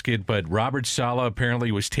basket, but Robert Saleh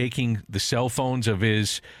apparently was taking the cell phones of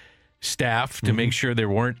his staff to make sure there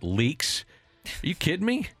weren't leaks. Are you kidding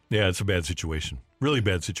me? Yeah, it's a bad situation. Really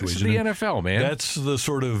bad situation. This is the NFL, man. That's the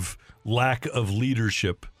sort of lack of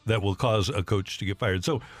leadership that will cause a coach to get fired.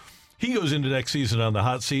 So he goes into next season on the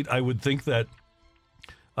hot seat. I would think that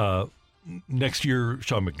next year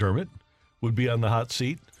Sean McDermott would be on the hot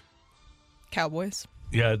seat. Cowboys.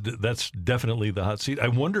 Yeah, that's definitely the hot seat. I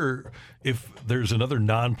wonder if there's another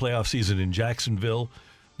non-playoff season in Jacksonville.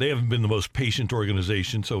 They haven't been the most patient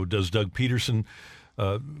organization, so does Doug Peterson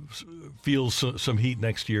feel some heat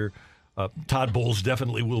next year? Todd Bowles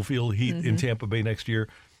definitely will feel heat in Tampa Bay next year.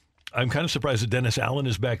 I'm kind of surprised that Dennis Allen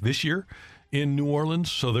is back this year in New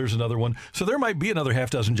Orleans, so there's another one. So there might be another half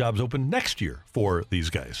dozen jobs open next year for these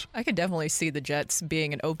guys. I could definitely see the Jets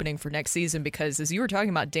being an opening for next season because, as you were talking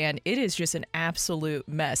about, Dan, it is just an absolute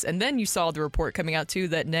mess. And then you saw the report coming out, too,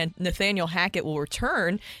 that Nathaniel Hackett will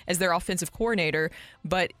return as their offensive coordinator,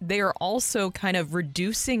 but they are also kind of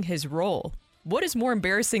reducing his role. What is more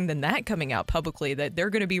embarrassing than that coming out publicly, that they're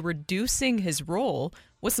going to be reducing his role?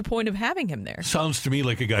 What's the point of having him there? Sounds to me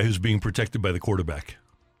like a guy who's being protected by the quarterback.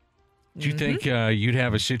 Do you think you'd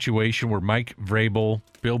have a situation where Mike Vrabel,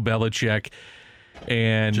 Bill Belichick,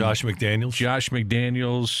 and Josh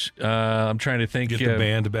McDaniels, I'm trying to think. Get the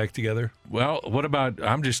band back together? Well, what about,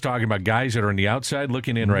 I'm just talking about guys that are on the outside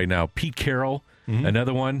looking in right now. Pete Carroll,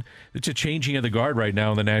 another one. It's a changing of the guard right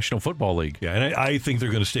now in the National Football League. Yeah, and I think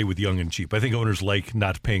they're going to stay with young and cheap. I think owners like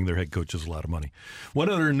not paying their head coaches a lot of money. One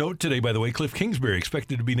other note today, by the way, Cliff Kingsbury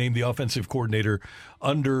expected to be named the offensive coordinator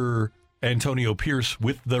under Antonio Pierce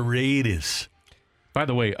with the Raiders. By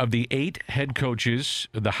the way, of the 8 head coaches,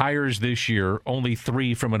 the hires this year, only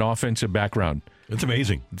 3 from an offensive background. It's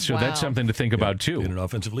amazing. So that's something to think about, too. In an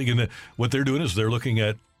offensive league. And what they're doing is they're looking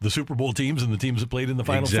at the Super Bowl teams and the teams that played in the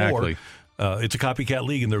Final Four. It's a copycat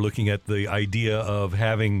league, and they're looking at the idea of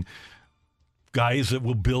having guys that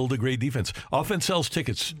will build a great defense. Offense sells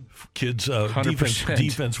tickets. Kids,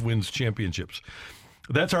 defense wins championships.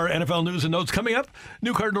 That's our NFL news and notes. Coming up,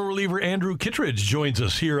 new Cardinal reliever Andrew Kittredge joins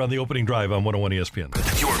us here on the Opening Drive on 101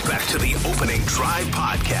 ESPN. You're back to the Opening Drive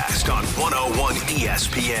podcast on 101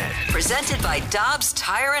 ESPN. Presented by Dobbs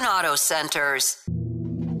Tire and Auto Centers.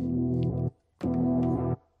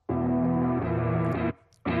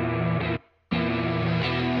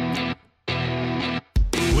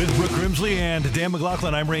 With Brooke Grimsley and Dan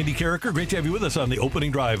McLaughlin, I'm Randy Carricker. Great to have you with us on the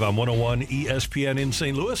Opening Drive on 101 ESPN in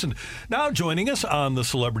St. Louis. And now joining us on the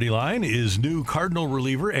Celebrity Line is new Cardinal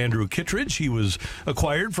reliever Andrew Kittredge. He was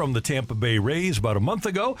acquired from the Tampa Bay Rays about a month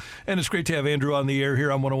ago, and it's great to have Andrew on the air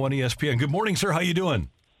here on 101 ESPN. Good morning, sir. How you doing?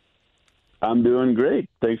 I'm doing great.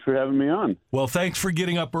 Thanks for having me on. Well, thanks for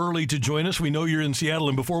getting up early to join us. We know you're in Seattle,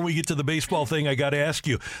 and before we get to the baseball thing, I got to ask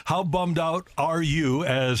you, how bummed out are you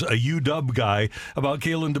as a UW guy about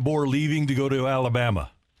Kalen DeBoer leaving to go to Alabama?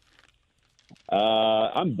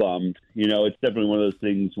 I'm bummed. You know, it's definitely one of those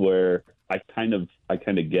things where I kind of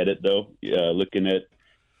get it, though. Looking at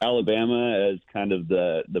Alabama as kind of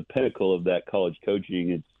the pinnacle of that college coaching,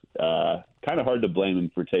 it's kind of hard to blame him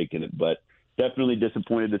for taking it, but definitely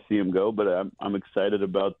disappointed to see him go, but I'm excited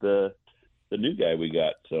about the new guy we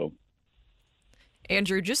got. So,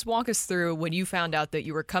 Andrew, just walk us through when you found out that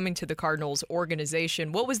you were coming to the Cardinals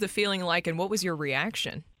organization. What was the feeling like, and what was your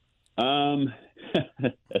reaction?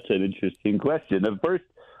 That's an interesting question. The first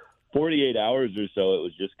 48 hours or so, it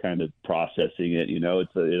was just kind of processing it. You know,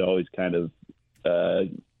 it always kind of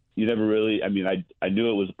you never really. I mean, I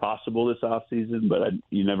knew it was possible this off season, but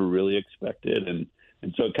you never really expected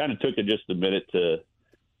And so it kind of took it just a minute to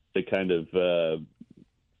kind of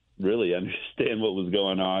really understand what was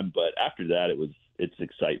going on. But after that, it's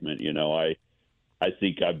excitement. You know, I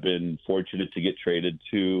think I've been fortunate to get traded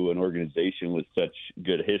to an organization with such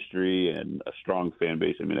good history and a strong fan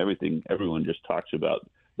base. I mean, everyone just talks about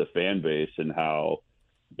the fan base and how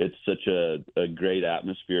it's such a great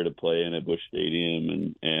atmosphere to play in at Busch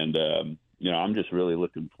Stadium. And you know, I'm just really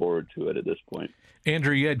looking forward to it at this point.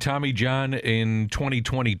 Andrew, you had Tommy John in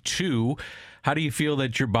 2022. How do you feel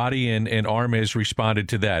that your body and arm has responded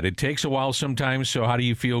to that? It takes a while sometimes, so how do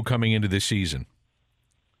you feel coming into this season?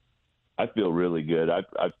 I feel really good. I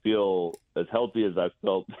feel as healthy as I've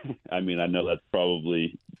felt. I mean, I know that's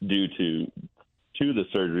probably due to to the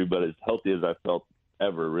surgery, but as healthy as I felt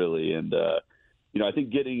ever, really. And, I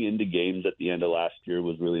think getting into games at the end of last year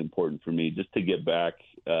was really important for me, just to get back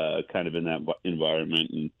kind of in that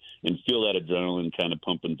environment and feel that adrenaline kind of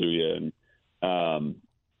pumping through you. And,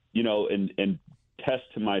 and test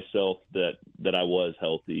to myself that I was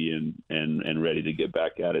healthy and ready to get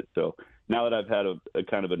back at it. So now that I've had a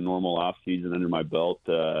kind of a normal off season under my belt,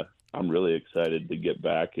 I'm really excited to get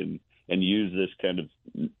back and use this kind of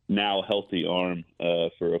now healthy arm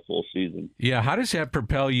for a full season. Yeah, how does that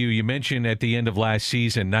propel you? You mentioned at the end of last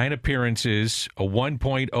season, 9 appearances, a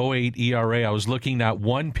 1.08 ERA. I was looking, not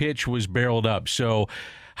one pitch was barreled up. So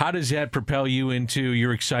how does that propel you into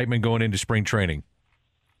your excitement going into spring training?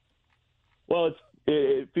 Well,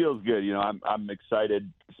 it feels good. I'm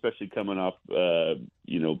excited, especially coming off,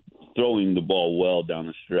 throwing the ball well down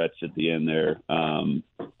the stretch at the end there.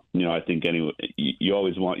 I think anyway, you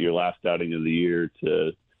always want your last outing of the year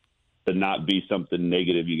to not be something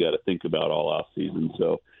negative you got to think about all off season.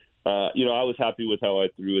 So, I was happy with how I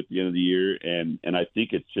threw at the end of the year, and I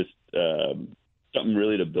think it's just something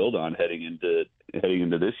really to build on heading into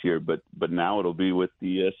this year. But now it'll be with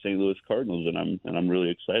the St. Louis Cardinals, and I'm really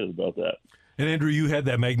excited about that. And Andrew, you had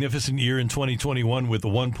that magnificent year in 2021 with the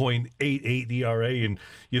 1.88 ERA, and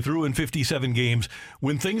you threw in 57 games.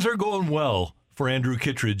 When things are going well for Andrew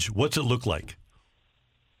Kittredge, what's it look like?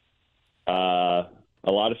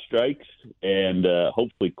 A lot of strikes and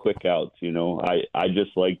hopefully quick outs. I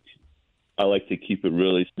like to keep it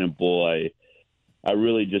really simple. I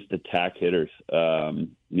really just attack hitters.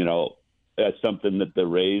 That's something that the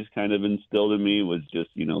Rays kind of instilled in me, was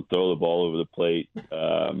just throw the ball over the plate.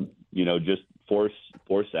 Just force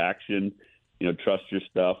action. Trust your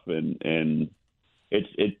stuff, and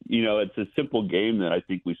it's a simple game that I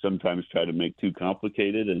think we sometimes try to make too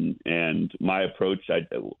complicated. And my approach,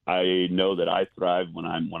 I know that I thrive when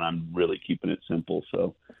I'm really keeping it simple.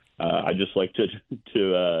 So I just like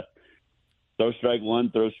to throw strike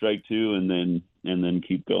one, throw strike two, and then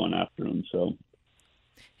keep going after them. So.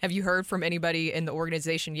 Have you heard from anybody in the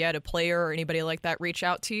organization yet, a player or anybody like that, reach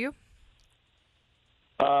out to you?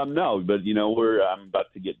 No, but I'm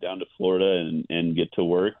about to get down to Florida and get to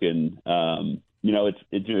work, and it's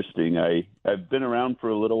interesting. I've been around for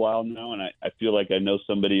a little while now, and I feel like I know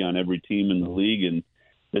somebody on every team in the league, and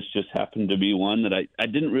this just happened to be one that I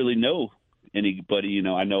didn't really know anybody.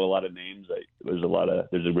 I know a lot of names. There's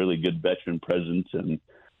a really good veteran presence, and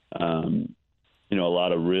a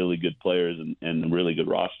lot of really good players and a really good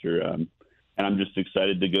roster. And I'm just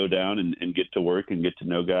excited to go down and get to work and get to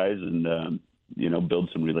know guys and build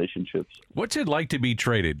some relationships. What's it like to be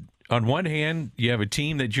traded? On one hand, you have a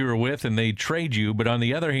team that you were with and they trade you, but on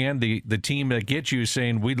the other hand, the team that gets you is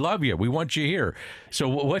saying, we love you, we want you here. So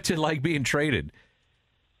what's it like being traded?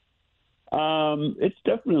 It's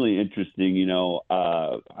definitely interesting.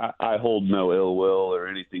 I hold no ill will or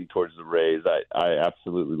anything towards the Rays. I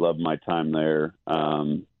absolutely love my time there.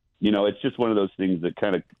 It's just one of those things that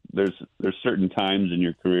kind of, there's certain times in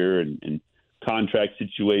your career and contract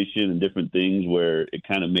situation and different things where it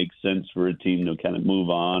kind of makes sense for a team to kind of move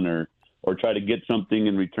on or try to get something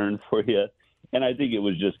in return for you. And I think it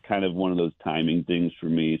was just kind of one of those timing things for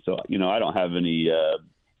me. So, I don't have any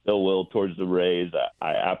ill will towards the Rays.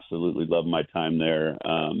 I absolutely love my time there.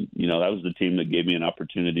 That was the team that gave me an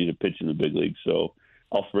opportunity to pitch in the big league. So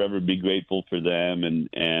I'll forever be grateful for them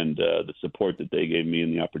and the support that they gave me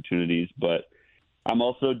and the opportunities. But I'm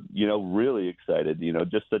also, really excited,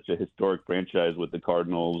 just such a historic franchise with the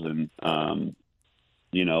Cardinals and,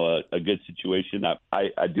 a good situation.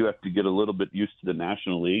 I do have to get a little bit used to the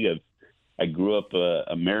National League. I grew up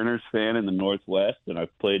a Mariners fan in the Northwest, and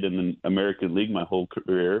I've played in the American League my whole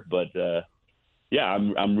career. But,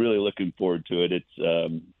 I'm really looking forward to it.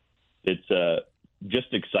 It's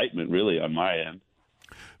just excitement, really, on my end.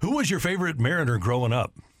 Who was your favorite Mariner growing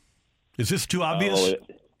up? Is this too obvious?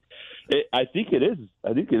 I think it is.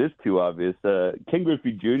 I think it is too obvious. Ken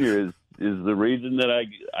Griffey Jr. is the reason that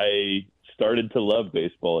I started to love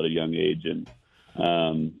baseball at a young age, and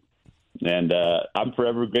I'm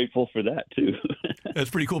forever grateful for that too. That's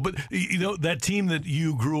pretty cool. But that team that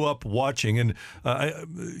you grew up watching, and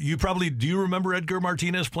do you remember Edgar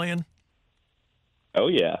Martinez playing? Oh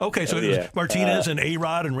yeah. Okay, so it was Martinez and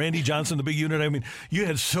A-Rod and Randy Johnson, the big unit. I mean, you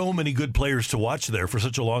had so many good players to watch there for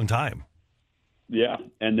such a long time. Yeah,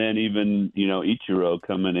 and then even Ichiro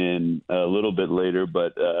coming in a little bit later,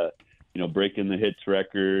 but breaking the hits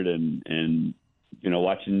record and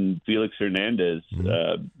watching Felix Hernandez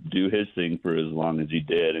do his thing for as long as he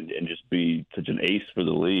did and just be such an ace for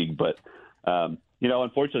the league. But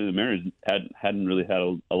unfortunately, the Mariners hadn't really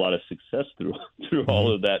had a lot of success through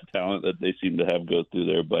all of that talent that they seem to have go through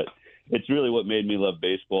there. But it's really what made me love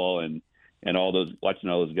baseball and all those watching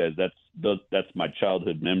all those guys. That's my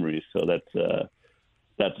childhood memories. So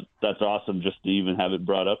that's awesome just to even have it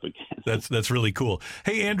brought up again. That's really cool.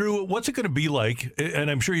 Hey, Andrew, what's it going to be like?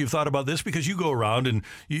 And I'm sure you've thought about this because you go around and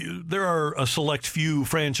there are a select few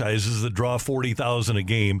franchises that draw 40,000 a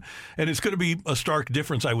game. And it's going to be a stark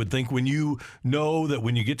difference, I would think, when you know that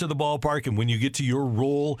when you get to the ballpark and when you get to your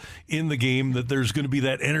role in the game, that there's going to be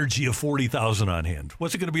that energy of 40,000 on hand.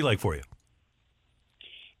 What's it going to be like for you?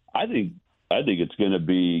 I think it's going to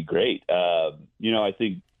be great. I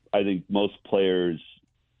think most players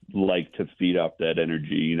like to feed off that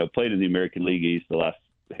energy. Played in the American League East the last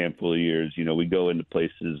handful of years. We go into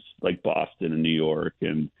places like Boston and New York,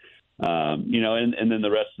 and and then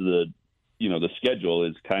the rest of the schedule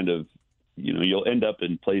is kind of, you'll end up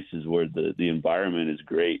in places where the environment is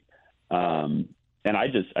great. And I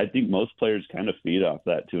think most players kind of feed off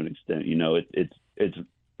that to an extent.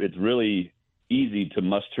 It's really easy to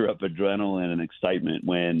muster up adrenaline and excitement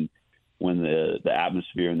when the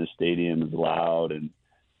atmosphere in the stadium is loud, and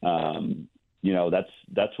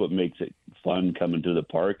that's what makes it fun coming to the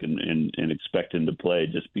park and expecting to play,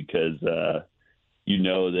 just because that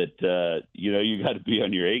you got to be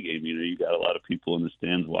on your A game. You got a lot of people in the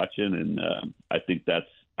stands watching, and I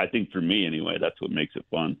think for me anyway, that's what makes it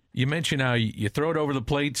fun. You mentioned how you throw it over the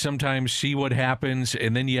plate sometimes, see what happens,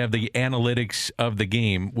 and then you have the analytics of the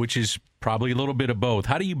game, which is probably a little bit of both.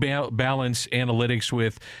 How do you balance analytics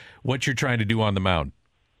with what you're trying to do on the mound?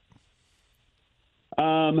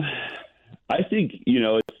 I think,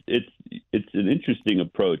 it's an interesting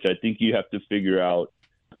approach. I think you have to figure out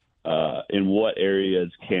in what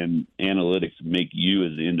areas can analytics make you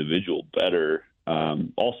as an individual better,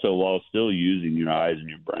 also while still using your eyes and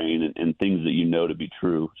your brain and things that to be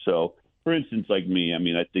true. So, for instance, like me,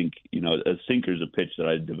 I think, a sinker is a pitch that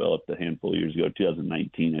I developed a handful of years ago.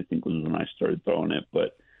 2019, I think, was when I started throwing it.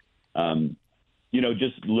 But,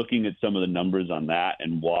 just looking at some of the numbers on that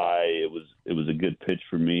and why it was a good pitch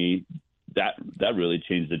for me, that really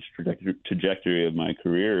changed the trajectory of my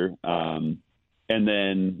career. And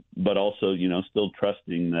then, but also, still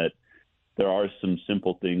trusting that there are some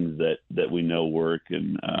simple things that we know work,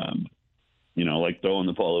 and like throwing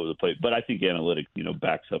the ball over the plate. But I think analytics,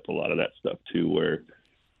 backs up a lot of that stuff too, where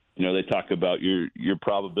they talk about your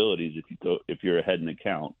probabilities if you're ahead in the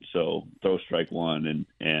count. So throw strike one,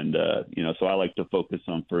 and so I like to focus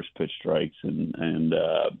on first pitch strikes and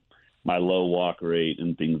my low walk rate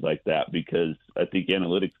and things like that, because I think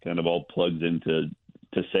analytics kind of all plugs into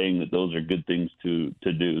saying that those are good things to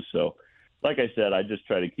do. So, like I said, I just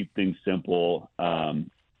try to keep things simple.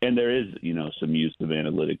 And there is, some use of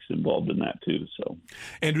analytics involved in that too. So,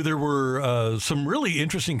 Andrew, there were some really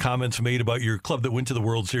interesting comments made about your club that went to the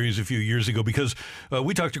World Series a few years ago, because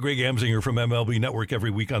we talked to Greg Amsinger from MLB Network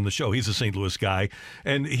every week on the show. He's a St. Louis guy,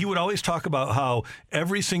 and he would always talk about how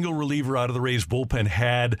every single reliever out of the Rays bullpen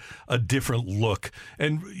had a different look.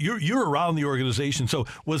 And you're around the organization, so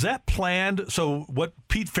was that planned? So what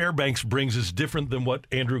Pete Fairbanks brings is different than what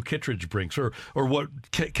Andrew Kittredge brings, or what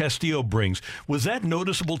Castillo brings. Was that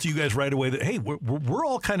noticeable to you guys right away that, hey, we're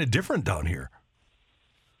all kind of different down here?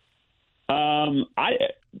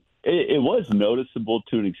 It was noticeable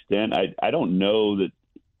to an extent. I don't know that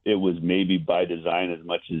it was maybe by design as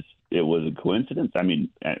much as it was a coincidence. I mean,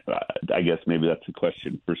 I guess maybe that's a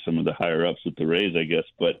question for some of the higher ups with the Rays, I guess.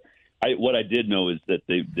 But what I did know is that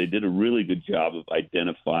they did a really good job of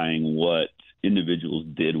identifying what individuals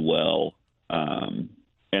did well, and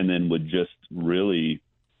then would just really,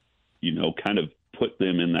 kind of put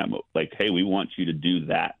them in that like, hey, we want you to do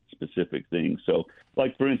that specific thing. So,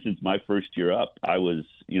 like, for instance, my first year up, I was,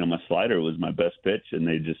 my slider was my best pitch, and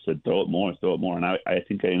they just said, throw it more. And I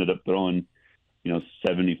think I ended up throwing,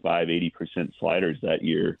 75-80% sliders that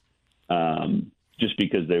year, just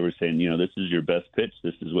because they were saying, this is your best pitch.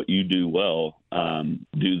 This is what you do well.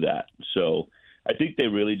 Do that. So I think they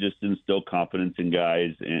really just instill confidence in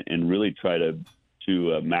guys and really try to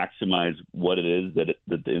maximize what it is that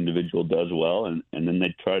the individual does well, and then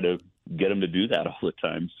they try to get them to do that all the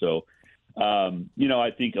time. So, I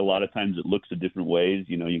think a lot of times it looks at different ways.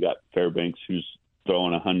 You got Fairbanks who's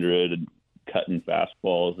throwing 100 and cutting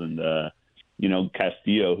fastballs, and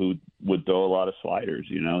Castillo who would throw a lot of sliders.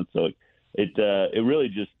 So it really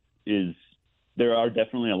just is. There are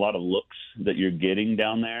definitely a lot of looks that you're getting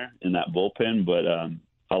down there in that bullpen, but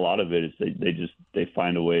a lot of it is they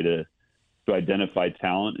find a way to identify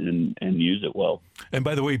talent and use it well. And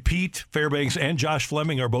by the way, Pete Fairbanks and Josh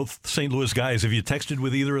Fleming are both St. Louis guys. Have you texted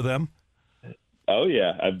with either of them? Oh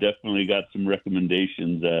yeah, I've definitely got some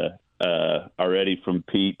recommendations already from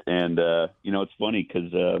Pete, and it's funny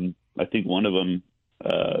because I think one of them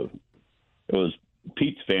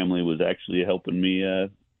Pete's family was actually helping me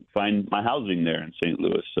find my housing there in St.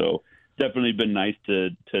 Louis. So definitely been nice to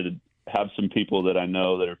have some people that I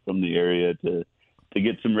know that are from the area to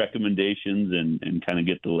get some recommendations and kind of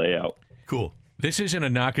get the layout. Cool. This isn't a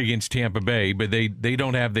knock against Tampa Bay, but they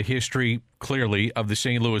don't have the history, clearly, of the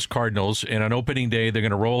St. Louis Cardinals. And on opening day, they're going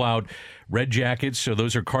to roll out red jackets. So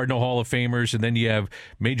those are Cardinal Hall of Famers. And then you have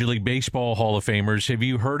Major League Baseball Hall of Famers. Have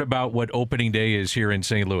you heard about what opening day is here in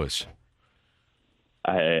St. Louis?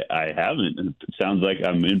 I haven't. It sounds like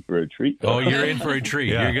I'm in for a treat. Oh, you're in for a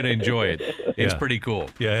treat. Yeah. You're going to enjoy it. It's Yeah. pretty cool.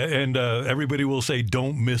 Yeah, and everybody will say,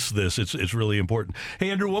 don't miss this. It's really important. Hey,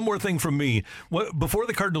 Andrew, one more thing from me. Before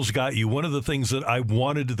the Cardinals got you, one of the things that I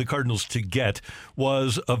wanted the Cardinals to get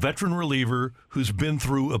was a veteran reliever who's been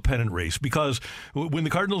through a pennant race. Because when the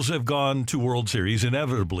Cardinals have gone to World Series,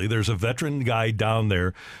 inevitably there's a veteran guy down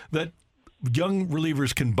there that young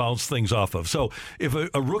relievers can bounce things off of. So if a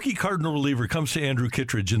rookie Cardinal reliever comes to Andrew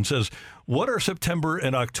Kittredge and says, what are September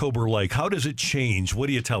and October like? How does it change? What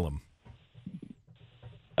do you tell him?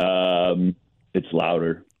 It's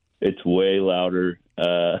louder. It's way louder.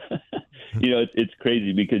 It's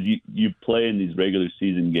crazy because you play in these regular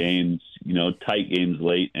season games, tight games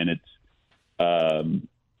late, and it's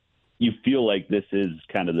you feel like this is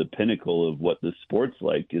kind of the pinnacle of what the sport's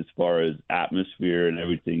like as far as atmosphere and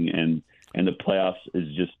everything. And the playoffs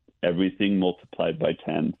is just everything multiplied by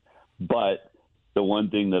 10. But the one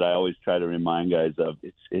thing that I always try to remind guys of,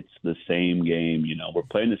 it's the same game. We're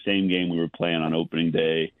playing the same game we were playing on opening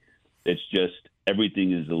day. It's just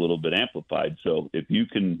everything is a little bit amplified. So if you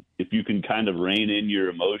can kind of rein in your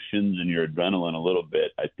emotions and your adrenaline a little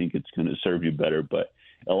bit, I think it's going to serve you better. But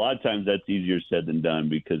a lot of times that's easier said than done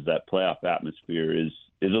because that playoff atmosphere is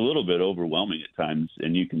a little bit overwhelming at times,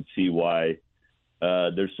 and you can see why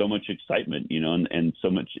there's so much excitement, and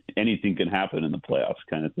so much anything can happen in the playoffs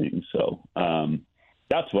kind of thing. So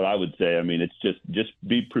that's what I would say. I mean, it's just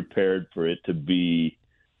be prepared for it to be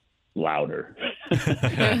louder.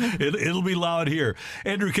 It'll be loud here.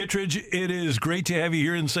 Andrew Kittredge, it is great to have you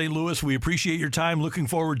here in St. Louis. We appreciate your time. Looking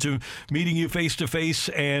forward to meeting you face to face,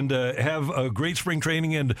 and have a great spring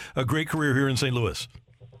training and a great career here in St. Louis.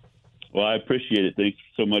 Well, I appreciate it. Thanks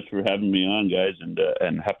so much for having me on, guys,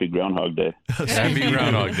 and happy Groundhog Day. Happy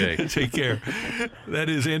Groundhog Day. Take care. That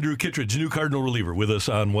is Andrew Kittredge, new Cardinal reliever, with us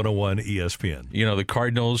on 101 ESPN. The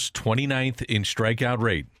Cardinals 29th in strikeout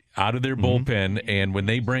rate out of their bullpen, and when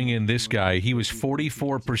they bring in this guy, he was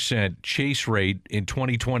 44% chase rate in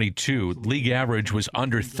 2022. League average was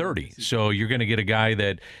under 30. So you're going to get a guy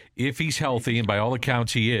that, if he's healthy, and by all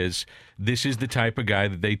accounts he is, this is the type of guy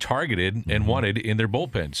that they targeted and wanted in their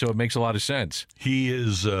bullpen. So it makes a lot of sense. He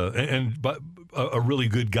is a really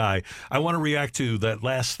good guy. I want to react to that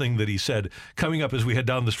last thing that he said coming up as we head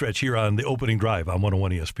down the stretch here on the opening drive on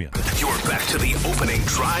 101 ESPN. You're back to the Opening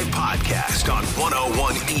Drive podcast on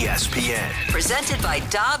 101 ESPN. Presented by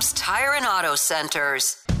Dobbs Tire and Auto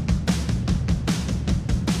Centers.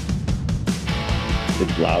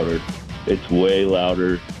 It's louder. It's way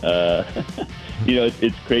louder.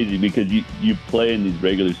 It's crazy because you play in these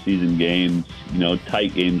regular season games,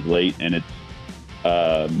 tight games late, and it's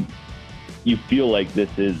you feel like this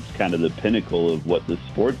is kind of the pinnacle of what the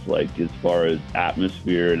sport's like as far as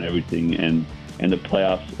atmosphere and everything, and the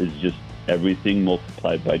playoffs is just everything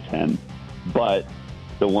multiplied by 10. But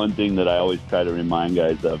the one thing that I always try to remind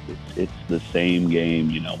guys of, it's the same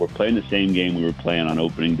game. We're playing the same game we were playing on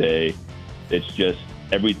opening day. It's just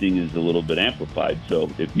everything is a little bit amplified. So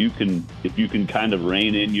if you can kind of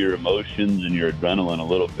rein in your emotions and your adrenaline a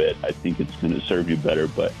little bit, I think it's going to serve you better.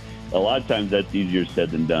 But a lot of times that's easier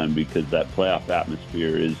said than done because that playoff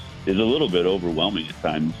atmosphere is a little bit overwhelming at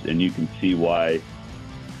times, and you can see why.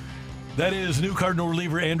 That is new Cardinal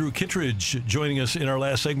reliever Andrew Kittredge joining us in our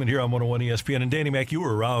last segment here on 101 ESPN. And Danny Mac, you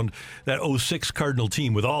were around that 06 Cardinal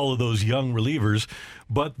team with all of those young relievers,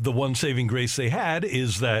 but the one saving grace they had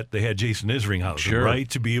is that they had Jason Isringhausen, right,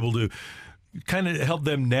 to be able to kind of help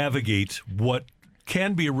them navigate what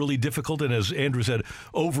can be a really difficult and, as Andrew said,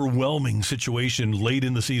 overwhelming situation late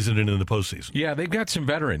in the season and in the postseason. Yeah, they've got some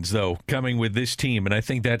veterans, though, coming with this team, and I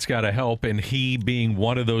think that's got to help, and he being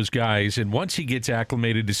one of those guys. And once he gets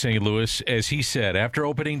acclimated to St. Louis, as he said, after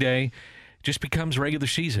opening day, just becomes regular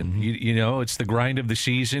season. It's the grind of the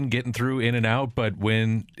season, getting through in and out,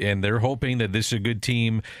 and they're hoping that this is a good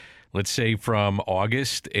team let's say from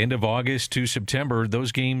end of August to September,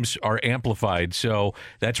 those games are amplified. So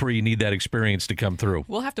that's where you need that experience to come through.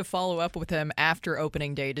 We'll have to follow up with him after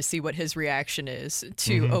opening day to see what his reaction is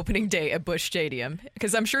to opening day at Busch Stadium,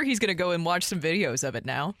 because I'm sure he's going to go and watch some videos of it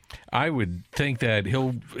now. I would think that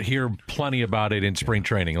he'll hear plenty about it in spring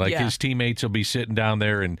training. Like his teammates will be sitting down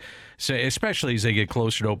there and say, especially as they get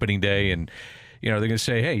closer to opening day, and they're going to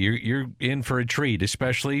say, hey, you're in for a treat,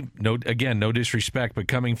 especially, no disrespect, but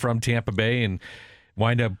coming from Tampa Bay and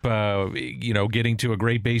wind up, getting to a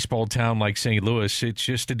great baseball town like St. Louis, it's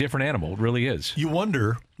just a different animal. It really is. You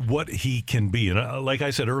wonder what he can be. And like I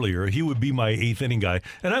said earlier, he would be my eighth inning guy.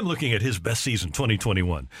 And I'm looking at his best season,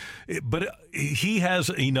 2021. But he has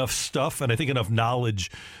enough stuff and I think enough knowledge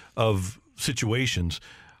of situations.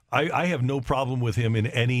 I have no problem with him in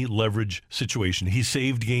any leverage situation. He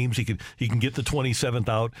saved games. He can get the 27th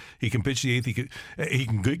out. He can pitch the eighth. He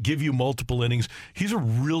can give you multiple innings. He's a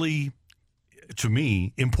really, to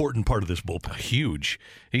me, important part of this bullpen. Huge.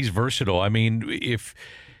 He's versatile. I mean, if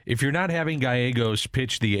you're not having Gallegos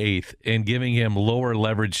pitch the eighth and giving him lower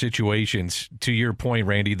leverage situations, to your point,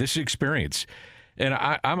 Randy, this is experience. And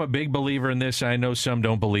I'm a big believer in this. I know some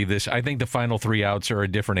don't believe this. I think the final 3 outs are a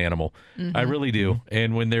different animal. I really do.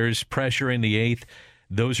 And when there's pressure in the eighth,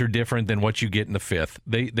 those are different than what you get in the fifth.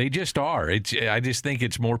 They just are. I just think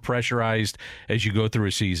it's more pressurized as you go through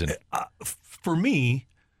a season. For me,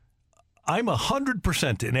 I'm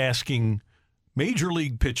 100% in asking major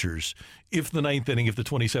league pitchers if the 9th inning, if the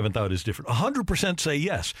 27th out is different. 100% say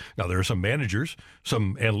yes. Now, there are some managers,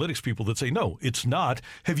 some analytics people that say, no, it's not.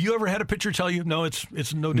 Have you ever had a pitcher tell you, no, it's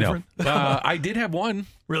no different? No. I did have one.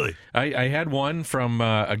 Really? I had one from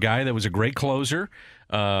a guy that was a great closer,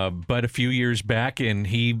 but a few years back, and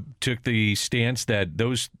he took the stance that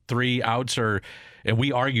those 3 outs are, and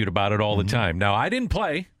we argued about it all the time. Now, I didn't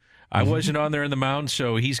play. I wasn't on there in the mound,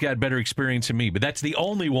 so he's got better experience than me. But that's the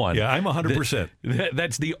only one. Yeah, I'm 100%.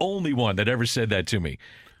 That's the only one that ever said that to me.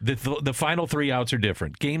 The final 3 outs are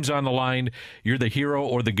different. Game's on the line. You're the hero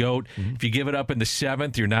or the GOAT. If you give it up in the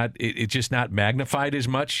 7th, you're not. It's just not magnified as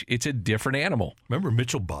much. It's a different animal. Remember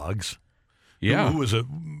Mitchell Boggs? Yeah, who was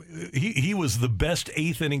he was the best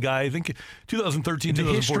 8th inning guy, I think, 2013, in the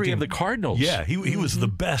 2014. history of the Cardinals. Yeah, he was the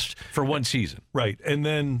best for one season. Right, and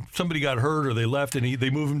then somebody got hurt or they left, and they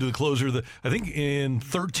moved him to the closer. I think in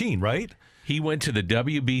 13, right? He went to the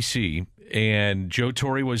WBC, and Joe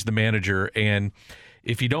Torre was the manager. And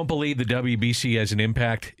if you don't believe the WBC has an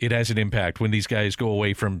impact, it has an impact when these guys go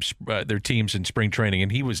away from their teams in spring training.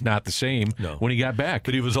 And he was not the same when he got back.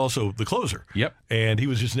 But he was also the closer. Yep. And he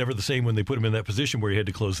was just never the same when they put him in that position where he had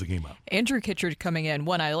to close the game out. Andrew Kittredge coming in,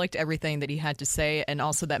 I liked everything that he had to say, and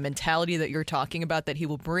also that mentality that you're talking about that he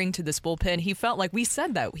will bring to this bullpen. He felt like we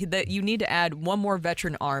said that you need to add one more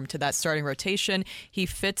veteran arm to that starting rotation. He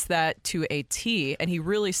fits that to a T, and he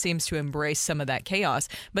really seems to embrace some of that chaos.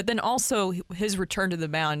 But then also his return to the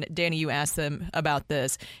mound, Danny, you asked them about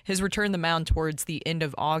this. His return to the mound towards the end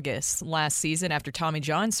of August last season after Tommy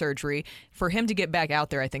John surgery, for him to get back out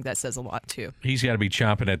there, I think that says a lot too. He's got to be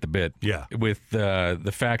chomping at the bit. Yeah. With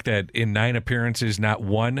the fact that in 9 appearances, not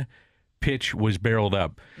one pitch was barreled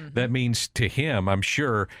up. That means to him, I'm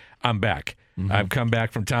sure, I'm back. I've come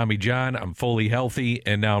back from Tommy John. I'm fully healthy,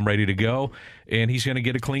 and now I'm ready to go. And he's going to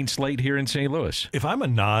get a clean slate here in St. Louis. If I'm a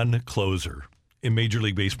non-closer in Major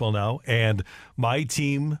League Baseball now, and my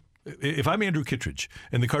team, if I'm Andrew Kittredge,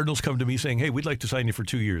 and the Cardinals come to me saying, hey, we'd like to sign you for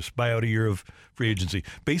 2 years, buy out a year of free agency,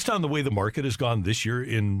 based on the way the market has gone this year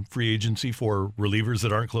in free agency for relievers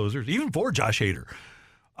that aren't closers, even for Josh Hader,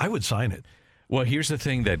 I would sign it. Well, here's the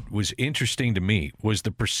thing that was interesting to me was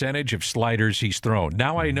the percentage of sliders he's thrown.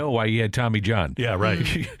 Now I know why he had Tommy John. Yeah,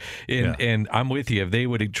 right. And I'm with you. If they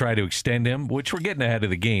would try to extend him, which we're getting ahead of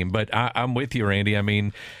the game, but I'm with you, Randy. I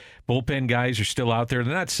mean, bullpen guys are still out there.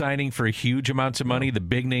 They're not signing for huge amounts of money. The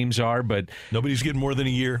big names are, but nobody's getting more than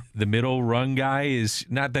a year. The middle run guy is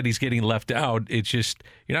not that he's getting left out. It's just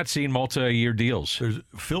you're not seeing multi-year deals.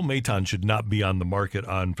 Phil Maton should not be on the market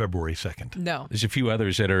on February 2nd. No. There's a few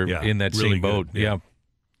others that are in that really same boat. Yeah.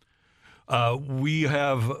 We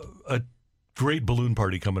have a great balloon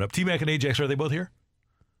party coming up. T-Mac and Ajax, are they both here?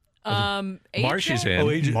 Marsh is in.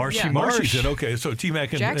 Oh, Marsh is in. Okay, so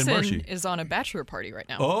T-Mac and Jackson Marshy is on a bachelor party right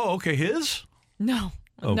now. Oh, okay. His? No.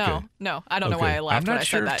 Okay. No. I don't know why I laughed when I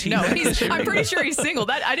said that. No, I'm pretty sure he's single.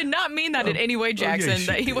 I did not mean that in any way, Jackson,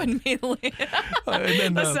 that he wouldn't be.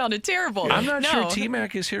 That sounded terrible. I'm not sure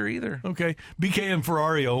T-Mac is here either. Okay. BK and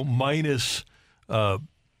Ferrario minus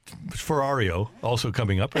Ferrario also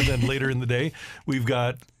coming up. And then later in the day, we've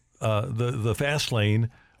got the Fast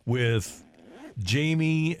Lane with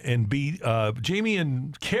Jamie and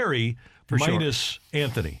Carrie minus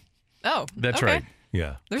Anthony. Oh, That's okay. right.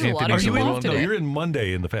 Yeah. There's a lot of people off No, today. you're in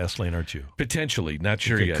Monday in the fast lane, aren't you? Potentially. Not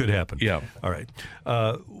sure Okay, yet. could happen. Yeah. All right.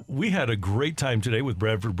 We had a great time today with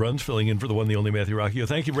Bradford Bruns filling in for the one, the only Matthew Rocchio.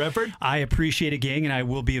 Thank you, Bradford. I appreciate it, gang, and I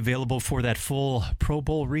will be available for that full Pro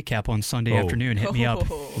Bowl recap on Sunday afternoon. Hit me up.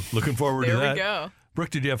 Looking forward to There that. we go.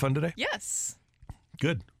 Brooke, did you have fun today? Yes.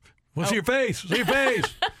 Good. Want to see your face. See your face.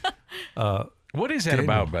 What is that Daniel.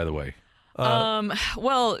 about, by the way?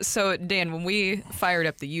 Well, so Dan, when we fired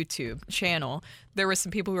up the YouTube channel, there were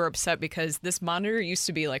some people who were upset because this monitor used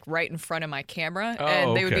to be like right in front of my camera,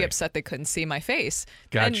 and they would be okay. upset they couldn't see my face.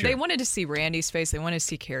 Gotcha. And they wanted to see Randy's face. They wanted to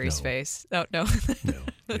see Carrie's face. Oh, no.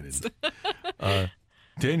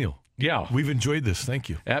 Daniel. Yeah. We've enjoyed this. Thank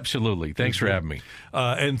you. Absolutely. Thanks for having me.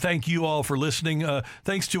 And thank you all for listening.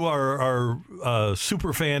 Thanks to our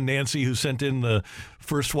super fan, Nancy, who sent in the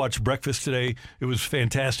First Watch breakfast today. It was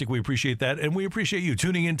fantastic. We appreciate that. And we appreciate you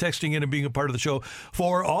tuning in, texting in, and being a part of the show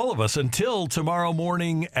for all of us until Monday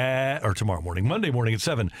morning at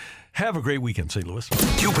 7. Have a great weekend, St. Louis.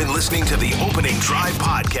 You've been listening to the Opening Drive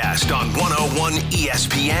podcast on 101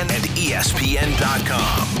 ESPN and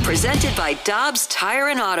ESPN.com. Presented by Dobbs Tire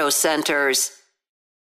and Auto Centers.